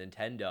president of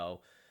Nintendo,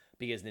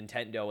 because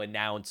Nintendo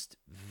announced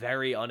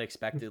very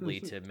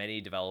unexpectedly to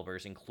many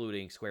developers,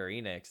 including Square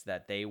Enix,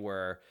 that they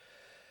were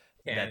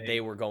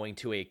going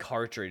to a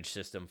cartridge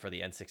system for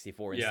the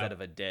N64 Yeah. instead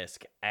of a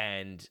disc.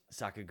 And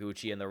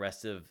Sakaguchi and the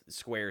rest of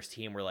Square's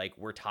team were like,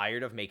 we're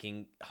tired of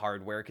making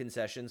hardware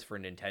concessions for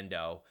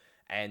Nintendo.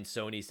 And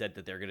Sony said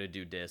that they're going to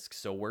do discs,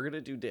 so we're going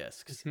to do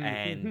discs.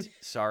 And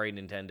sorry,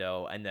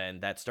 Nintendo. And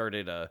then that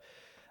started a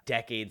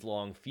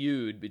decades-long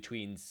feud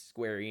between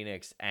Square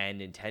Enix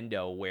and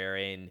Nintendo,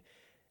 wherein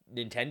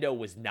Nintendo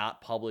was not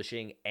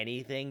publishing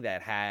anything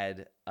that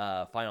had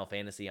Final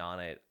Fantasy on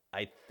it,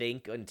 I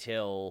think,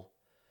 until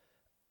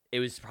it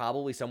was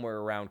probably somewhere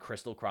around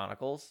Crystal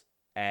Chronicles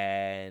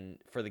and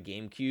for the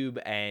GameCube,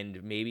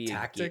 and maybe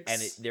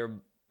Tactics,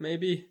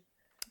 maybe.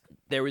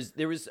 there was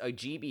a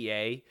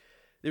GBA.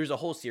 There was a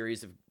whole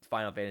series of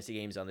Final Fantasy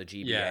games on the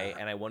GBA, Yeah.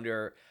 and I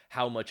wonder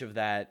how much of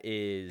that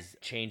is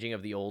changing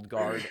of the old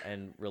guard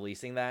and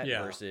releasing that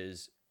Yeah.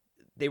 versus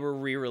they were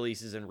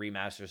re-releases and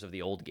remasters of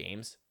the old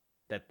games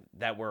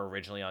that were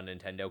originally on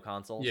Nintendo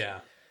consoles.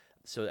 Yeah.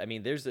 So I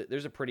mean, there's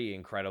a pretty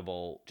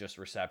incredible just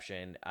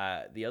reception.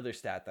 The other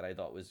stat that I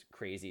thought was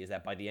crazy is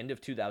that by the end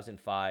of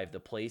 2005, the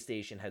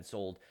PlayStation had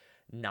sold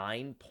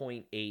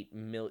 9.8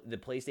 million. The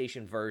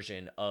PlayStation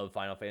version of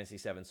Final Fantasy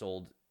VII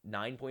sold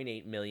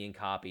 9.8 million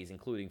copies,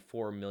 including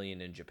 4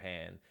 million in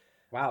Japan.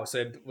 Wow. So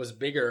it was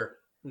bigger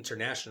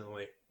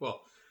internationally.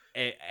 Well,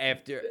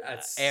 After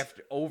that's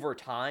over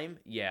time,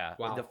 yeah.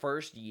 wow. The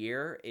first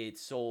year it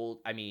sold.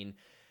 I mean,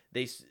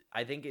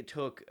 I think it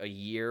took a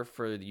year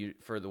for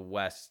the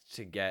West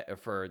to get,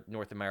 for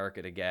North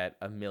America to get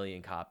 1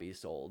 million copies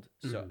sold.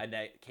 So and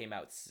that came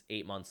out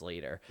 8 months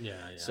later.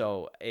 Yeah.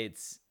 So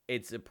it's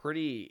a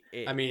pretty.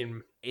 I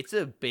mean, it's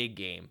a big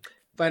game.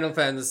 Final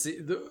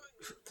Fantasy,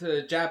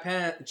 to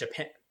Japan.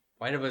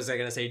 Why was I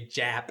gonna say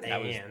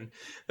Japan?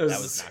 That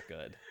was not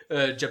good.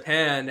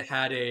 Japan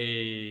had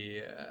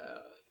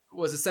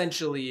was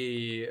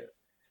essentially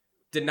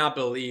did not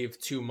believe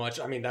too much.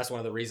 I mean, that's one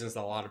of the reasons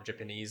that a lot of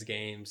Japanese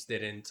games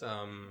didn't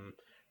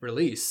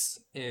release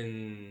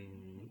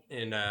in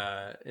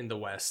the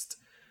West,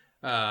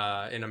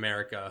 in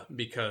America,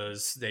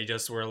 because they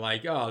just were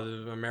like, oh,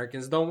 the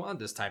Americans don't want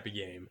this type of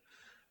game.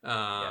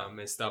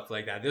 And stuff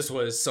like that. This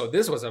was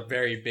a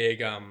very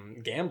big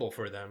gamble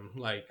for them.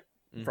 Like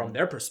from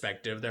their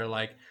perspective, they're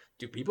like,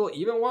 do people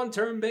even want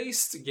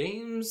turn-based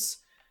games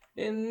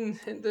in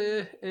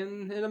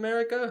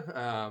America?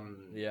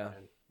 And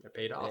it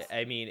paid off.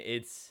 I mean,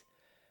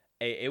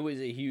 it was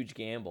a huge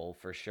gamble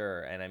for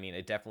sure, and I mean,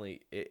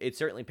 it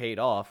certainly paid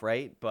off,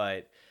 right?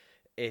 But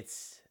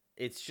it's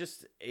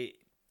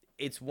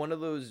one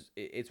of those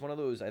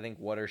I think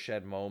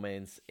watershed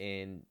moments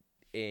in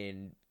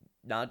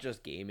not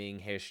just gaming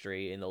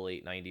history in the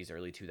late 90s,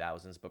 early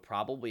 2000s, but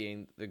probably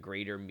in the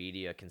greater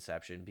media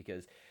conception,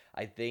 because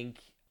I think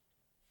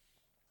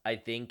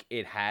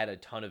it had a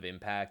ton of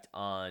impact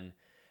on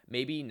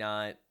maybe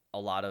not a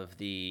lot of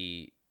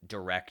the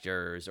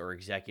directors or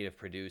executive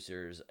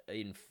producers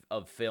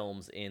of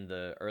films in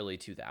the early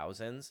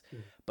 2000s,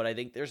 but I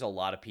think there's a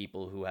lot of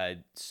people who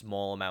had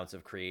small amounts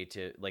of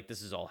creative, like,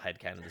 this is all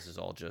headcanon, this is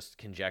all just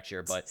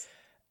conjecture, but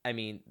I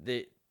mean,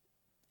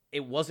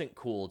 it wasn't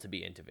cool to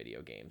be into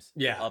video games.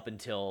 Yeah. Up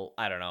until,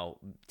 I don't know,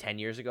 10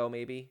 years ago,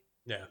 maybe.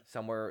 Yeah.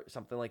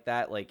 Something like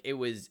that. Like, it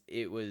was,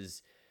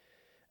 there's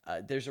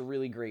a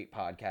really great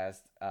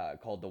podcast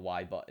called The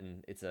Why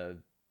Button. It's a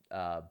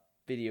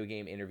video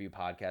game interview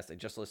podcast. I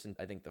just listened,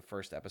 I think, the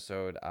first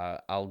episode.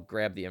 I'll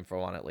grab the info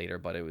on it later,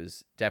 but it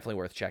was definitely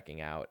worth checking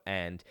out.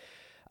 And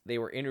they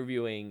were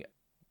interviewing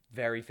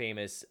very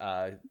famous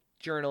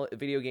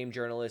video game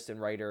journalist and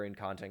writer and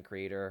content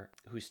creator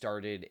who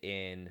started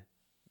in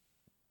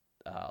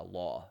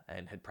law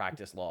and had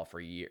practiced law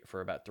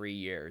for about 3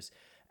 years,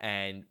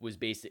 and was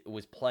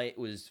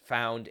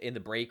found in the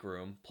break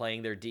room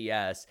playing their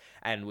DS,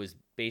 and was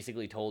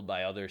basically told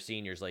by other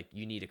seniors, like,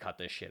 you need to cut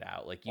this shit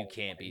out. Like, you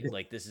can't be,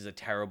 like, this is a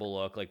terrible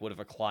look. Like, what if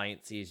a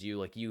client sees you?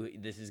 Like,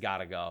 this has got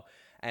to go.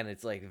 And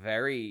it's like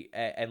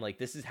and like,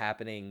 this is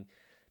happening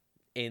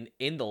in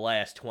the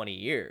last 20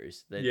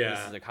 years. That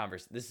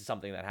this is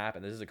something that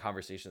happened. This is a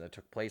conversation that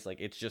took place.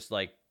 Like, it's just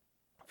like,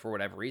 for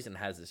whatever reason,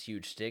 has this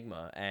huge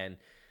stigma. And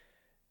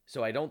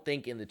so I don't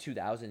think in the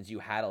 2000s you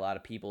had a lot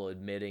of people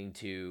admitting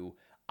to,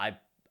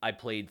 I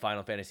played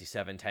Final Fantasy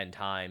VII 10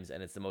 times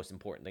and it's the most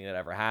important thing that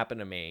ever happened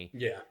to me.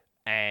 Yeah.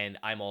 And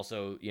I'm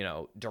also,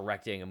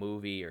 directing a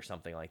movie or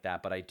something like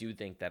that. But I do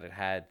think that it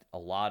had a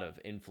lot of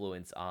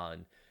influence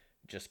on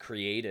just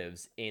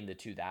creatives in the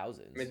 2000s.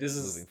 I mean,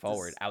 moving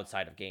forward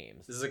outside of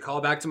games. This is a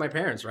callback to my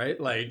parents,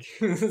 right? Like,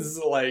 this is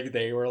like,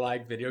 they were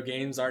like, video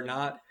games are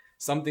not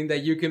something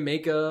that you can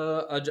make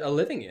a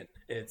living in.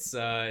 It's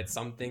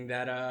something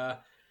that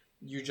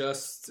you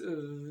just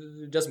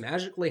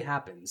magically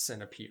happens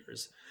and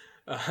appears.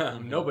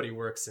 Nobody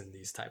works in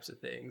these types of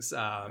things.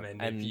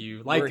 And if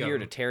you like, we're here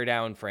to tear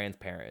down Fran's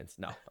parents.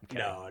 No, I'm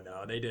kidding.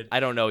 No, they did. I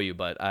don't know you,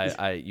 but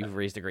you've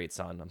raised a great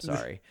son. I'm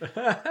sorry.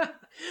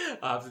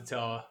 I'll have to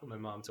tell my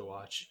mom to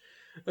watch,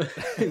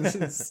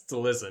 to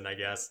listen, I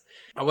guess.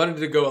 I wanted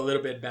to go a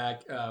little bit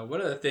back.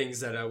 One of the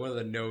things one of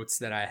the notes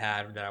that I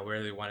had that I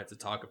really wanted to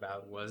talk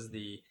about was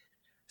the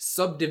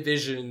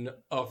subdivision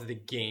of the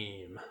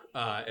game,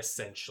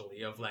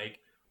 essentially, of like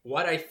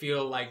what I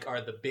feel like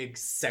are the big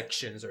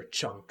sections or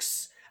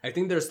chunks. I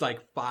think there's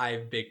like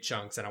 5 big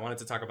chunks, and I wanted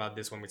to talk about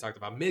this when we talked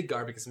about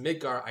Midgar, because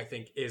Midgar, I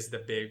think, is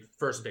the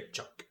first big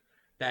chunk.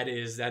 That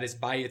is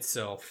by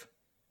itself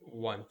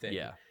one thing.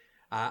 Yeah.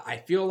 I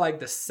feel like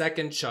the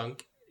second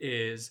chunk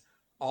is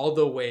all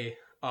the way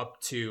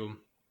up to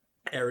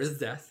Era's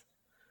death.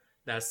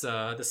 That's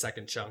the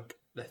second chunk.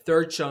 The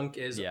third chunk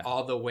is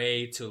all the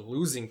way to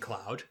Losing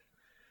Cloud.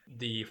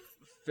 The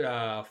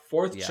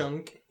fourth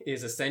chunk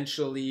is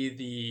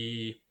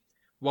essentially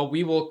what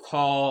we will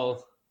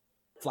call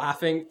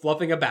fluffing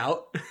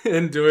about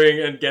and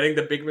getting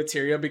the big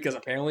materia, because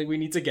apparently we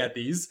need to get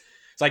these.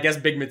 So I guess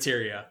big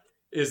materia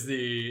Oh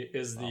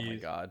my the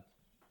god.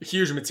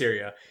 huge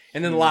materia,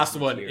 and then the Huge last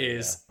one materia.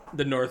 is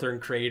the Northern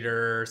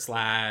Crater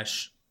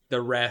slash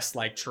the rest,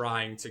 like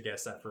trying to get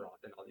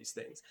Sephiroth and all these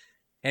things.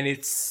 And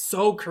it's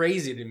so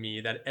crazy to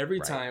me that every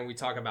Right. time we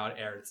talk about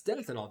Aerith's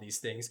death and all these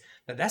things,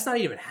 that's not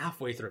even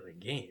halfway through the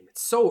game.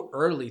 It's so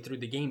early through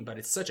the game, but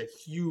it's such a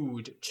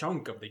huge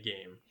chunk of the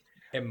game,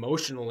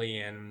 emotionally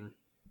and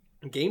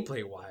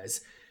gameplay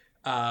wise.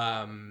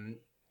 Um,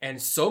 and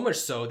so much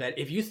so that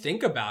if you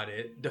think about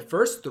it, the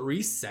first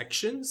three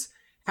sections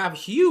have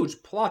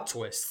huge plot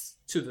twists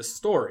to the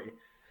story.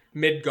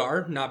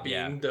 Midgar not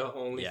Yeah. being the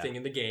only Yeah. thing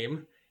in the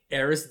game,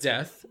 Aerith's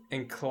death,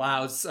 and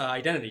Cloud's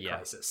identity Yeah.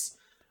 crisis.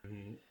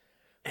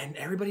 And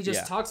everybody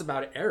just Yeah. talks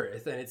about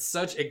Aerith, and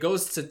it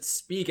goes to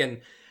speak.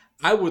 And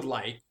I would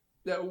like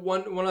that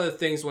one of the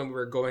things when we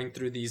were going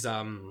through these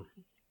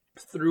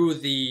through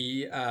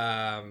the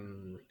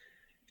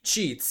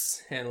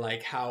cheats and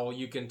like how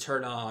you can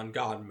turn on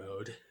God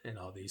mode and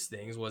all these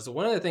things, was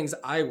one of the things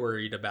I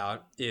worried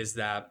about is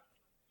that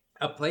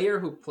a player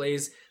who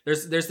plays,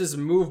 there's this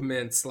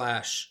movement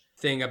slash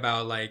thing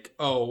about like,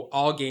 oh,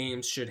 all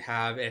games should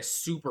have a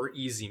super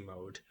easy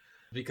mode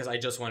because I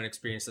just want to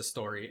experience the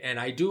story. And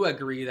I do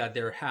agree that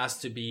there has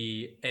to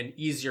be an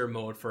easier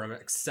mode from an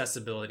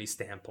accessibility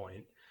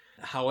standpoint.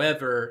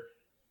 However,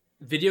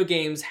 video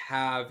games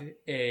have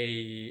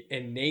a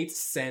innate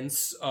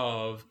sense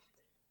of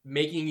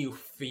making you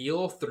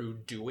feel through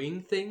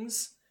doing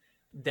things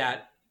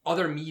that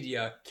other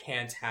media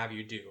can't have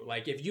you do.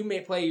 Like if you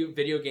may play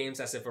video games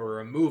as if it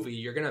were a movie,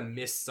 you're gonna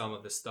miss some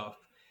of the stuff.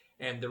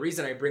 And the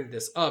reason I bring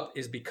this up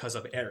is because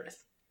of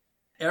Aerith.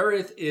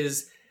 Aerith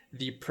is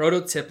the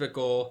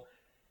prototypical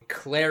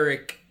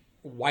cleric,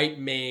 white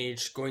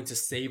mage, going to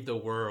save the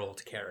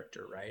world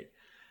character, right?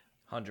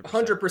 100%.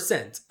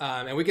 100%.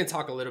 And we can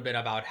talk a little bit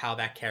about how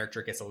that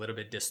character gets a little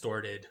bit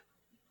distorted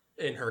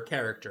in her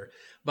character.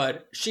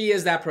 But she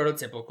is that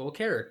prototypical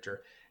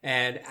character.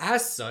 And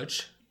as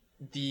such,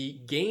 the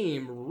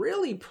game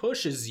really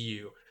pushes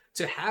you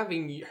to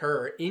having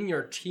her in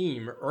your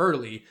team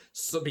early,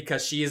 so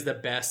because she is the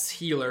best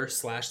healer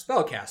slash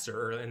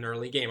spellcaster in an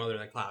early game, other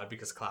than Cloud,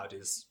 because Cloud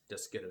is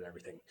just good at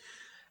everything.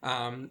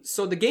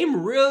 So the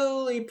game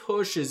really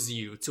pushes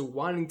you to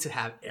wanting to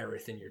have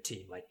Aerith in your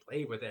team, like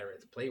play with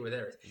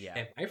Aerith. Yeah.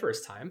 And my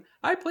first time,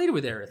 I played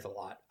with Aerith a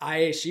lot.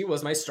 She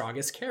was my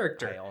strongest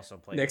character I also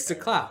played next to with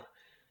Aerith. Cloud.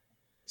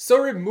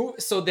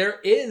 So there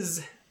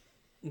is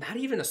not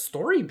even a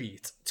story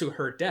beat to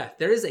her death.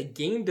 There is a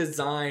game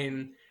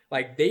design,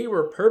 like they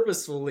were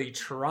purposefully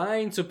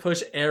trying to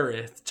push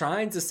Aerith,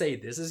 trying to say,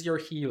 this is your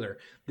healer,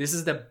 this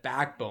is the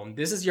backbone,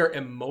 this is your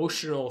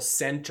emotional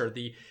center,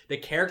 the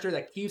character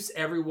that keeps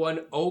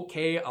everyone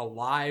okay,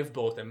 alive,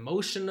 both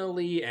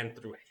emotionally and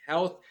through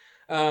health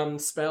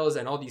spells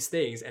and all these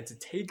things. And to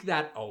take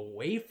that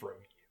away from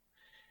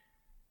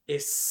you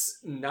is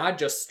not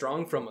just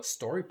strong from a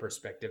story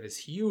perspective, it's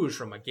huge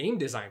from a game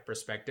design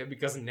perspective,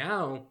 because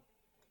now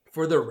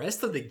for the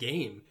rest of the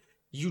game,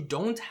 you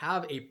don't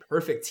have a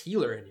perfect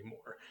healer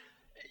anymore.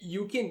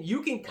 You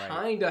can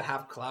kind of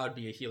have Cloud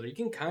be a healer. You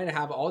can kind of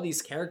have all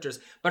these characters,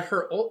 but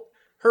her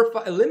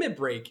limit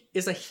break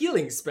is a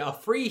healing spell,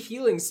 free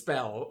healing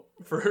spell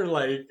for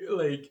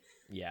like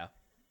Yeah.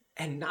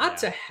 and not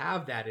to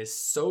have that is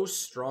so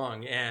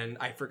strong. And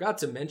I forgot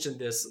to mention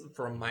this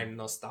from my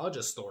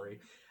nostalgia story.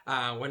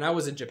 When I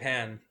was in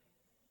Japan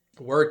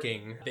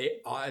working, they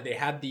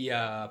had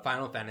the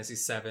Final Fantasy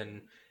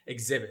VII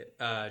exhibit.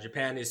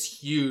 Japan is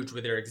huge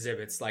with their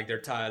exhibits, like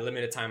their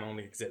limited time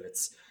only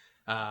exhibits.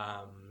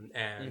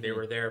 And they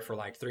were there for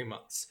like 3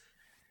 months.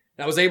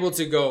 And I was able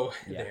to go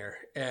there,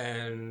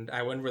 and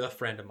I went with a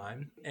friend of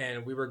mine,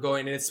 and we were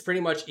going, and it's pretty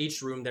much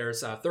each room,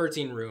 there's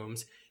 13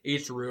 rooms.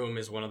 Each room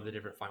is one of the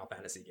different Final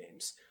Fantasy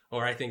games,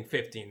 or I think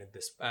 15 at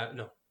this,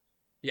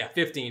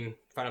 15,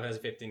 Final Fantasy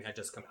 15 had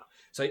just come out.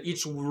 So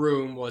each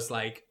room was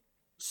like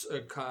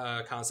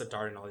concept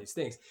art and all these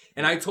things.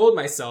 And I told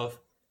myself,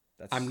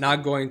 I'm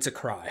not going to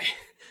cry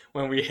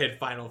when we hit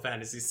Final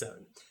Fantasy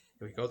VII.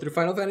 We go through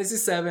Final Fantasy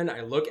VII.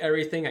 I look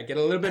everything. I get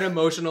a little bit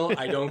emotional.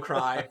 I don't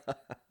cry.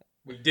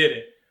 We did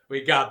it.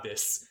 We got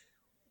this.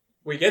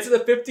 We get to the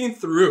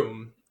 15th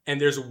room, and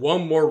there's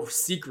one more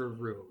secret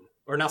room.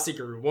 Or not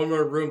secret room. One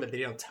more room that they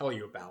don't tell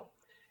you about.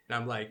 And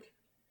I'm like,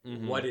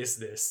 what is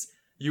this?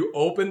 You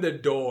open the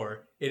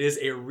door. It is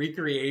a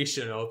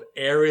recreation of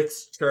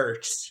Aerith's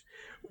church,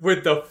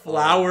 with the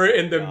flower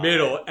in the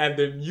middle and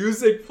the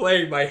music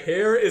playing. My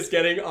hair is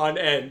getting on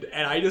end,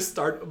 and I just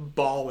start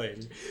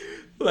bawling.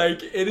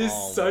 Like, it is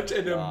such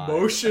an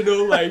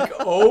emotional, like,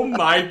 oh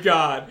my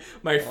god.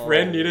 My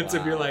friend needed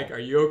to be like, are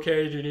you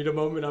okay? Do you need a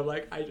moment? I'm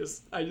like, I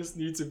just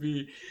need to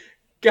be.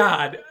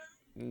 God,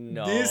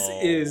 no. This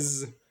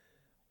is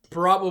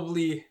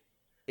probably.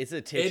 It's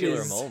a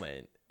titular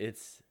moment.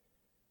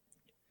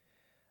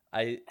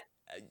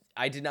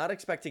 I did not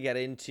expect to get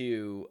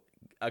into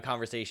a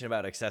conversation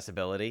about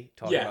accessibility,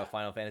 talking Yeah. about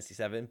Final Fantasy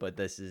VII, but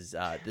this is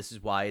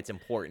why it's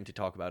important to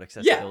talk about Yeah.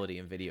 accessibility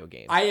in video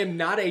games. I am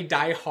not a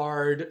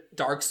diehard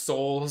Dark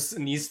Souls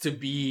needs to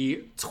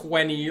be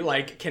 20,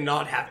 like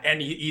cannot have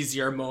any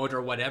easier mode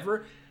or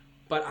whatever.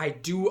 But I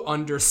do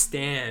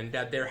understand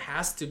that there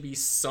has to be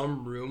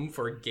some room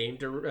for game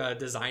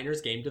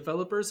designers, game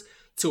developers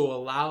to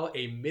allow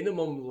a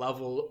minimum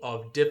level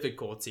of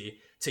difficulty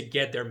to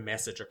get their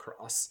message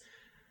across.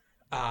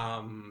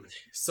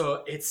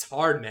 So it's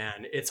hard,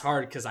 man. It's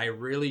hard because I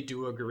really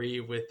do agree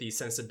with the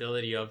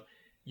sensibility of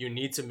we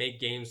need to make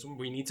games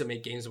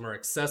more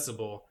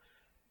accessible.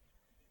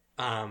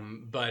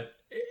 But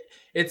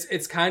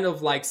it's kind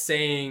of like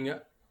saying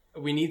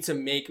we need to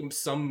make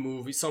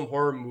some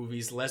horror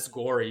movies less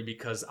gory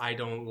because I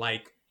don't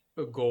like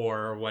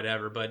gore or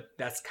whatever. But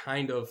that's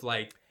kind of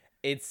like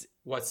it's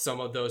what some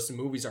of those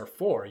movies are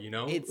for, you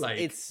know?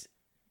 I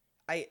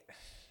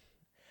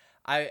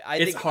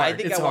think I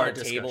want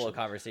to table a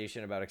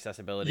conversation about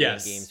accessibility in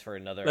games for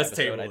another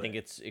episode. I think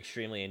it's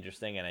extremely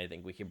interesting, and I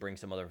think we could bring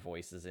some other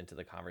voices into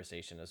the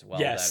conversation as well.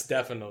 Yes,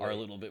 that definitely. Are a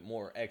little bit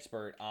more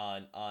expert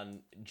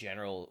on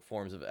general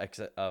forms of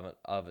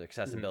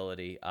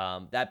accessibility.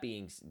 That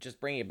being, just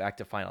bringing it back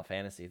to Final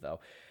Fantasy,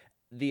 though,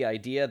 the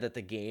idea that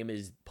the game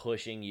is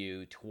pushing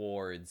you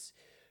towards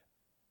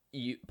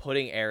you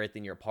putting Aerith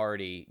in your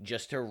party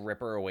just to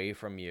rip her away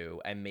from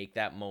you and make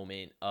that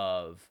moment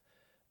of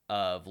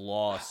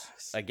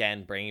loss,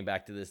 again bringing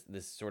back to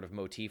this sort of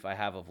motif I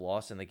have of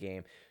loss in the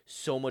game,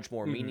 so much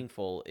more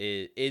meaningful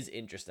is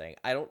interesting.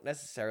 I don't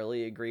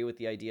necessarily agree with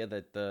the idea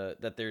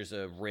that there's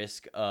a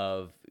risk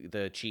of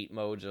the cheat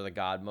modes or the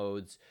god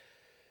modes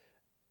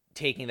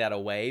taking that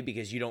away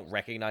because you don't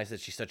recognize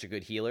that she's such a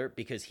good healer,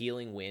 because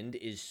Healing Wind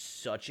is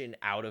such an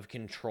out of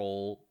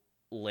control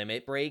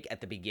limit break at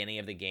the beginning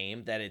of the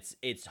game that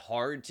it's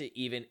hard to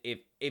even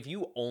if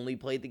you only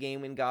played the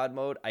game in god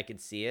mode, I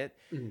could see it,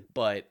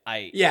 but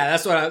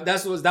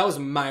that was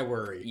my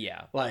worry.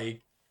 Yeah,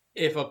 like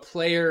if a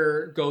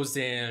player goes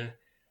in,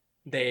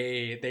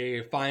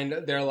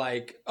 they're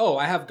like, oh,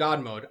 I have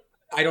god mode,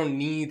 I don't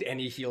need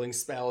any healing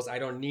spells, I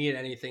don't need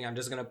anything, I'm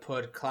just gonna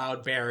put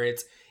Cloud,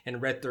 Barret, and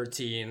Red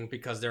 13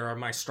 because they are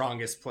my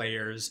strongest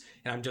players,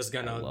 and I'm just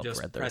gonna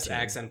just press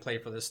X and play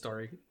for this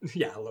story.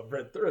 Yeah, I love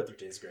Red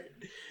 13 is great.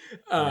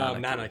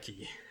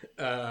 Nanaki.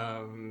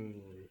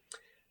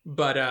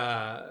 But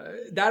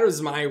that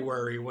was my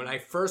worry when I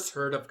first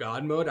heard of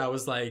God mode. I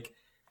was like,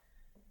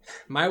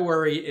 my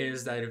worry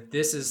is that if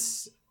this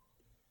is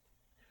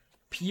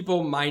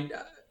people might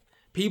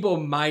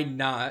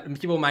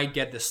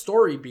get the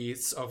story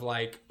beats of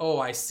like, oh,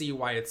 I see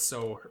why it's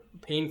so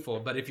painful.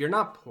 But if you're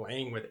not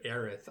playing with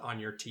Aerith on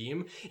your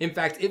team, in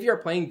fact, if you're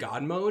playing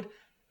God mode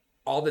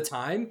all the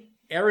time,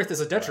 Aerith is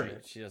a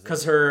detriment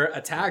because her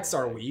attacks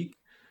are weak.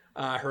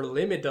 Her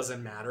limit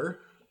doesn't matter.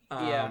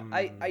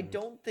 I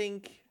don't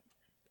think.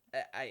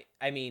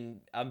 I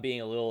mean, I'm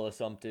being a little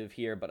assumptive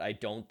here, but I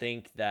don't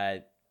think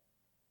that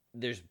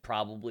there's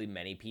probably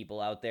many people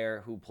out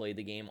there who play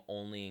the game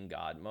only in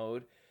God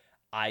mode.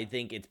 I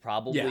think it's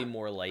probably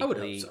more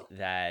likely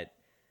that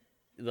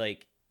the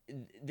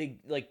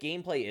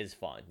gameplay is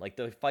fun. Like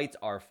the fights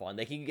are fun.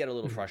 They can get a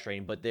little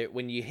frustrating, but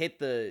when you hit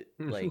the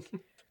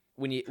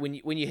when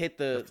you hit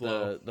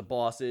the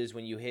bosses,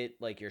 when you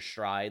hit like your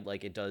stride,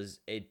 like it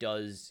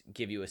does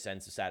give you a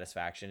sense of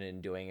satisfaction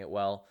in doing it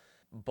well.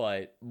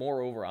 But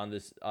moreover, on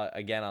this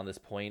on this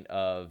point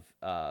of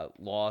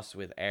loss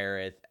with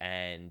Aerith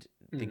and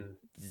the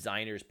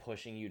designers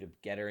pushing you to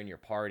get her in your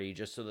party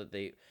just so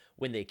that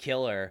when they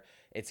kill her,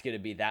 it's going to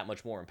be that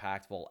much more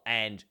impactful.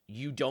 And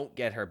you don't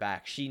get her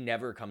back. She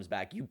never comes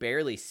back. You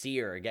barely see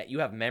her again. You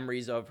have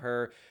memories of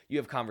her. You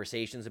have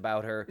conversations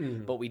about her,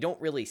 but we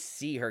don't really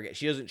see her.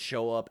 She doesn't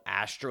show up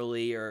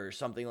astrally or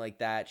something like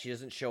that. She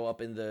doesn't show up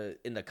in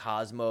the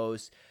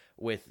cosmos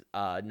with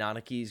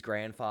Nanaki's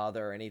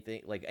grandfather or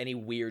anything, like any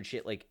weird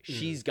shit. Like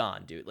she's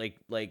gone, dude.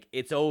 Like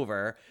it's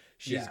over.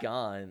 She's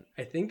gone.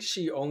 I think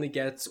she only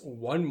gets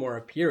one more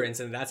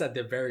appearance, and that's at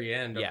the very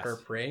end of her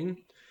praying.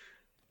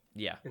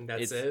 Yeah, and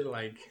that's it.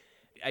 Like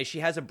she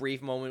has a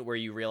brief moment where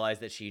you realize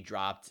that she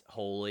dropped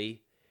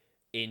Holy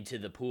into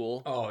the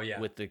pool. Oh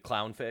yeah, with the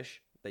clownfish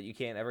that you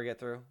can't ever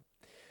get through.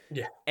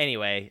 Yeah.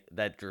 Anyway,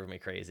 that drove me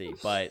crazy.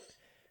 But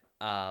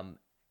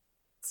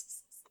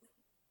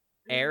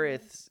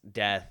Aerith's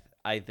death,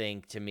 I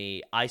think, to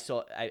me, I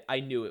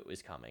knew it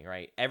was coming,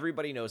 right?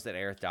 Everybody knows that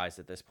Aerith dies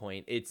at this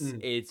point.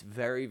 It's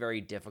very,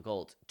 very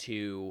difficult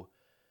to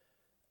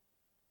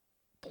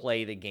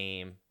play the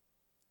game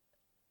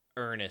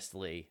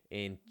earnestly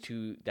in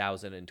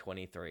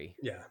 2023.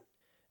 Yeah.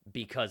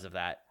 Because of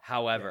that.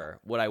 However,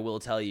 what I will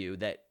tell you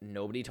that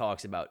nobody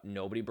talks about,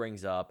 nobody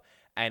brings up,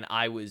 and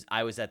I was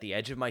at the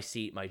edge of my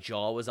seat, my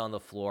jaw was on the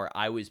floor,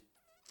 I was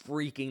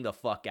freaking the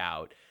fuck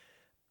out,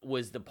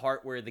 was the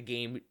part where the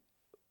game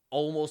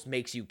almost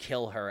makes you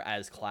kill her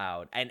as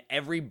Cloud, and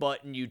every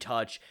button you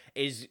touch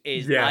is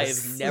I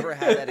have never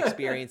had that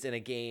experience in a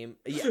game.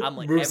 I'm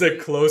like, moves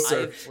it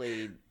closer. I've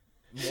played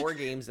more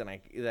games than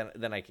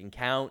I can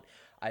count.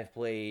 I've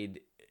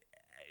played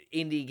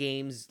indie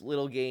games,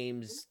 little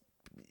games,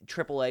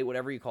 AAA,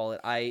 whatever you call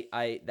it.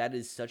 I that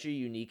is such a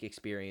unique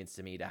experience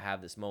to me to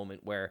have this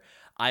moment where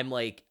I'm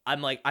like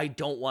I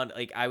don't want,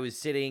 like, I was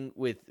sitting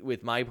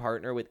with my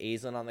partner, with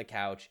Aislinn, on the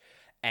couch,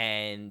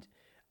 and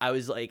I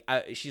was like,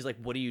 she's like,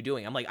 "What are you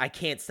doing?" I'm like, "I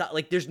can't stop."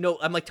 Like, there's no,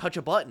 I'm like, touch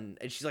a button,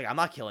 and she's like, "I'm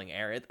not killing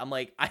Aerith." I'm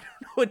like, I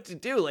don't know what to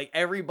do. Like,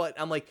 every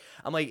button, I'm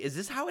like, is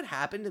this how it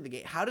happened in the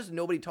game? How does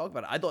nobody talk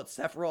about it? I thought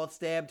Sephiroth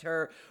stabbed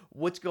her.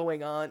 What's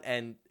going on?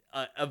 And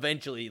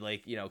eventually,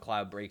 like,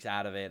 Cloud breaks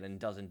out of it and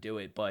doesn't do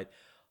it. But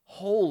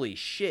holy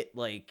shit,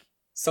 like,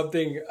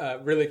 Something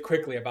really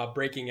quickly about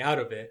breaking out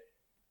of it.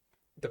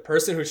 The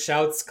person who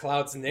shouts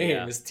Cloud's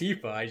name is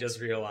Tifa, I just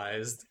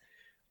realized.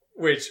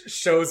 Which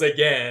shows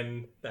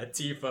again that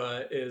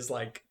Tifa is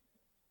like,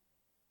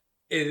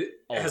 it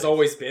has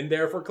always been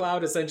there for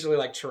Cloud, essentially,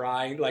 like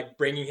trying, like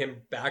bringing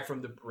him back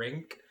from the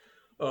brink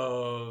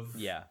of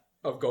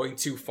going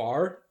too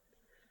far.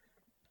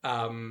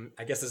 I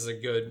guess this is a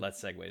good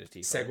let's segue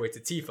to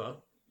Tifa.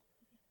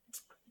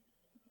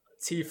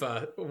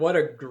 Tifa, what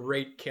a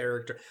great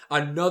character.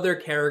 Another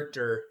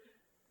character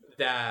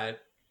that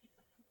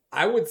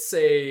I would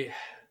say,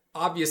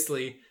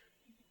 obviously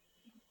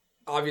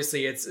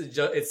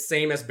it's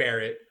same as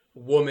Barrett.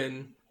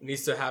 Woman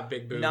needs to have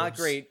big boobs. Not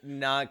great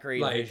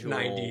like visual,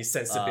 90s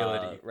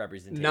sensibility.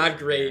 Representation. Not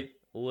great.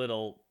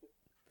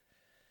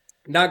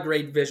 Not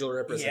great visual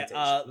representation.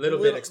 Little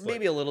bit exploited.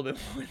 Maybe a little bit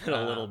more than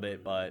a little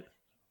bit, but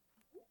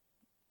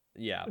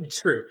yeah.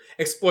 True.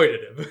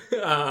 Exploitative.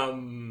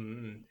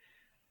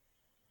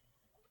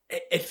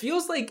 It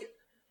feels like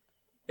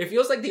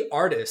the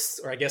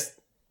artists, or I guess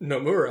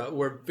Nomura,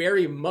 were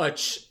very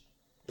much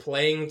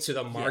playing to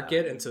the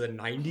market and to the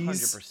 90s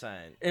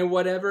 100%. and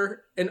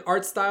whatever, and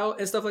art style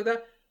and stuff like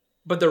that.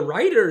 But the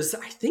writers,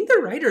 I think the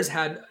writers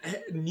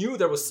knew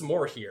there was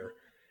more here,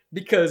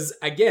 because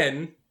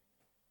again,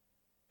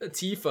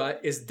 Tifa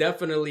is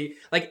definitely,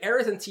 like,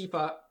 Aerith and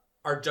Tifa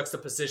are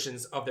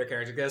juxtapositions of their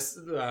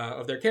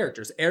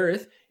characters.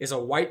 Aerith is a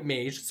white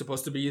mage,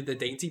 supposed to be the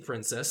dainty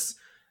princess,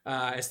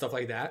 and stuff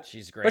like that.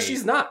 She's great, but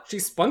she's not.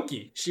 She's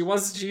spunky. She's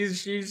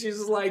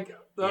like,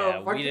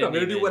 fuck you, I'm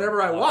gonna do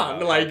whatever I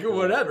want, like, cool.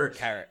 Whatever.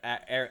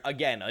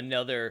 Again,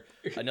 another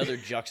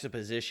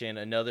juxtaposition,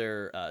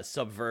 another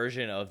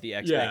subversion of the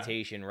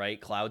expectation, right?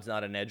 Cloud's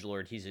not an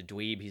edgelord. He's a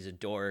dweeb. He's a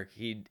dork.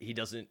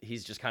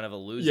 He's just kind of a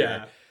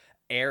loser.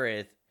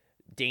 Aerith,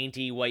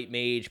 dainty white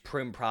mage,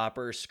 prim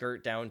proper,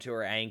 skirt down to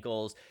her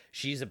ankles.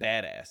 She's a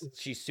badass.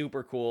 She's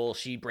super cool.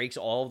 She breaks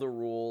all the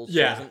rules. She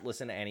doesn't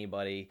listen to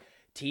anybody.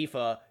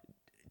 Tifa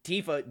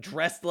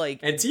dressed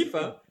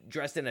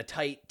in a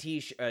tight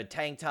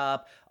tank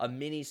top, a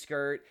mini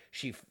skirt.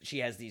 She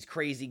has these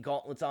crazy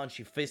gauntlets on.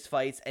 She fist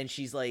fights, and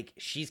she's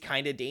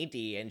kind of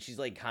dainty, and she's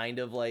like kind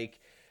of like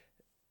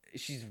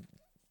she's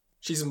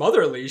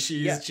motherly.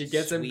 She gets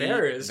sweet,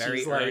 embarrassed. Very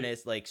she's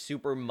earnest, like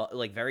super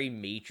like very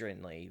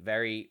matronly,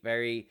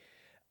 very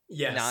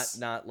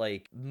not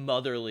like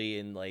motherly,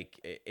 and like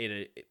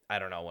it I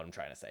don't know what I'm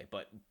trying to say,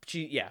 but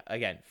she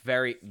again,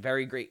 very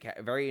very great,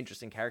 very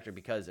interesting character,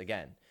 because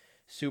again,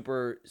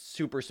 super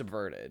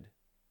subverted.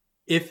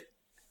 If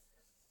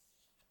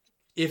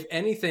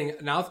anything,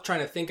 now I'm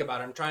trying to think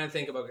about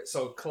it.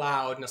 So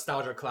Cloud,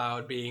 nostalgia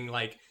Cloud, being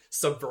like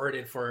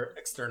subverted for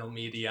external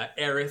media.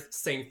 Aerith,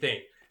 same thing.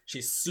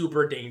 She's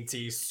super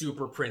dainty,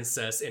 super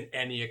princess in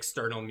any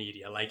external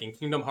media. Like in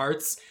Kingdom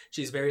Hearts,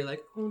 she's very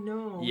like, oh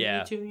no,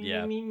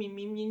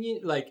 me,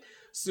 like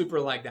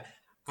super like that.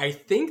 I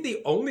think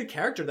the only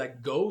character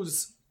that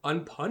goes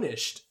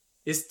unpunished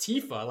is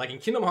Tifa. Like in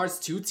Kingdom Hearts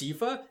 2,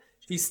 Tifa,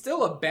 she's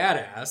still a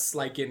badass,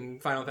 like in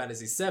Final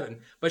Fantasy VII,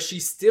 but she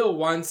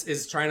still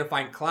is trying to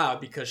find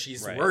Cloud because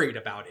she's worried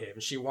about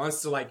him. She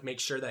wants to like make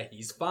sure that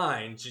he's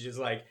fine. She's just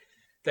like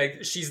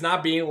she's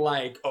not being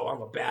like, oh, I'm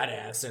a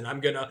badass and I'm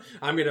gonna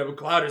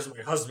Cloud is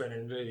my husband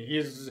and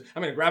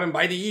I'm gonna grab him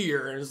by the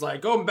ear and it's like,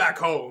 go back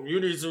home.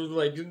 You need to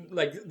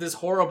like this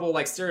horrible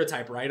like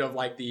stereotype, right, of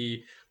like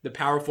the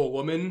powerful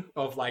woman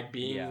of like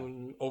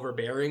being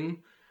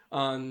overbearing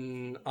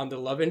on the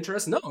love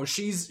interest. No,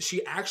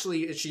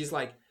 she's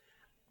like,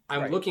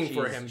 I'm looking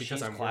for him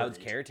because I'm Cloud's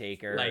worried.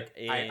 Caretaker. Like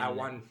I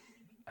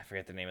I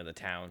forget the name of the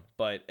town,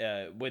 but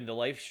when the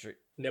life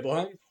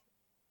Nibelheim.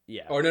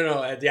 Yeah. Oh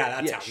no,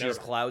 that's how. She's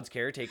Cloud's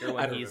caretaker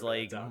when he's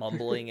like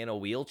mumbling in a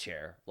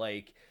wheelchair.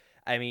 Like,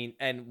 I mean,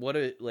 and what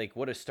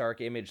a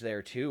stark image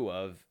there too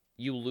of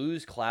you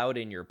lose Cloud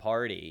in your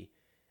party,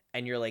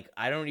 and you're like,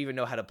 I don't even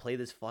know how to play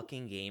this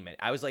fucking game. And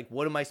I was like,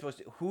 what am I supposed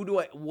to?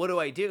 What do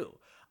I do?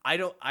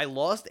 I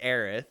lost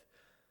Aerith,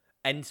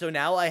 and so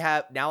now I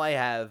have.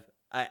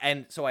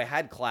 And so I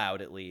had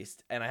Cloud at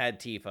least, and I had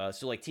Tifa.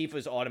 So like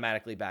Tifa's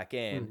automatically back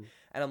in,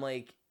 and I'm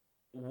like,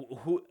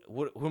 who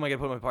am I gonna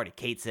put in my party?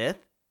 Kate Sith?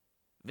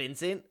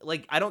 Vincent?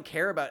 Like, I don't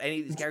care about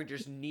any of these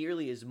characters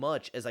nearly as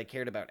much as I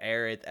cared about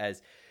Aerith,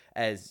 as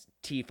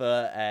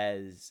Tifa,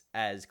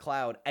 as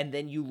Cloud, and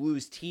then you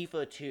lose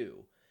Tifa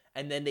too,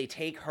 and then they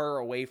take her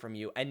away from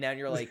you, and now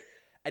you're like,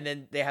 and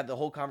then they have the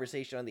whole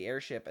conversation on the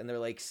airship, and they're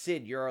like,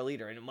 Sid, you're our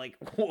leader, and I'm like,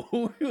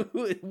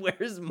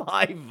 where's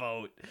my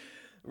vote?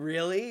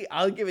 Really?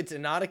 I'll give it to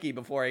Nanaki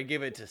before I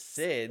give it to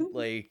Sid.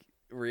 Like,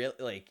 real,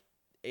 like,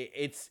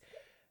 it's,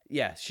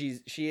 yeah. She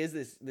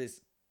is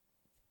this.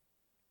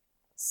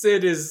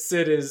 Sid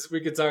is. We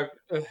could talk.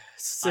 I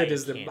Sid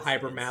is the can't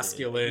hyper stand Sid.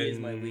 masculine. He is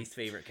my least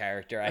favorite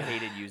character. I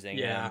hated using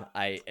Yeah.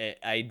 him.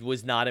 I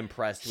was not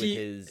impressed with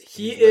his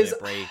he limit is-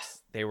 breaks.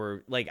 They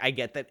were like, I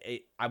get that.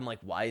 I'm like,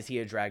 why is he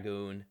a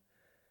dragoon?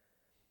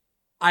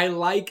 I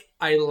like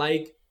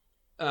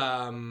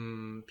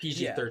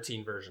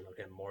PG-13 version of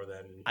him more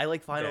than I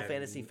like Final than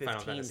Fantasy Final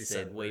 15 Fantasy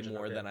Sid VII way version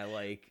more of than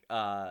him.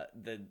 I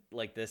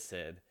like this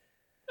Sid.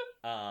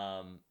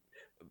 But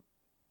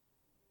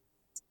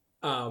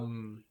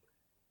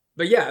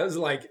yeah, it was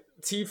like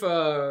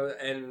Tifa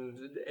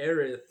and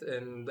Aerith,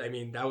 and I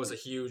mean that was a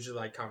huge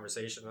like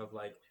conversation of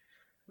like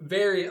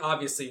very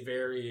obviously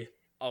very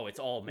Oh, it's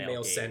all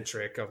male gaze.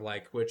 centric of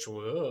like which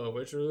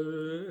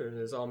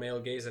it's all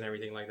male gaze and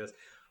everything like this.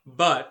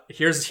 But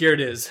here it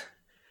is.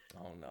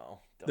 Oh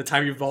no. The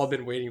time you've all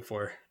been waiting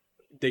for.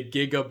 The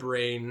Giga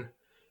Brain.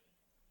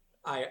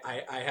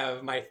 I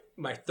have my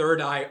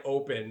third eye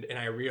opened and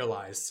I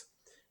realized,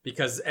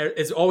 because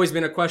it's always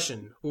been a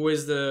question, who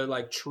is the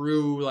like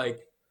true like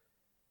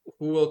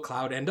who will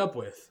Cloud end up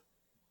with?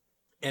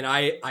 And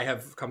I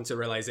have come to the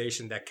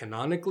realization that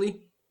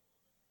canonically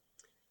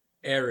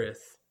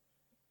Aerith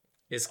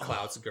is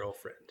Cloud's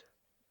girlfriend.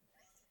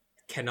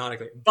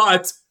 Canonically.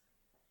 But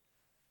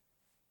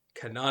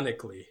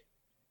canonically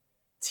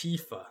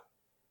Tifa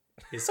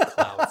is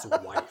Cloud's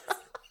wife.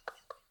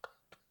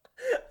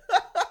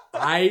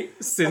 I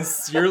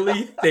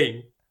sincerely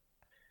think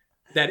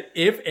that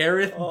if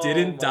Aerith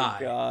didn't die,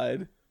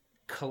 God.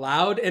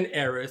 Cloud and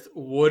Aerith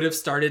would have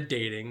started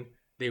dating.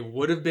 They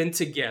would have been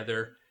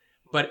together,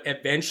 but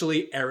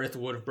eventually Aerith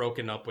would have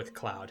broken up with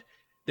Cloud.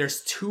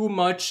 There's too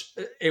much.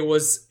 It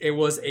was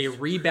a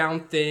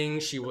rebound thing.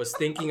 She was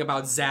thinking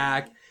about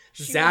Zack.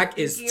 Zack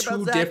is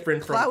too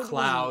different from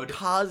Cloud.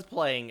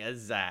 Cosplaying as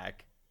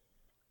Zack.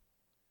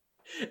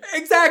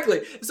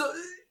 Exactly.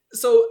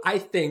 So I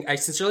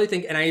sincerely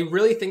think, and I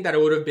really think that it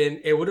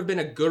would have been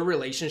a good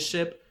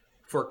relationship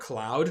for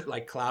Cloud.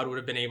 Like Cloud would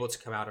have been able to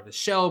come out of his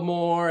shell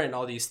more and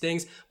all these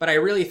things. But I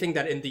really think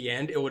that in the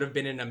end, it would have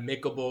been an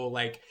amicable,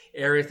 like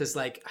Aerith is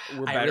like,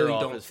 I really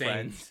don't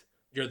think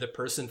you're the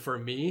person for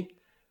me.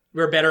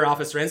 We're better off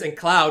as friends. And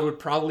Cloud would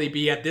probably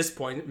be at this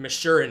point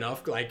mature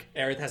enough, like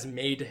Aerith has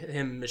made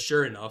him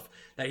mature enough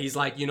that he's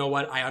like, you know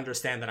what, I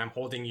understand that I'm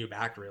holding you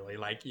back really.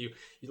 Like you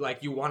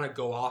want to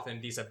go off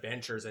in these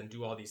adventures and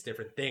do all these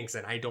different things,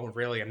 and I'm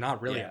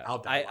not really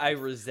about that. I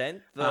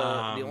resent the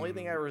only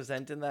thing I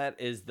resent in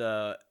that is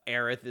the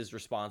Aerith is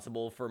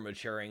responsible for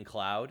maturing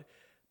Cloud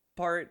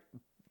part,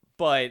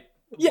 but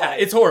yeah,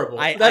 it's horrible.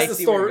 That's the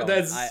story.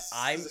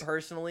 I'm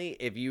personally,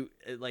 if you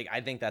like,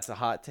 I think that's a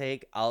hot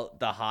take.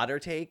 The hotter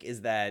take is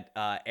that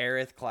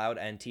Aerith, Cloud,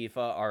 and Tifa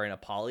are in a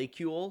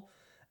polycule,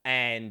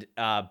 and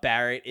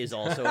Barrett is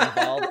also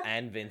involved,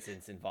 and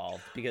Vincent's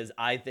involved, because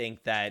I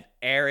think that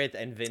Aerith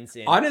and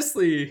Vincent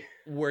honestly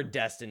were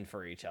destined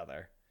for each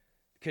other.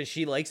 Because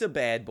she likes a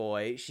bad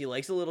boy, she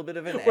likes a little bit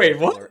of an wait,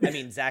 what? I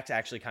mean, Zach's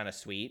actually kind of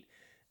sweet.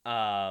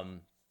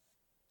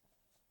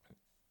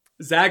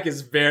 Zach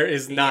is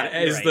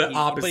the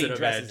opposite but he of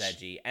dresses Edge.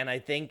 edgy, and I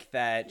think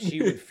that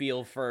she would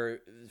feel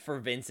for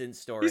Vincent's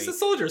story. He's a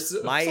soldier.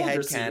 My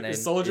headcanon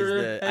is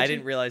I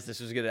didn't realize this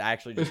was going to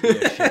actually just be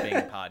a shipping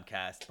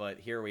podcast, but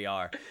here we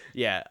are.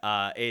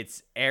 Yeah,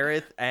 it's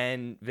Aerith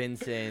and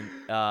Vincent.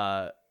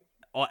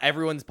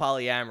 Everyone's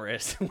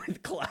polyamorous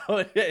with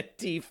Cloud and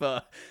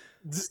Tifa.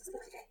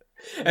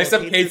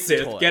 Except Kate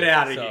Sith. Get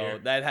out of here.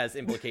 So that has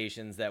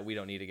implications that we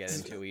don't need to get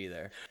into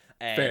either.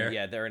 And fair.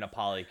 Yeah, they're in a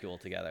polycule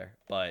together,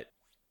 but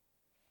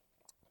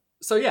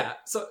so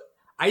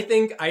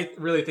I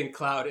really think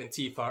Cloud and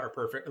Tifa are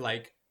perfect,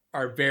 like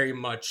are very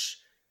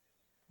much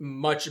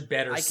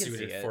better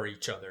suited for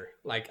each other.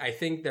 Like I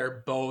think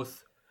they're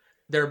both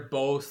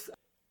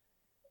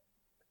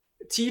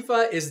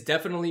Tifa is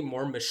definitely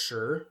more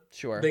mature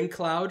than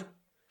Cloud,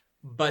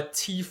 but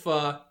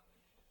Tifa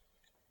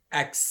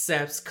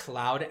accepts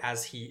Cloud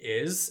as he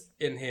is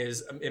in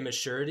his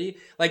immaturity.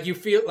 Like you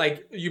feel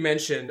like you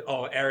mentioned,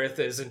 oh, Aerith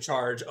is in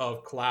charge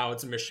of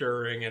Cloud's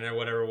maturing and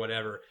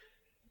whatever.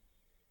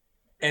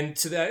 And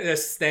to that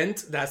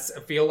extent, I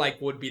feel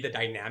like would be the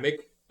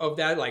dynamic of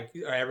that, like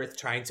Aerith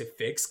trying to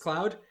fix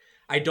Cloud.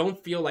 I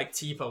don't feel like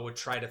Tifa would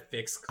try to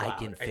fix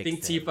Cloud. I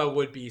think Tifa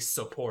would be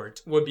support,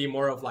 would be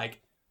more of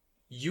like,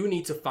 you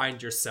need to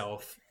find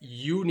yourself.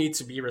 You need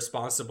to be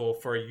responsible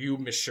for you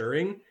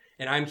maturing.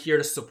 And I'm here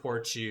to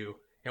support you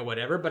and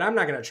whatever, but I'm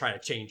not going to try to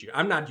change you.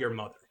 I'm not your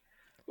mother.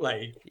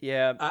 Like,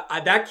 yeah,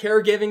 that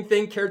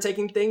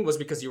caretaking thing was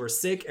because you were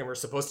sick and we're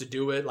supposed to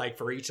do it like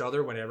for each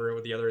other. Whenever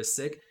the other is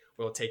sick,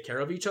 we'll take care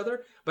of each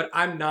other. But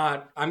I'm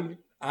not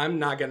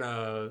going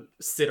to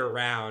sit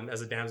around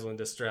as a damsel in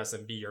distress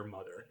and be your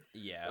mother.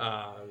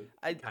 Yeah.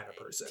 Kind of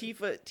person.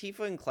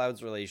 Tifa and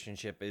Cloud's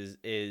relationship is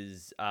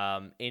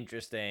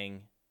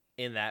interesting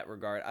in that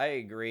regard. I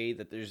agree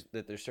that there's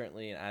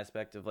certainly an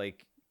aspect of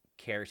like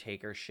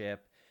caretakership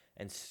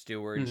and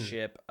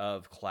stewardship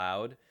of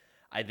Cloud.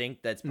 I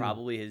think that's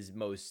probably his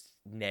most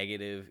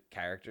negative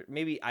character.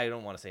 Maybe I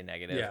don't want to say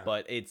negative,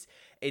 but it's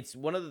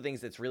one of the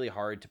things that's really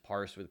hard to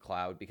parse with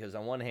Cloud, because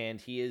on one hand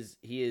he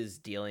is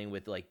dealing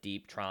with like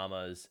deep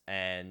traumas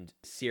and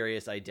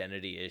serious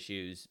identity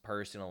issues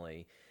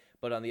personally,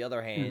 but on the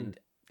other hand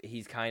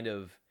he's kind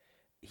of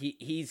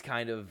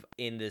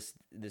in this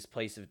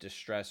place of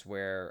distress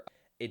where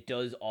it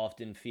does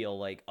often feel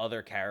like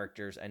other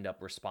characters end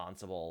up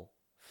responsible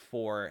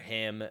for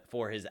him,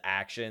 for his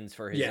actions,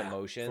 for his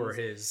emotions, for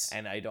his.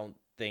 and I don't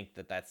think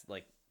that's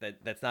like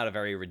that's not a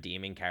very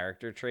redeeming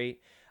character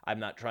trait. I'm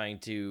not trying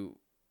to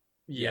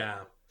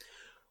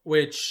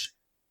Which,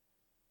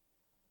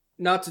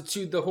 not to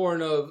toot the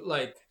horn of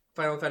like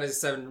Final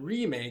Fantasy VII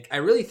Remake, I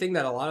really think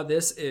that a lot of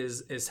this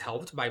is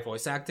helped by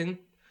voice acting.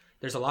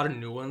 There's a lot of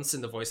nuance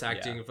in the voice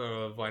acting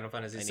of Final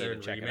Fantasy VII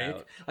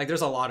Remake. Like,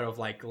 there's a lot of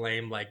like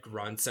lame like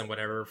grunts and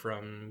whatever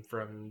from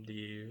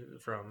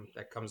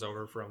that comes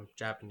over from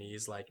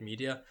Japanese like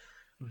media,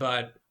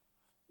 but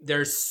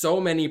there's so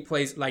many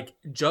places. Like,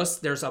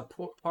 just there's a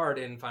part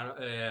in Final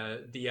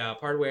the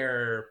part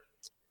where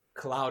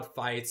Cloud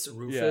fights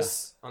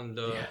Rufus on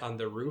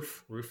the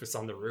roof. Rufus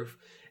on the roof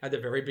at the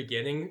very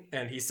beginning,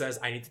 and he says,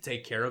 "I need to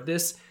take care of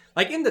this."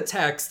 Like, in the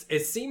text,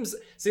 it seems,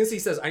 since he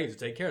says, "I need to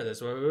take care of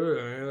this,"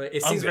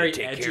 it seems very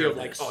edgy of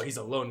like, oh, he's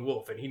a lone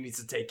wolf and he needs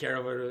to take care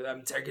of it.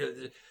 I'm taking care of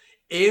it.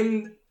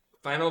 In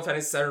Final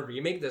Fantasy VII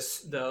Remake,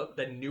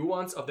 the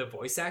nuance of the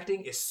voice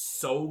acting is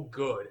so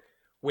good.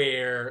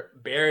 Where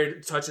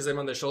Barrett touches him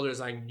on the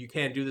shoulders like, "You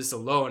can't do this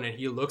alone," and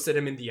he looks at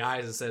him in the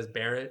eyes and says,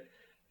 "Barrett,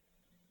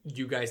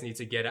 you guys need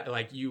to get,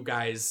 like, you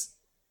guys,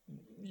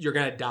 you're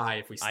gonna die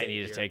if we stay here. I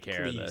need to take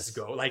care of this. Please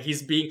go." Like,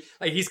 he's being,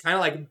 like, he's kind of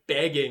like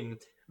begging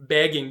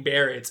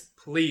Barrett,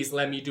 "Please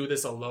let me do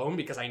this alone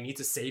because I need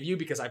to save you,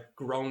 because I've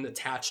grown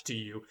attached to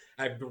you.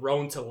 I've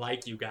grown to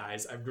like you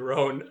guys.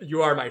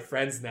 You are my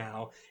friends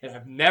now, and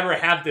I've never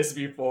had this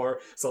before,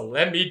 so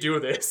let me do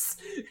this."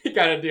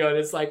 kind of deal. And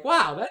it's like,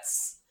 wow,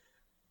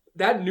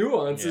 that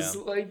nuance is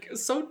like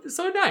so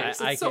nice.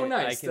 It's so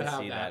nice to have that. I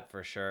can see that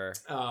for sure.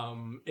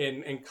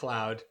 In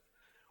Cloud,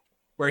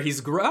 where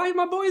he's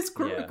my boy's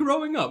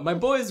growing up. My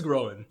boy's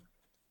growing.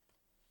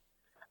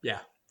 Yeah,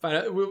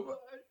 Final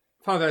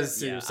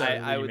Fantasy VII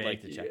I Remake, would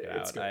like to check it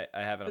out.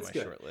 I have it on my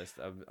good. short list.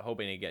 I'm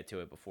hoping to get to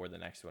it before the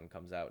next one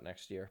comes out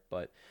next year,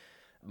 but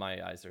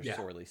my eyes are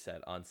sorely set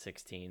on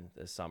 16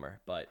 this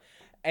summer. But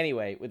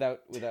anyway,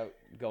 without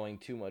going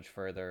too much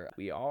further,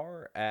 we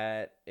are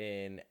at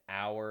an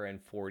hour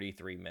and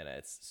 43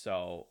 minutes.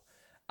 So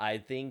I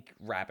think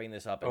wrapping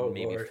this up in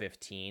maybe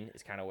 15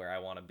 is kind of where I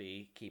want to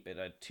be. Keep it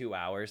at 2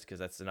 hours because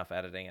that's enough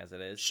editing as it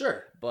is.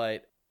 Sure.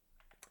 But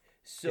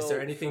so is there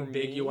anything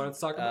big you want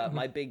to talk about?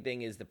 My big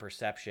thing is the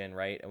perception,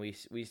 right? And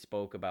we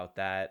spoke about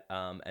that.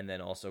 And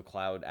then also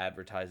Cloud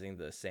advertising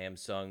the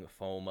Samsung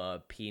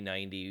FOMA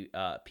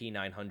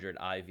P900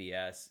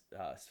 IVS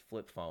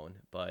flip phone.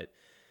 But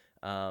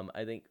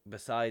I think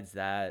besides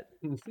that,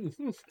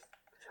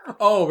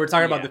 oh, we're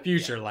talking about the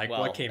future, like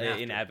what came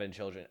after in Advent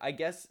Children, I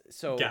guess.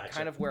 So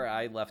kind of where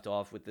I left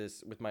off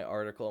with my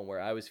article and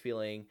where I was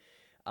feeling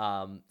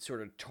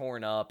sort of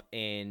torn up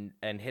and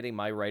hitting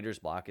my writer's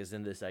block is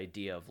in this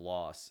idea of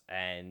loss.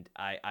 And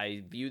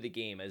I view the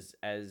game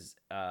as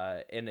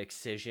an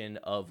excision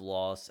of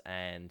loss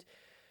and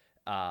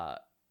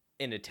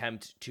an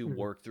attempt to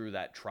work through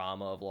that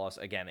trauma of loss.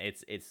 Again,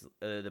 it's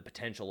the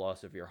potential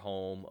loss of your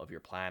home, of your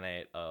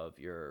planet, of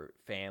your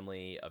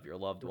family, of your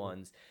loved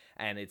ones,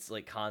 and it's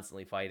like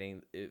constantly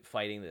fighting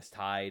this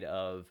tide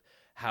of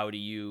how do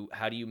you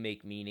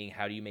make meaning,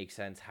 how do you make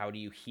sense, how do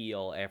you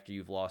heal after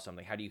you've lost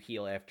something, how do you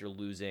heal after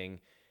losing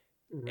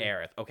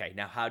Aerith? Okay,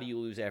 now how do you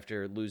lose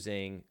after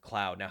losing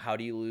Cloud? Now how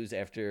do you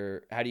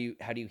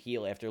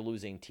heal after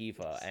losing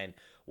Tifa? And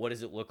what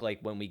does it look like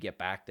when we get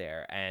back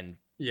there? And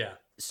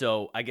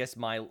so I guess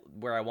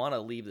where I want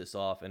to leave this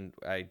off, and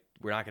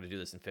we're not going to do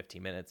this in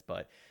 15 minutes,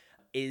 but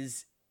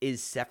is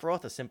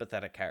Sephiroth a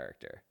sympathetic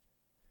character?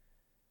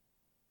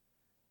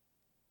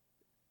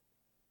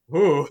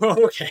 Ooh,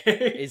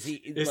 okay. Is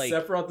like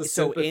Sephiroth the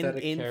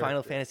sympathetic in character?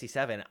 Final Fantasy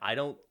VII? I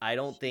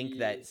don't think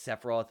that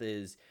Sephiroth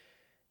is.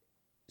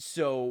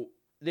 So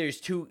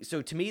there's two.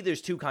 So to me,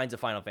 there's two kinds of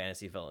Final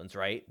Fantasy villains,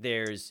 right?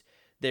 There's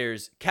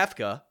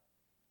Kefka,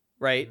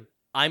 right?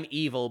 I'm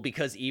evil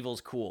because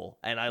evil's cool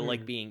and I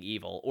like being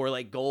evil. Or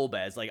like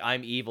Golbez, like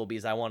I'm evil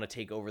because I want to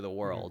take over the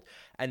world.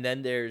 And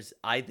then there's,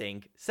 I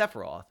think,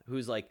 Sephiroth,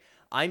 who's like,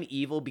 I'm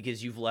evil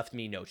because you've left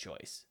me no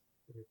choice.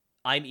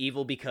 I'm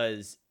evil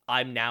because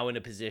I'm now in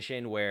a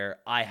position where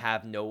I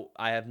have no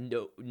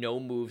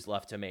moves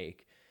left to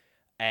make.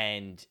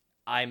 And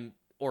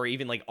or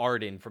even like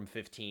Arden from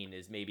 15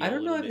 is maybe a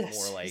little bit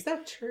more like, is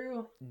that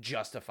true?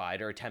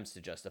 Justified or attempts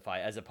to justify,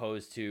 as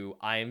opposed to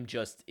I'm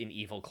just an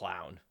evil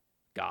clown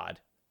god.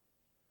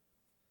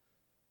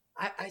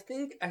 I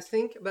think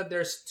that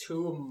there's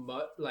too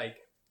much, like,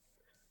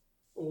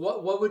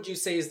 what would you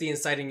say is the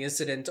inciting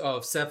incident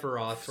of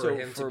Sephiroth for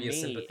him to be a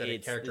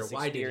sympathetic character?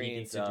 Why did he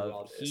need to do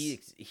all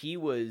this?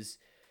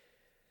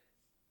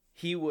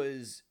 He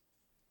was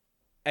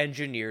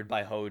engineered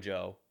by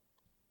Hojo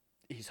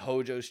he's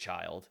Hojo's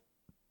child,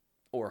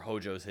 or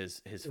Hojo's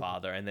his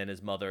father, and then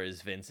his mother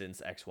is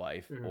Vincent's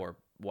ex-wife or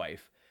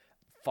wife.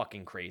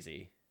 Fucking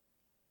crazy.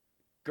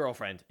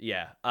 Girlfriend,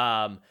 yeah.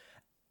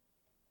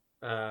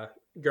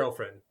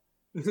 Girlfriend.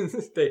 She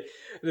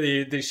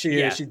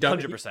Yeah, she done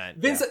 100%.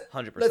 Vincent.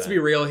 Yeah, 100%. Let's be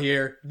real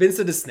here.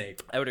 Vincent is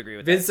Snape. I would agree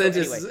with Vincent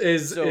that. So anyway,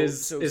 is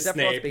Sephiroth's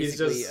Snape. He's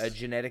basically just a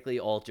genetically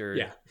altered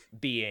Yeah.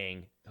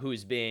 being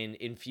who's been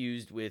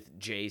infused with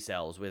J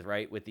cells,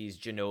 with these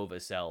Genova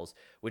cells,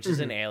 which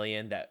is an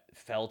alien that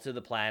fell to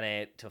the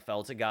planet,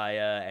 fell to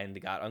Gaia, and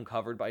got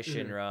uncovered by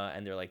Shinra.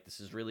 And they're like, "This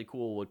is really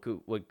cool.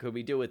 What could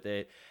we do with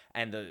it?"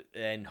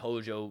 And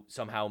Hojo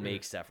somehow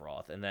makes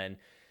Sephiroth, and then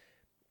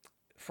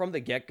from the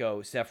get-go,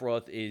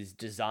 Sephiroth is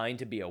designed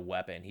to be a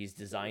weapon. He's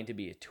designed to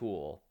be a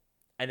tool.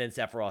 And then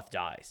Sephiroth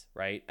dies,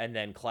 right? And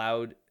then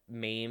Cloud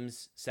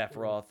maims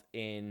Sephiroth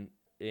in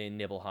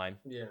Nibelheim.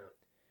 Yeah.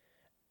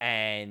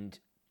 And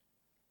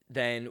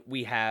then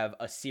we have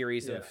a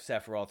series of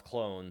Sephiroth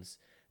clones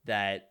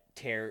that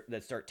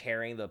start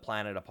tearing the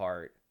planet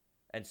apart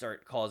and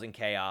start causing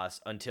chaos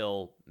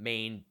until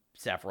main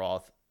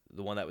Sephiroth,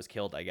 the one that was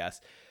killed, I guess,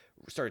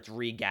 starts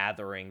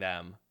regathering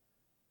them.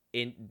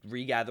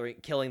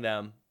 Killing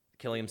them,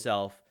 killing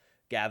himself,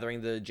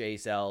 gathering the J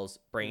cells,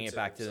 bringing it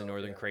back to the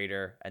northern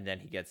crater, and then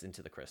he gets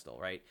into the crystal,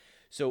 right?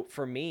 So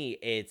for me,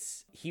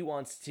 he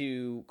wants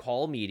to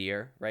call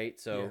Meteor, right?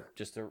 So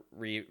just to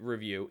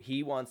review,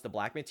 he wants the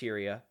black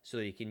materia so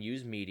that he can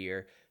use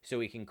Meteor,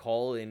 so he can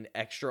call an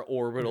extra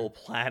orbital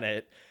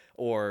planet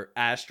or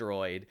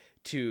asteroid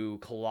to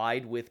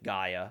collide with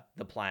Gaia,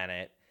 the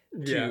planet,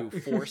 to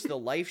force the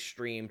life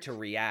stream to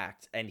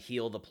react and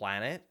heal the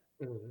planet.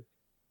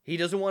 He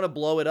doesn't want to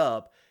blow it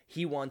up.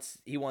 He wants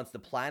the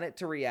planet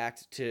to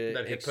react to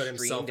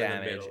extreme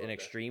damage, an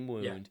extreme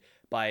wound,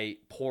 by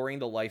pouring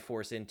the life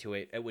force into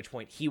it, at which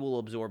point he will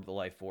absorb the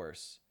life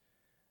force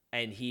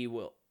and he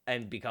will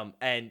become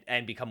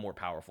more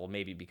powerful,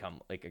 maybe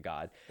become like a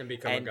god.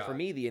 And for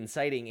me, the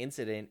inciting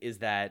incident is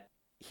that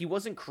he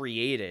wasn't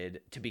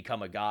created to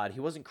become a god. He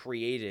wasn't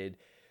created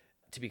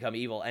to become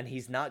evil, and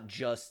he's not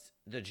just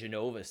the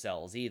Genova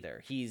cells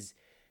either. He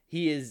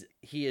is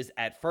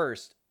at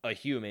first a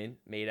human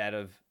made out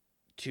of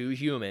two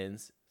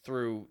humans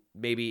through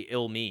maybe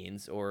ill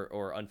means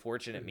or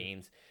unfortunate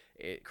means,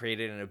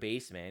 created in a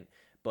basement,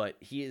 but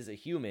he is a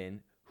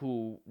human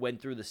who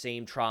went through the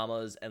same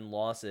traumas and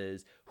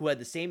losses, who had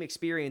the same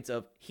experience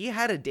of, he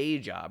had a day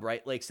job,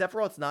 right? Like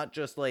Sephiroth's not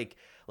just like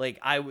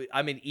I'm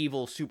an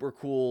evil, super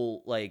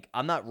cool, like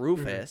I'm not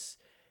Rufus.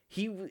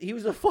 He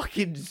was a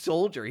fucking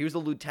soldier. He was a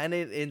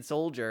lieutenant in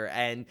soldier,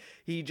 and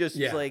he just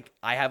was like,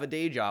 I have a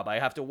day job. I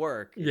have to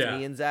work. It's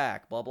me and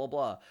Zach, blah, blah,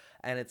 blah.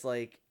 And it's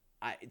like,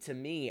 to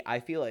me, I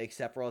feel like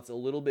Sephiroth's a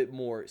little bit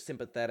more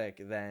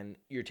sympathetic than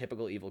your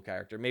typical evil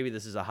character. Maybe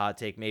this is a hot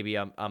take. Maybe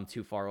I'm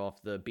too far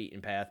off the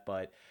beaten path,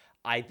 but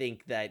I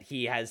think that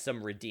he has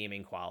some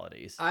redeeming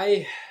qualities.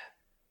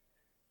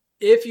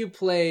 If you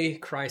play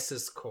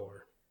Crisis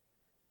Core,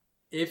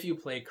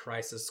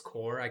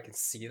 I can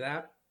see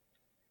that.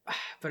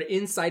 But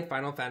inside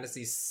Final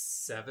Fantasy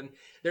VII,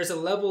 there's a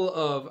level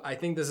of, I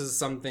think this is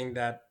something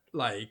that,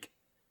 like,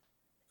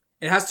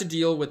 it has to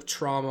deal with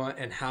trauma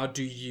and how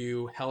do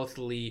you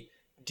healthily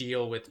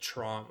deal with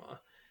trauma.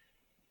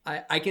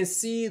 I can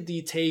see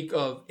the take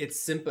of it's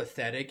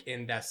sympathetic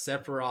in that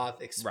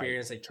Sephiroth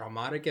experienced a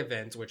traumatic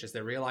event, which is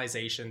the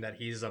realization that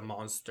he's a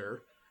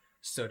monster,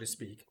 so to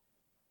speak.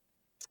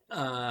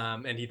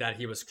 And that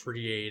he was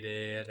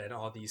created and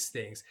all these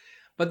things.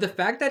 But the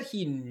fact that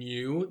he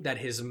knew that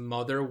his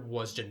mother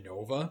was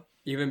Genova,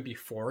 even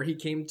before he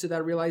came to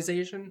that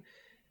realization,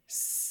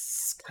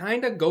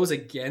 kind of goes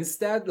against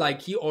that.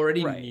 Like, he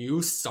already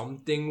knew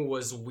something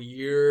was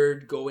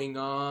weird going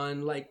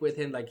on, like, with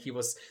him. Like,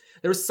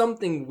 there was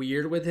something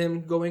weird with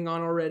him going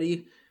on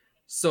already.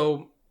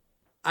 So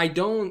I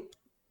don't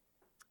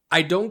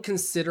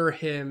consider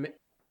him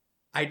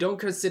a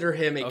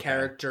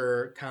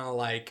character kind of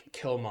like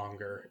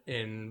Killmonger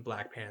in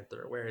Black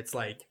Panther, where it's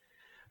like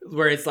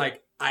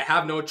I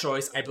have no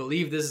choice. I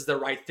believe this is the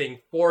right thing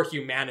for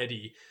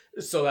humanity.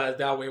 So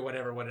that way,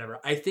 whatever.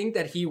 I think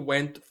that he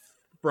went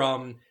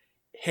from,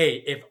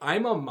 hey, if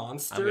I'm a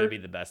monster, I'm going to be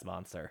the best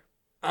monster.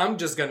 I'm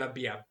just going to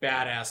be a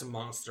badass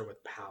monster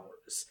with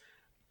powers.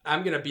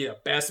 I'm going to be the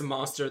best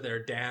monster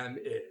there damn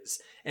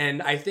is.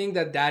 And I think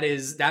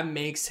that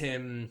makes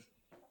him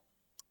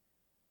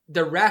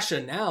the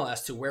rationale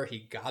as to where he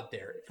got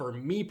there. For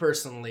me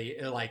personally,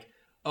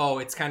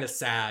 it's kind of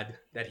sad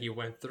that he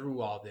went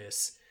through all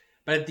this.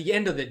 But at the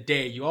end of the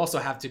day, you also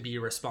have to be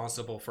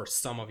responsible for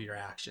some of your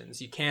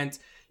actions. You can't...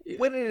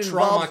 When it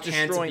involves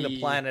destroying the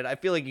planet, I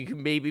feel like you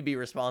can maybe be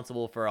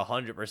responsible for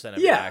 100% of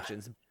your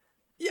actions.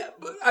 Yeah,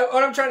 but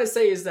what I'm trying to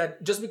say is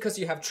that just because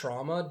you have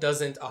trauma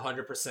doesn't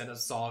 100%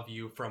 absolve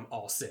you from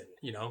all sin,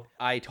 you know?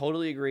 I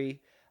totally agree.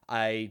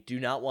 I do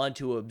not want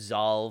to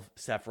absolve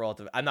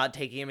Sephiroth. I'm not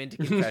taking him into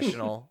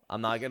confessional.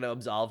 I'm not going to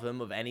absolve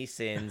him of any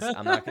sins.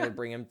 I'm not going to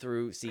bring him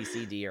through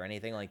CCD or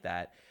anything like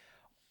that.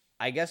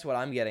 I guess what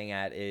I'm getting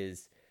at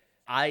is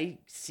I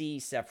see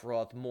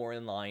Sephiroth more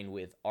in line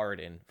with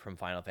Arden from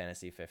Final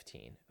Fantasy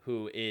 15,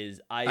 who is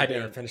I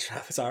didn't finish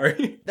that.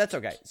 Sorry. That's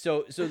okay.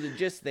 So the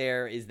gist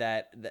there is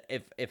that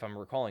if I'm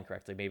recalling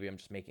correctly, maybe I'm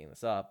just making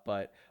this up,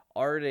 but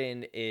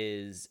Arden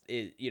is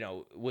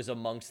was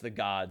amongst the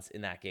gods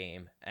in that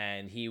game,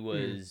 and he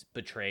was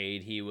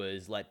betrayed, he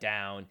was let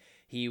down,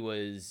 he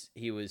was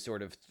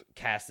sort of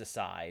cast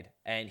aside,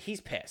 and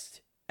he's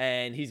pissed,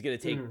 and he's gonna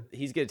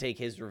take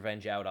his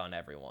revenge out on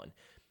everyone.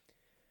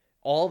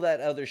 All that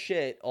other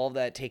shit, all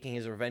that taking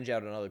his revenge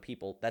out on other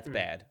people, that's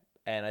bad.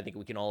 And I think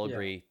we can all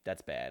agree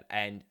that's bad.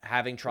 And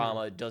having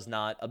trauma does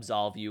not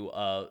absolve you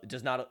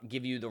does not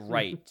give you the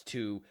right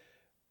to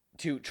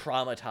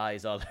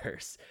traumatize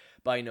others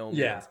by no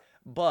means.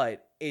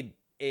 But it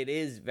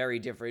is very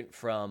different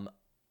from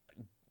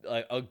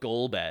a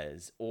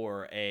Golbez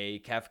or a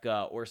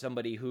Kefka or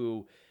somebody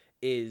who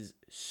is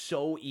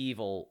so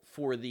evil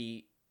for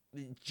the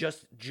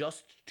just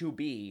to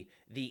be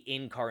the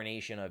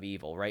incarnation of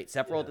evil, right?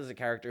 Sephiroth is a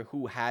character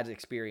who has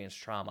experienced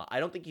trauma. I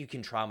don't think you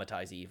can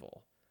traumatize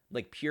evil.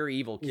 Like, pure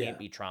evil can't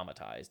be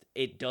traumatized.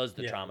 It does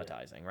the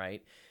traumatizing,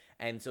 right?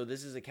 And so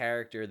this is a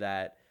character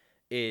that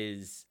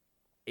is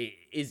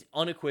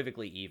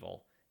unequivocally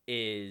evil,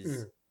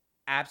 is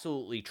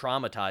absolutely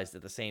traumatized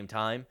at the same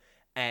time,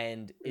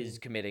 and is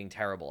committing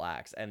terrible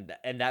acts. And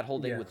that whole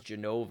thing with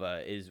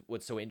Genova is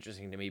what's so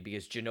interesting to me,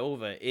 because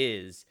Genova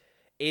is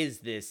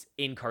this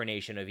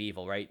incarnation of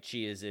evil, right?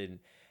 She is an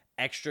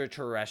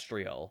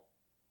extraterrestrial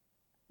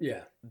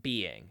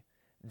being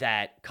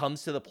that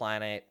comes to the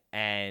planet,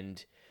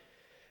 and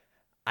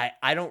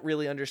I don't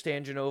really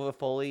understand Genova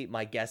fully.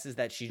 My guess is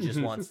that she just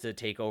wants to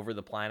take over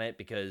the planet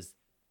because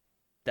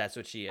that's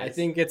what she is. I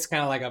think it's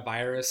kind of like a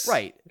virus.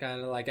 Right.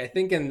 Kind of like, I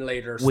think in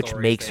later which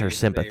stories, makes her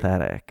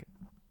sympathetic.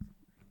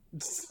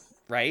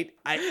 Right?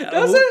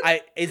 Does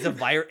it?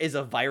 Is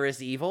a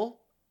virus evil?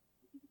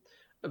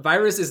 A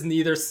virus is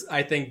neither,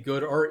 I think,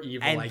 good or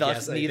evil, And I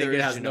thus guess. neither I think it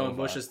is has Genova. no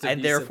emotions to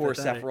and be therefore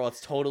sympathetic. Sephiroth's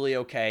totally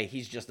okay.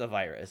 He's just a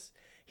virus.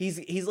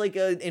 He's like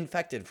an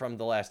infected from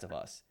The Last of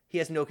Us. He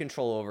has no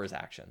control over his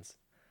actions.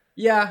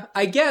 Yeah,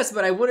 I guess,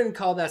 but I wouldn't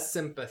call that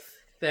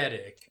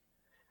sympathetic.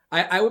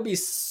 I would be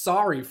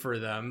sorry for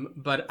them,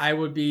 but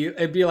it'd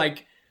be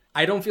like,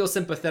 I don't feel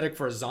sympathetic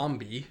for a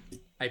zombie.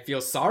 I feel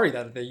sorry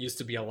that they used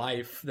to be a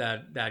life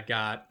that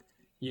got,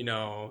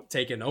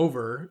 taken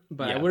over,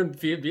 but I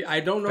wouldn't I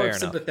don't know Fair if enough.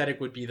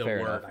 sympathetic would be the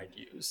Fair word enough. I'd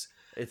use.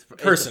 It's a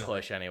Personally.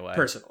 push anyway.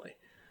 Personally.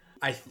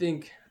 I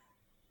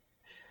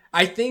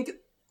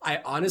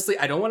honestly,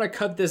 I don't want to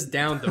cut this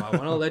down though. I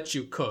want to let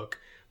you cook,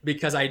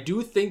 because I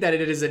do think that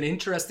it is an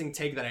interesting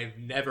take that I've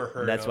never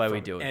heard That's of why from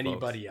we do it,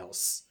 anybody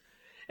else.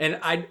 And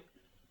I'm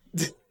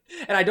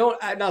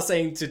not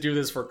saying to do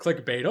this for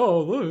clickbait.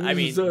 Oh, look, I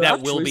mean,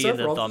 that will be in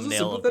the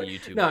thumbnail of the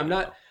YouTube No, video. I'm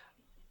not.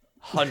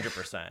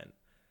 100%.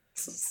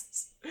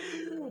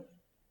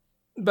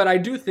 But I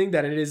do think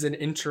that it is an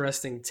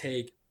interesting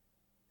take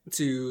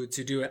to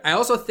do it. I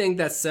also think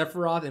that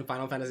Sephiroth in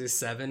Final Fantasy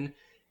VII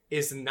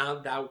is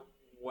not that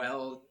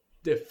well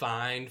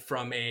defined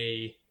from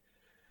a...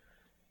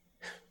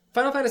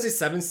 Final Fantasy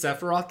VII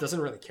Sephiroth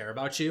doesn't really care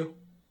about you.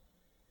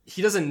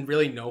 He doesn't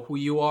really know who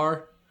you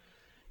are.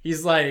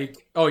 He's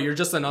like, oh, you're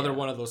just another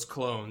one of those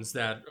clones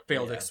that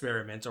failed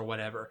experiment or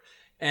whatever.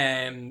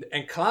 And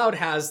Cloud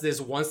has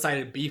this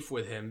one-sided beef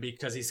with him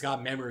because he's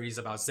got memories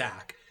about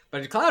Zack.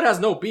 But Cloud has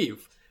no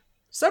beef.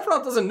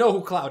 Sephiroth doesn't know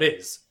who Cloud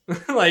is.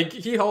 Like,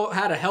 he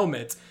had a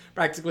helmet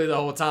practically the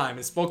whole time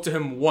and spoke to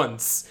him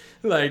once.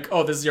 Like,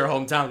 oh, this is your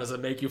hometown. Does it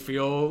make you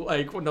feel,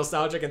 like,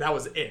 nostalgic? And that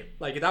was it.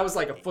 Like, that was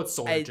like a foot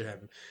soldier to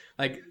him.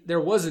 Like,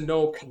 there was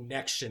no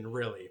connection,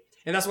 really.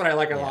 And that's what I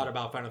like a lot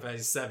about Final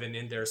Fantasy VII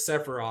in their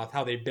Sephiroth,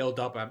 how they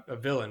build up a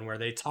villain, where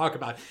they talk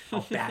about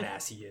how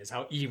badass he is,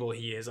 how evil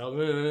he is, all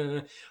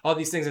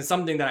these things. And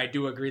something that I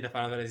do agree the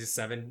Final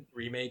Fantasy VII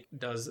remake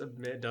does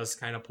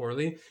kind of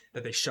poorly,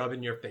 that they shove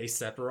in your face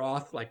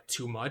Sephiroth, like,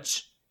 too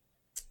much.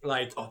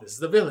 Like, oh, this is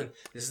the villain.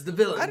 This is the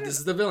villain. This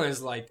is the villain.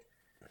 It's like,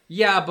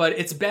 yeah, but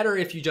it's better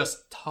if you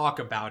just talk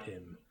about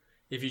him.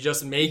 If you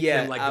just make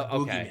him like the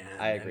boogeyman.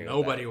 I agree.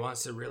 Nobody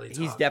wants to really talk.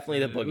 He's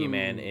definitely the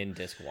boogeyman in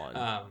Disc 1,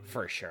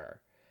 for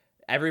sure.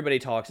 Everybody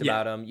talks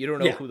about him. You don't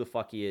know who the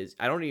fuck he is.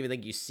 I don't even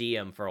think you see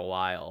him for a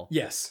while.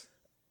 Yes.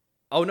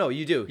 Oh no,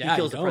 you do. Yeah, he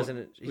kills the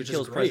president. He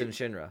kills President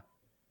Shinra.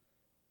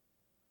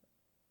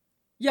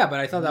 Yeah,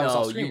 but I thought that was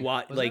off screen. You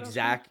watch like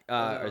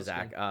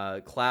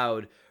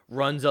Cloud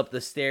runs up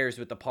the stairs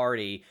with the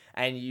party,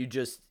 and you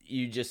just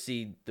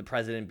see the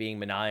president being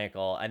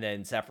maniacal, and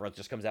then Sephiroth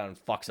just comes out and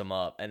fucks him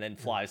up, and then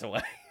flies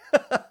away.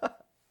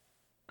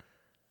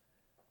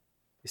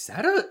 Is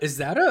that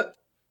a?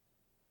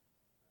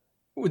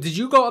 Did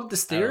you go up the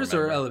stairs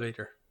or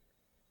elevator?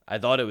 I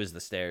thought it was the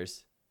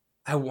stairs.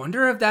 I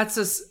wonder if that's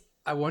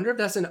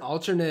an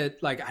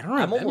alternate. Like, I don't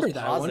remember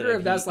that. I wonder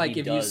if that's like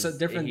if you saw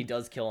different. He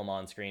does kill him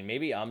on screen.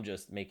 Maybe I'm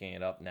just making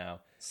it up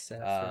now.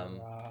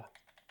 Sephiroth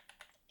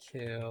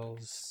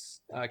kills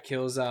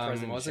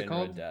what's it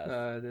called?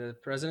 The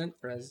president,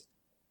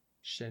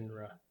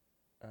 Shinra.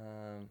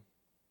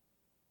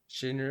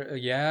 Shinra,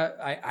 yeah,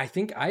 I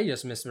think I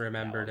just Now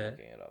misremembered I'm it.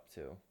 looking it up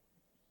too.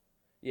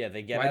 Yeah,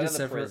 they get Why out does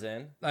of the Sephiroth?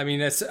 prison. I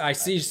mean, I see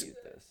Actually, use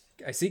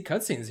this.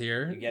 cutscenes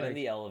here. You get in Like,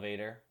 the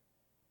elevator.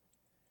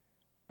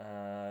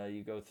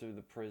 You go through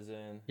the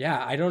prison.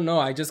 yeah, I don't know.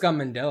 I just got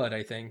Mandela.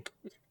 I think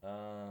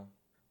Uh,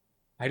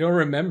 I don't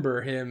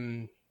remember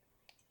him.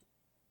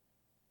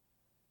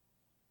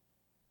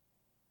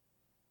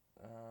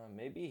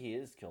 Maybe he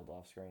is killed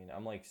off screen.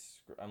 I'm like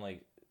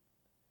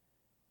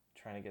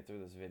trying to get through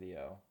this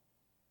video,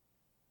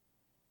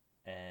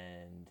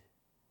 and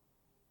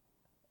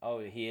oh,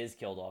 he is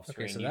killed off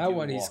screen. Okay, so You that do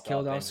one he's walk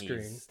killed up off and screen,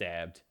 he's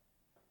stabbed.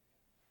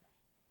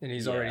 and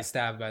he's Yeah. already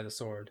stabbed by the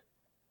sword.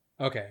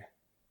 Okay.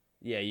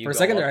 Yeah, you For a go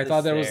second up there, I the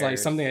thought there was like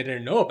stairs, something I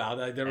didn't know about.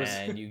 Like there was,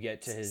 and you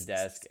get to his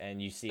desk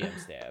and you see him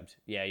stabbed.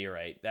 Yeah, you're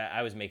right. That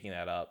I was making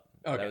that up.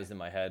 Okay. That was in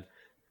my head.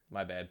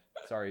 My bad.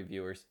 Sorry,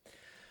 viewers,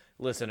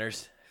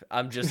 listeners.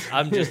 I'm It's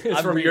I'm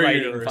from your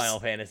rewriting universe. Final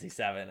Fantasy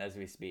VII as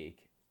we speak.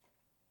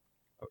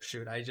 Oh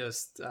shoot! I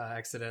just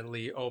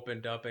accidentally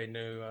opened up a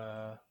new.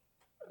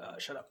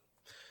 Shut up!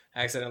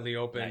 I accidentally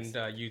opened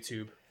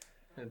YouTube.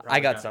 And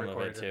I got probably some of it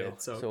recorded a too.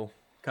 bit, so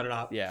cut it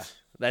out. Yeah,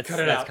 that's Cut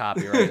it out.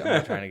 copyright. I'm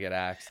not trying to get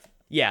axed.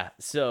 Yeah,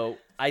 so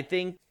I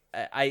think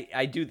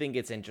I do think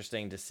it's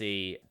interesting to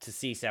see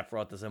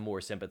Sephiroth as a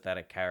more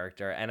sympathetic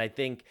character, and I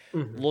think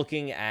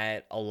looking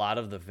at a lot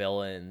of the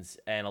villains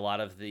and a lot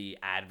of the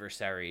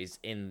adversaries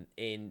in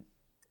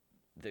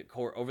the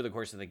over the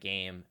course of the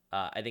game,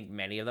 I think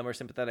many of them are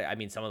sympathetic. I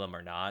mean, some of them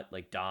are not.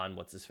 Like Don,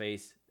 what's his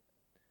face?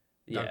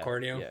 Don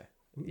Corneo?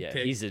 Yeah,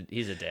 Pig. he's a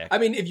dick. I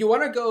mean, if you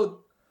want to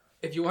go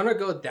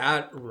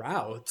that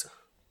route,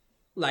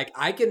 like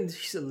I can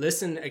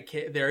listen.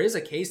 There is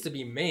a case to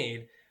be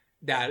made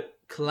that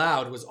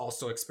Cloud was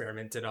also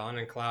experimented on,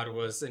 and Cloud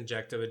was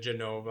injected with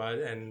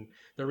Genova, and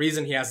the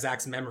reason he has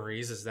Zack's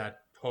memories is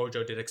that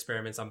Hojo did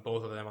experiments on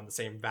both of them on the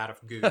same vat of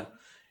goo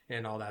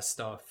and all that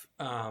stuff,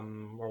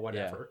 or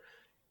whatever.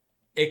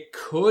 It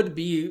could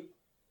be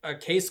a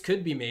case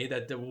could be made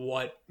that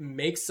what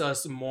makes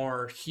us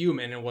more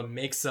human and what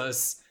makes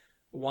us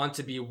want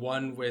to be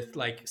one with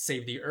like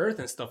save the earth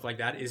and stuff like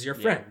that is your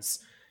friends.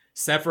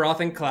 Sephiroth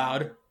and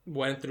Cloud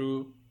went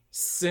through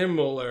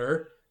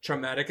similar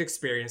traumatic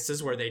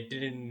experiences where they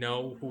didn't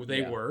know who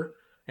they were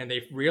and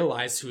they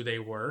realized who they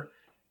were,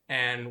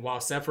 and while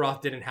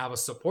Sephiroth didn't have a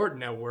support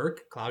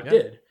network, Cloud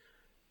did.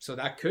 So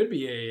that could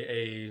be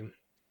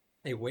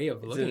a way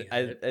of looking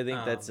at it. I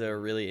think that's a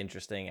really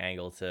interesting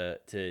angle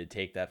to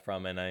take that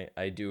from, and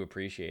I do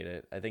appreciate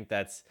it. I think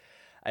that's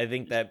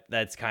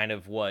kind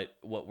of what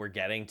we're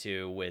getting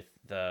to with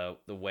the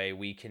way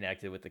we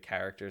connected with the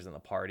characters and the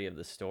party of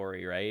the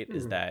story, right?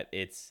 Is that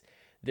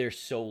they're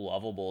so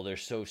lovable, they're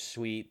so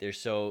sweet, they're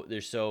just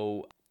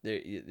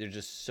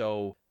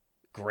so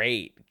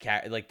great.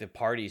 Like the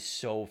party's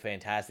so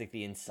fantastic,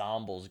 the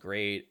ensemble's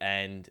great,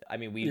 and I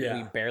mean we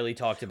barely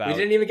talked about. We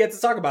didn't even get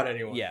to talk about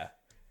anyone. Yeah.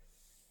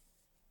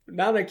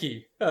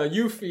 Nanaki,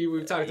 Yuffie,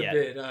 we've talked a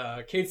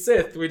bit. Kate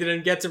Sith, we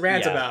didn't get to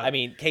rant about. I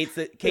mean, Kate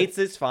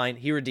Sith's fine.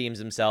 He redeems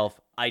himself.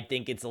 I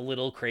think it's a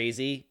little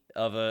crazy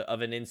of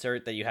an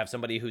insert that you have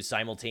somebody who's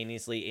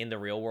simultaneously in the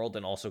real world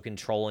and also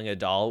controlling a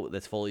doll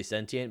that's fully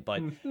sentient,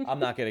 but I'm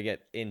not going to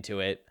get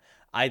into it.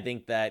 I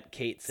think that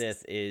Kate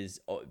Sith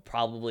is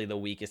probably the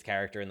weakest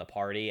character in the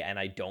party, and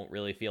I don't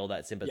really feel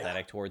that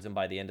sympathetic towards him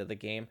by the end of the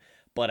game,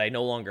 but I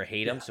no longer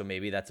hate him, so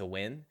maybe that's a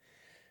win.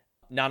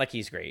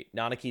 Nanaki's great.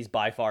 Nanaki's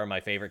by far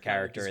my favorite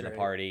character in the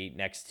party,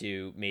 next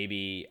to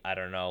maybe, I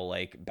don't know,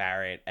 like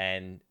Barrett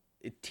and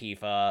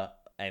Tifa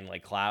and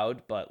like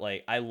Cloud, but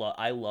like I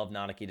love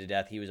Nanaki to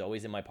death. He was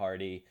always in my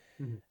party.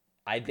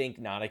 I think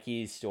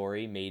Nanaki's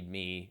story made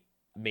me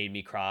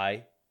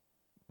cry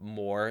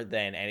more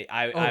than any.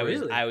 I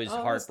was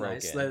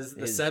heartbroken. Nice.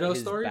 The Seto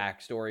story? His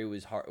backstory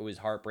was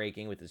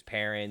heartbreaking with his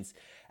parents,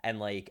 and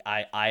like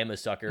I am a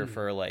sucker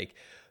for like,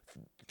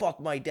 fuck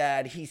my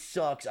dad, he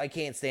sucks, I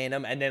can't stand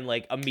him, and then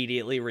like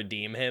immediately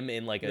redeem him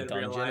in like a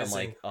dungeon.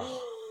 Realizing,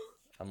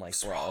 I'm like,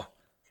 bro.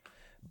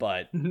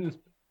 But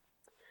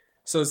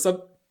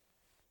so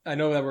I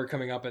know that we're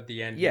coming up at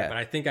the end here, but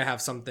I think I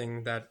have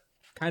something that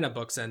kind of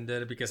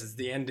bookended because it's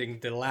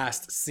the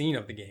last scene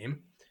of the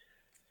game.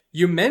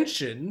 You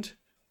mentioned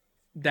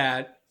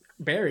that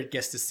Barrett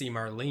gets to see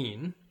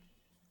Marlene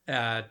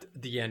at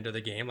the end of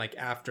the game, like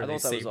after they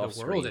save the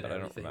world and everything. I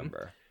don't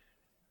remember.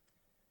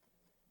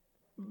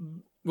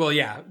 Well,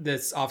 yeah,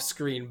 that's off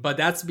screen, but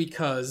that's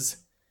because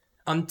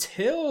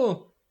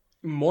until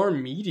more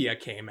media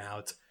came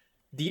out,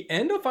 the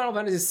end of Final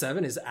Fantasy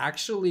VII is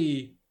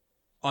actually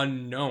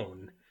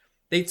unknown.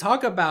 They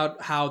talk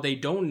about how they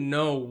don't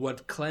know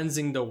what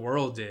cleansing the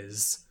world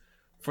is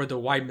for the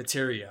white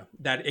materia,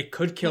 that it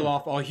could kill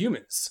off all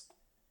humans.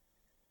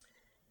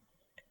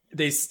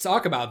 They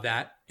talk about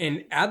that,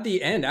 and at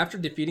the end, after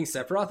defeating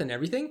Sephiroth and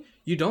everything,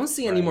 you don't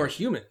see any more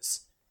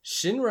humans.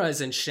 Shinra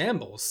is in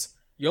shambles.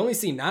 You only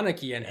see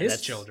Nanaki and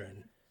his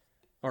children,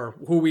 or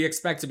who we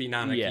expect to be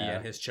Nanaki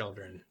and his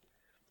children.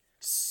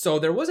 So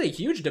there was a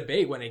huge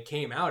debate when it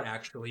came out,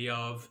 actually,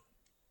 of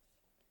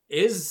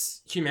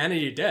is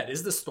humanity dead?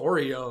 Is the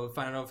story of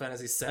Final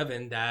Fantasy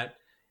VII that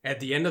at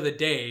the end of the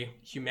day,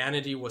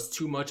 humanity was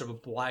too much of a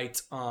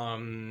blight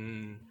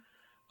on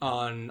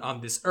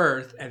this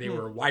earth, and they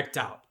were wiped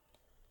out?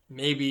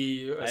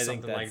 Maybe I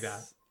think something like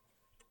that.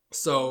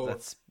 So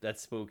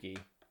that's spooky.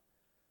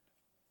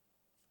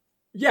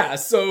 yeah,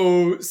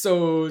 so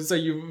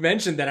you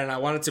mentioned that, and I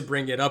wanted to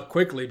bring it up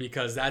quickly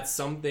because that's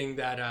something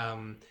that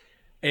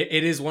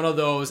it is one of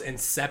those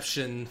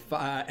Inception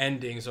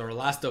endings or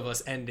Last of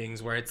Us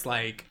endings where it's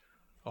like,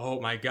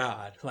 oh my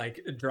god,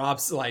 like it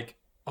drops like,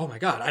 oh my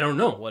god, I don't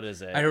know, What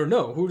is it? I don't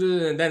know who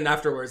did it. And then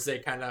afterwards they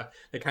kind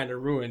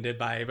of ruined it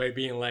by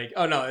being like,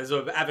 oh no, it's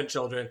Advent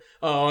Children,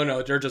 oh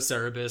no, they're just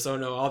Cerebus, oh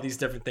no, all these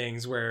different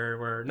things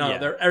where no,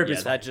 they're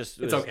everybody's fine. That just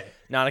it's okay.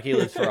 Nanaki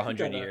lived for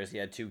 100 years. He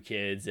had 2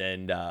 kids,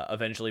 and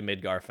eventually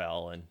Midgar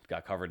fell and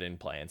got covered in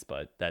plants.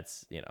 But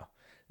that's,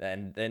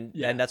 and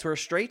that's where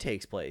Stray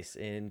takes place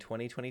in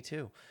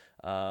 2022.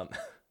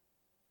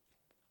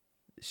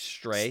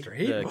 Stray,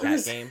 the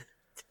cat game.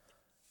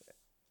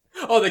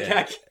 Oh, the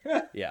cat.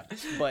 Yeah,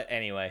 but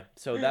anyway,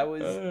 so that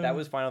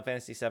was Final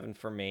Fantasy VII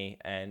for me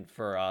and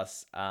for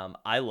us.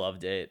 I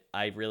loved it.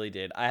 I really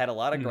did. I had a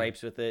lot of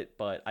gripes with it,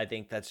 but I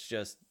think that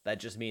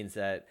just means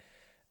that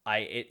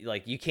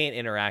you can't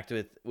interact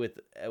with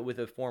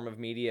a form of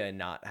media and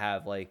not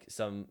have like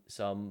some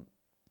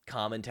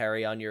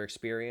commentary on your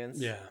experience.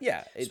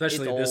 Yeah.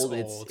 Especially it's old.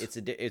 this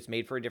old. It's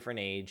made for a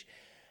different age.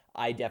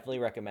 I definitely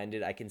recommend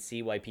it. I can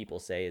see why people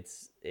say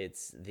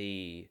it's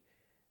the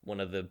one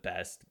of the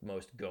best,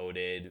 most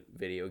goated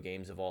video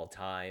games of all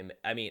time.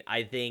 I mean,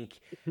 I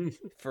think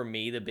for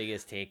me, the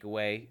biggest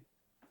takeaway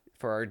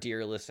for our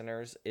dear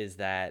listeners is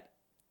that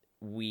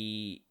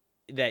you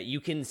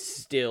can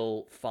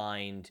still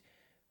find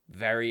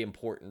very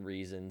important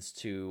reasons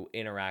to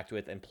interact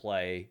with and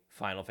play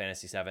Final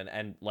Fantasy VII,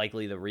 and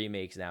likely the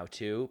remakes now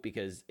too,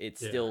 because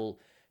it's still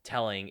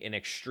telling an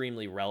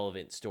extremely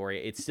relevant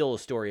story. It's still a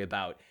story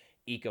about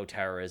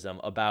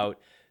eco-terrorism, about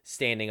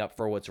standing up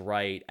for what's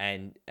right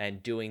and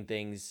doing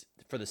things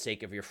for the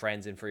sake of your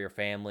friends and for your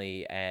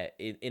family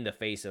in the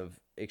face of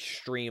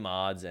extreme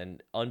odds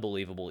and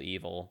unbelievable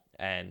evil.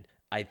 And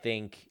I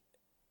think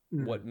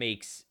what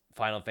makes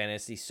Final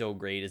Fantasy so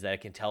great is that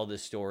it can tell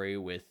this story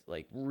with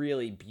like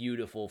really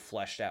beautiful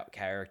fleshed out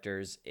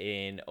characters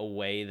in a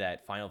way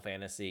that Final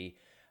Fantasy,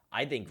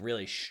 I think,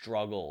 really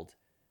struggled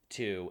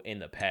to in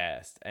the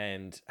past.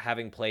 And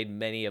having played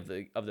many of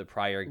the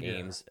prior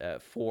games,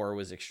 4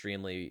 was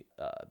extremely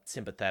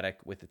sympathetic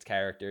with its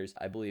characters.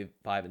 I believe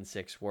 5 and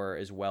 6 were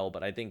as well,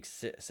 but I think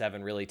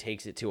 7 really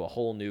takes it to a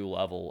whole new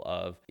level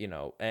of,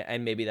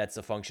 and maybe that's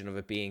a function of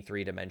it being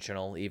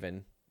 3-dimensional,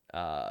 even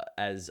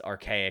as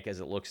archaic as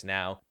it looks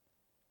now.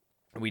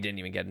 We didn't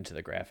even get into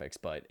the graphics,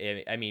 but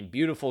I mean,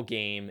 beautiful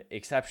game,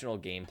 exceptional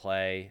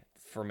gameplay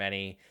for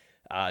many.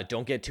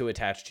 Don't get too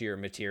attached to your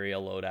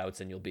material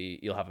loadouts, and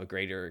you'll have a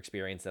greater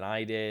experience than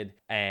I did.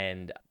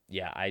 And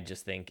yeah, I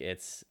just think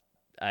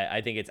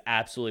I think it's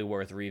absolutely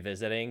worth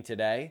revisiting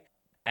today.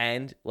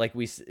 And like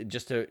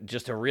just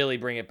to really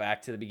bring it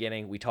back to the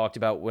beginning, we talked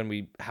about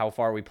how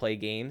far we play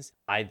games.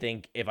 I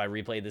think if I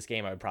replayed this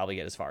game, I would probably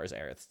get as far as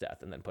Aerith's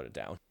death and then put it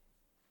down.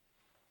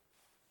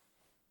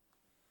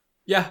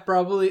 Yeah,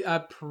 probably. I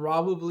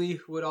probably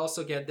would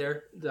also get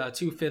there. The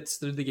 2/5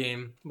 through the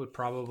game would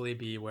probably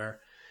be where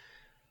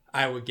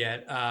I would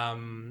get.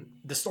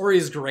 The story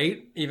is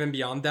great, even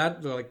beyond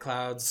that, like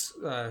Cloud's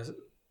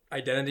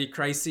identity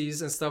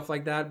crises and stuff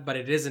like that, but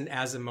it isn't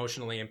as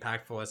emotionally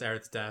impactful as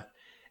Aerith's death.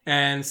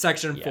 And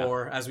Section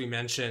 4, as we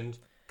mentioned,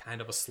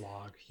 kind of a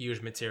slog.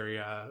 Huge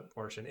materia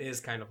portion is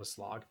kind of a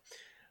slog.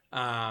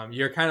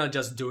 You're kind of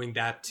just doing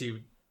that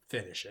to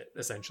finish it,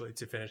 essentially,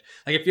 to finish.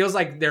 Like, it feels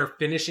like they're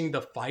finishing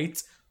the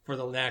fight for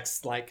the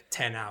next, like,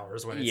 10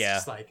 hours when it's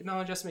just like,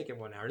 no, just make it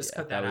 1 hour. Just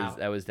cut that out.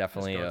 That was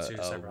definitely a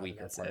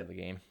weaker part of the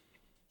game.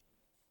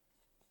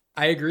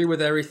 I agree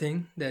with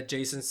everything that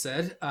Jason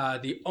said.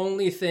 The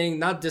only thing,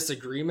 not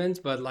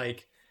disagreement, but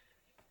like,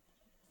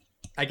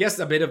 I guess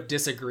a bit of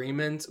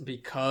disagreement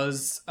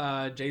because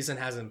Jason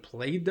hasn't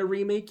played the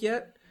remake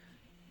yet.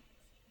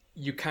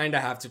 You kind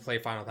of have to play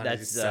Final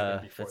Fantasy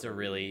VII before.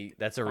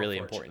 That's a really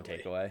important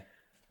takeaway.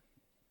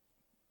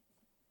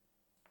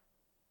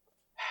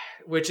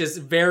 Which is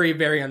very,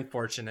 very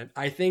unfortunate.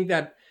 I think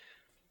that,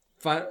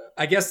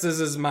 I guess this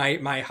is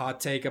my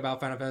hot take about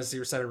Final Fantasy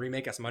VII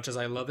Remake, as much as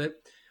I love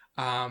it.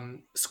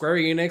 Square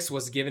Enix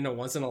was given a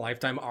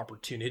once-in-a-lifetime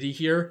opportunity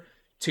here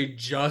to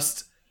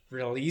just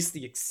release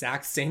the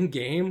exact same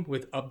game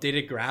with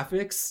updated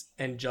graphics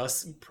and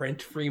just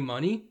print free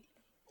money.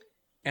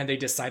 And they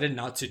decided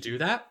not to do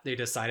that. They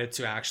decided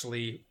to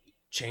actually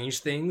change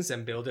things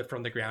and build it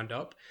from the ground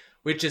up,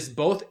 which is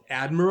both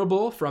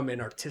admirable from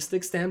an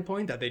artistic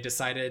standpoint, that they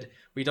decided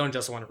we don't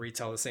just want to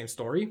retell the same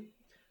story,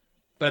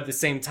 but at the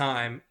same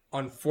time,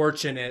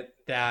 unfortunate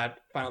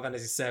that Final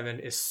Fantasy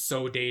VII is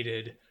so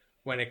dated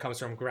when it comes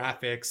from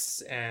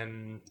graphics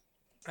and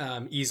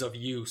ease of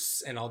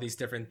use and all these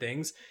different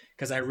things.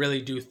 Because I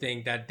really do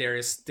think that there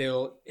is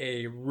still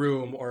a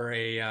room or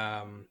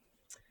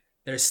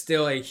there's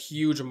still a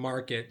huge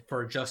market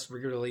for just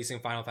re-releasing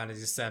Final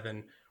Fantasy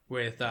VII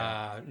with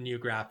new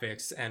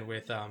graphics and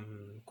with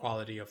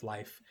quality of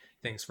life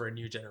things for a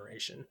new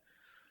generation.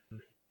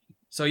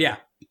 So yeah,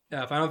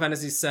 Final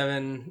Fantasy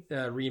VII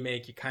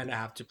remake, you kind of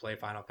have to play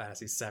Final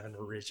Fantasy VII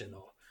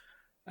original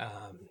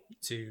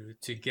to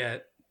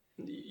get.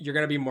 You're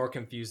gonna be more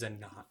confused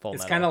than not.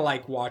 It's kind of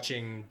like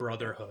watching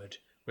Brotherhood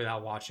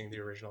without watching the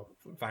original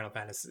Final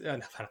Fantasy,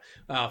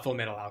 Full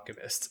Metal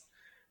Alchemist.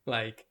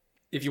 Like,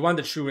 if you want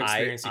the true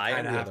experience, you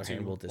kind of have to.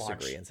 Will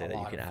disagree and say that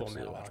you can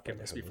absolutely watch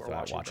Brotherhood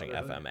without watching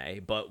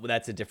FMA, but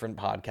that's a different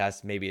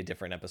podcast, maybe a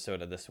different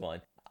episode of this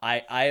one.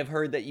 I have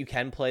heard that you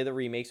can play the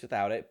remakes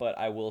without it, but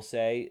I will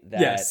say that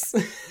yes.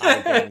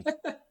 I've been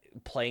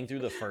playing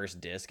through the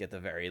first disc at the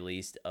very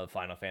least of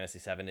Final Fantasy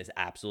VII is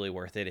absolutely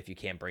worth it if you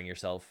can't bring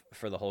yourself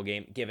for the whole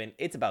game, given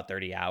it's about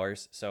 30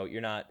 hours. So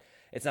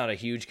it's not a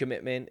huge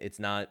commitment. It's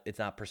not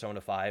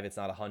Persona 5. It's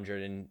not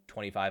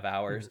 125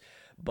 hours,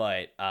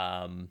 but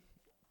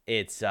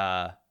it's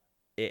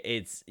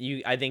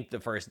you. I think the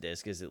first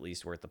disc is at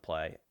least worth the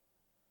play.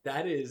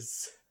 That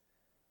is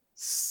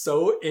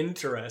so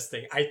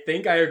interesting. I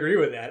think I agree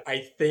with that. I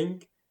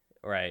think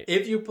right.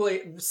 If you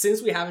play,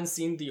 since we haven't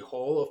seen the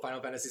whole of Final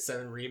Fantasy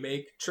VII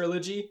Remake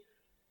trilogy,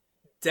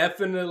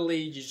 definitely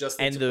you just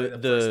need and to play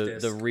the first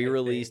disc, the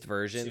re-released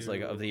versions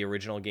like of the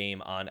original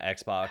game on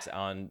Xbox,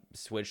 on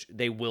Switch,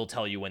 they will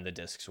tell you when the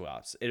disc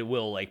swaps. It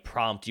will like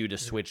prompt you to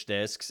switch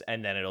discs,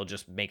 and then it'll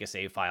just make a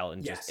save file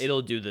and just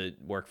it'll do the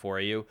work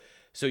for you.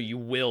 So you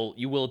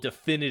will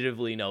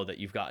definitively know that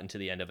you've gotten to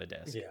the end of a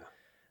disc.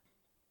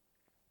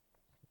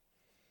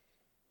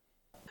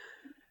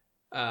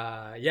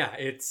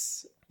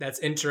 That's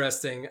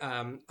interesting.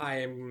 I'm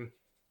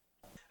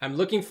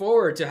looking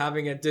forward to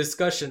having a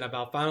discussion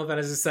about Final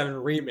Fantasy VII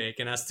Remake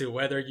and as to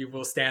whether you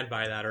will stand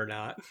by that or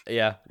not.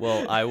 Yeah,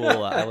 well, I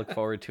will. I look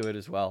forward to it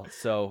as well.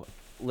 So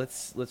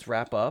let's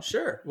wrap up.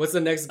 Sure. What's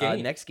the next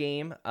game? Next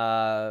game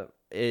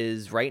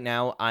is right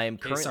now I'm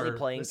currently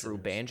playing through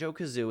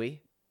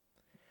Banjo-Kazooie.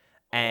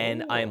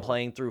 And I'm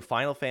playing through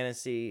Final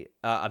Fantasy.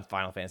 I'm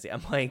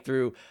playing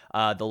through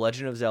The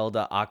Legend of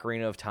Zelda: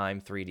 Ocarina of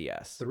Time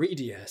 3DS.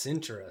 3DS,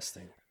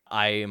 interesting.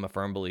 I am a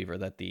firm believer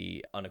that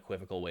the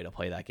unequivocal way to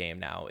play that game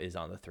now is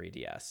on the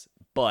 3DS.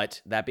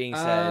 But that being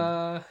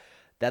said,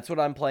 that's what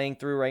I'm playing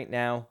through right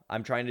now.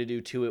 I'm trying to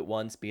do 2 at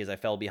once because I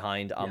fell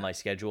behind on my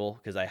schedule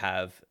because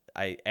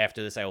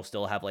after this I will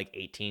still have like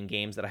 18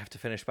 games that I have to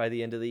finish by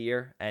the end of the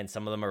year, and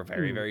some of them are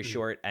very very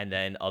short, and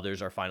then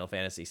others are Final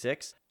Fantasy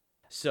 6.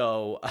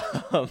 So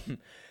I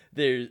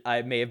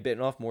may have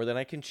bitten off more than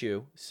I can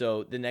chew.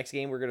 So the next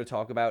game we're going to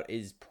talk about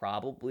is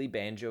probably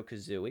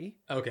Banjo-Kazooie.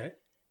 Okay.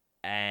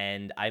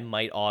 And I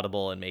might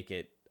audible and make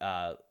it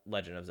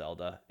Legend of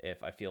Zelda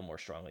if I feel more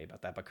strongly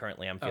about that. But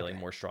currently I'm feeling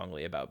more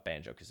strongly about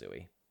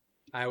Banjo-Kazooie.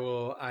 I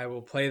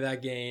will play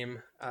that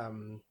game.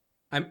 I'm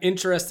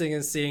interested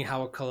in seeing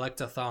how a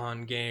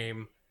collectathon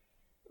game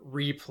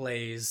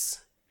replays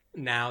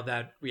now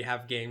that we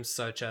have games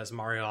such as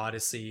Mario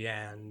Odyssey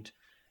and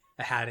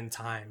A Hat in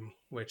Time,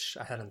 which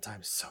A Hat in Time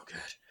is so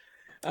good.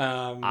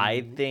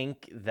 I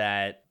think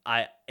that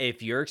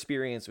if your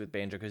experience with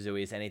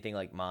Banjo-Kazooie is anything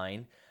like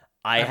mine,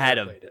 I had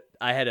a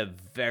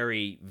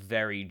very,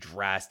 very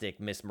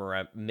drastic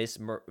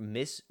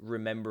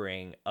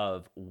misremembering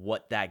of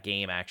what that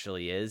game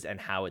actually is and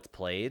how it's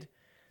played.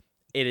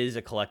 It is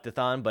a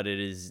collectathon, but it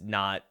is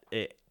not.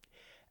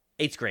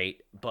 It's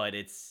great, but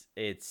it's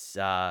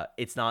not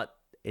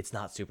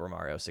Super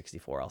Mario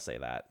 64. I'll say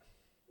that.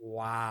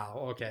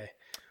 Wow. Okay.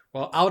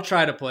 Well, I'll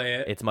try to play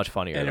it. It's much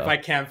funnier, and though. If I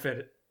can't fit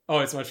it. Oh,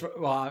 it's much.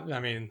 Well, I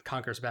mean,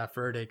 Conker's Bad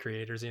Fur Day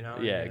creators, you know.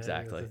 Yeah,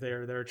 exactly. They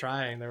were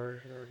trying. They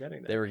were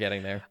getting there. They were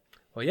getting there.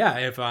 Well, yeah.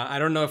 If I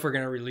don't know if we're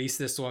gonna release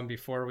this one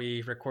before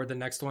we record the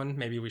next one.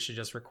 Maybe we should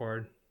just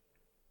record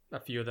a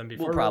few of them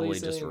before. We'll probably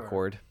just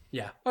record.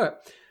 Yeah. All right.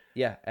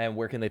 Yeah. And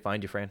where can they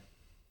find you, Fran?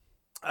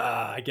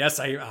 I guess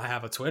I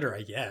have a Twitter.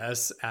 I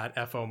guess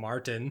at FO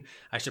Martin.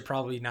 I should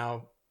probably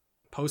now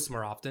post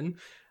more often.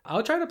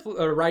 I'll try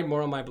to write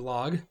more on my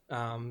blog.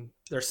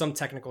 There's some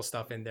technical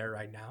stuff in there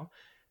right now.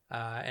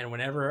 And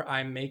whenever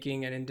I'm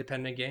making an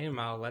independent game,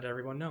 I'll let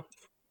everyone know.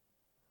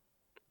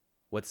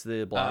 What's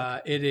the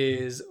blog? It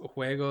is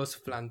Juegos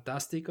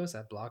Fantásticos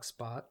at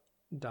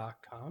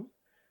blogspot.com.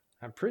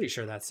 I'm pretty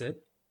sure that's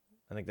it.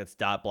 I think that's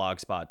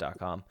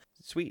 .blogspot.com.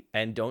 Sweet.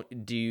 And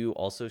do you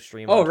also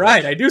stream on Twitch?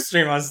 Right. I do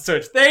stream on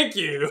Twitch. Thank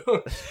you.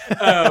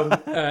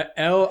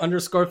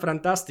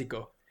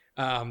 L_Fantástico.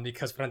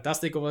 Because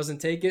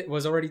Fantástico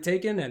was already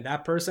taken, and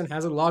that person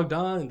hasn't logged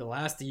on in the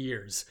last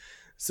years.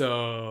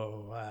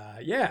 So,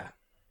 yeah.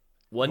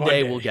 One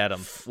day we'll get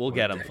him. We'll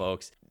get him,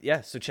 folks.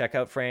 Yeah, so check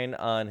out Fran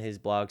on his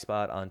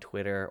Blogspot on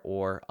Twitter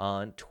or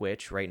on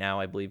Twitch. Right now,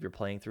 I believe you're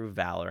playing through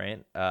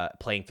Valorant.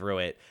 Playing through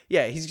it.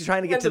 Yeah, he's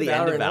trying to get to the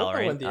end of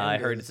Valorant. I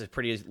heard it's a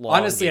pretty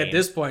long Honestly, game. At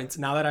this point,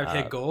 now that I've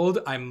hit gold,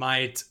 I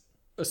might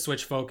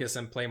switch focus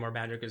and play more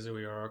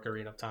Banjo-Kazooie or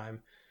Ocarina of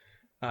Time.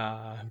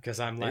 Because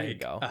I'm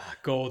like,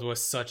 gold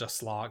was such a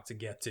slog to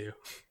get to.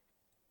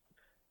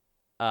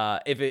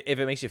 if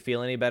it makes you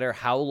feel any better,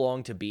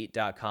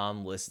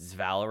 howlongtobeat.com lists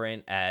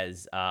Valorant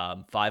as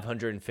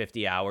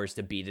 550 hours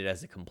to beat it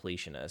as a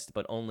completionist,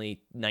 but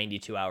only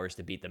 92 hours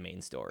to beat the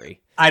main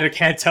story. I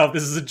can't tell if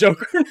this is a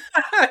joke or not.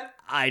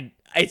 I'm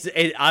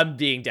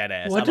being dead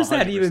ass. What I'm does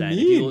that 100%. even If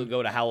you mean?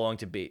 go to how long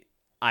to beat,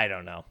 I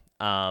don't know.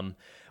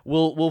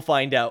 We'll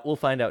find out. We'll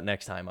find out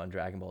next time on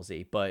Dragon Ball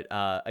Z. But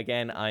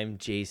again, I'm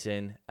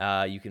Jason.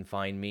 You can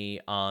find me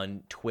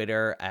on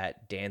Twitter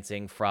at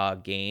Dancing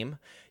Frog Game.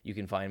 You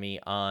can find me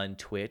on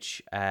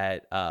Twitch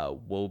at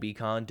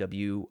Wobicon,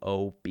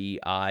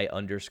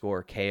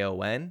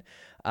 WOBI_KON.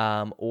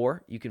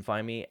 Or you can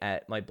find me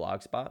at my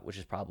blogspot, which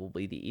is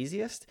probably the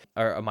easiest,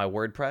 or my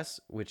WordPress,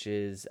 which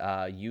is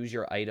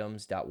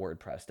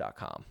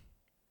useyouritems.wordpress.com.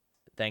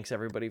 Thanks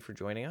everybody for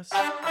joining us.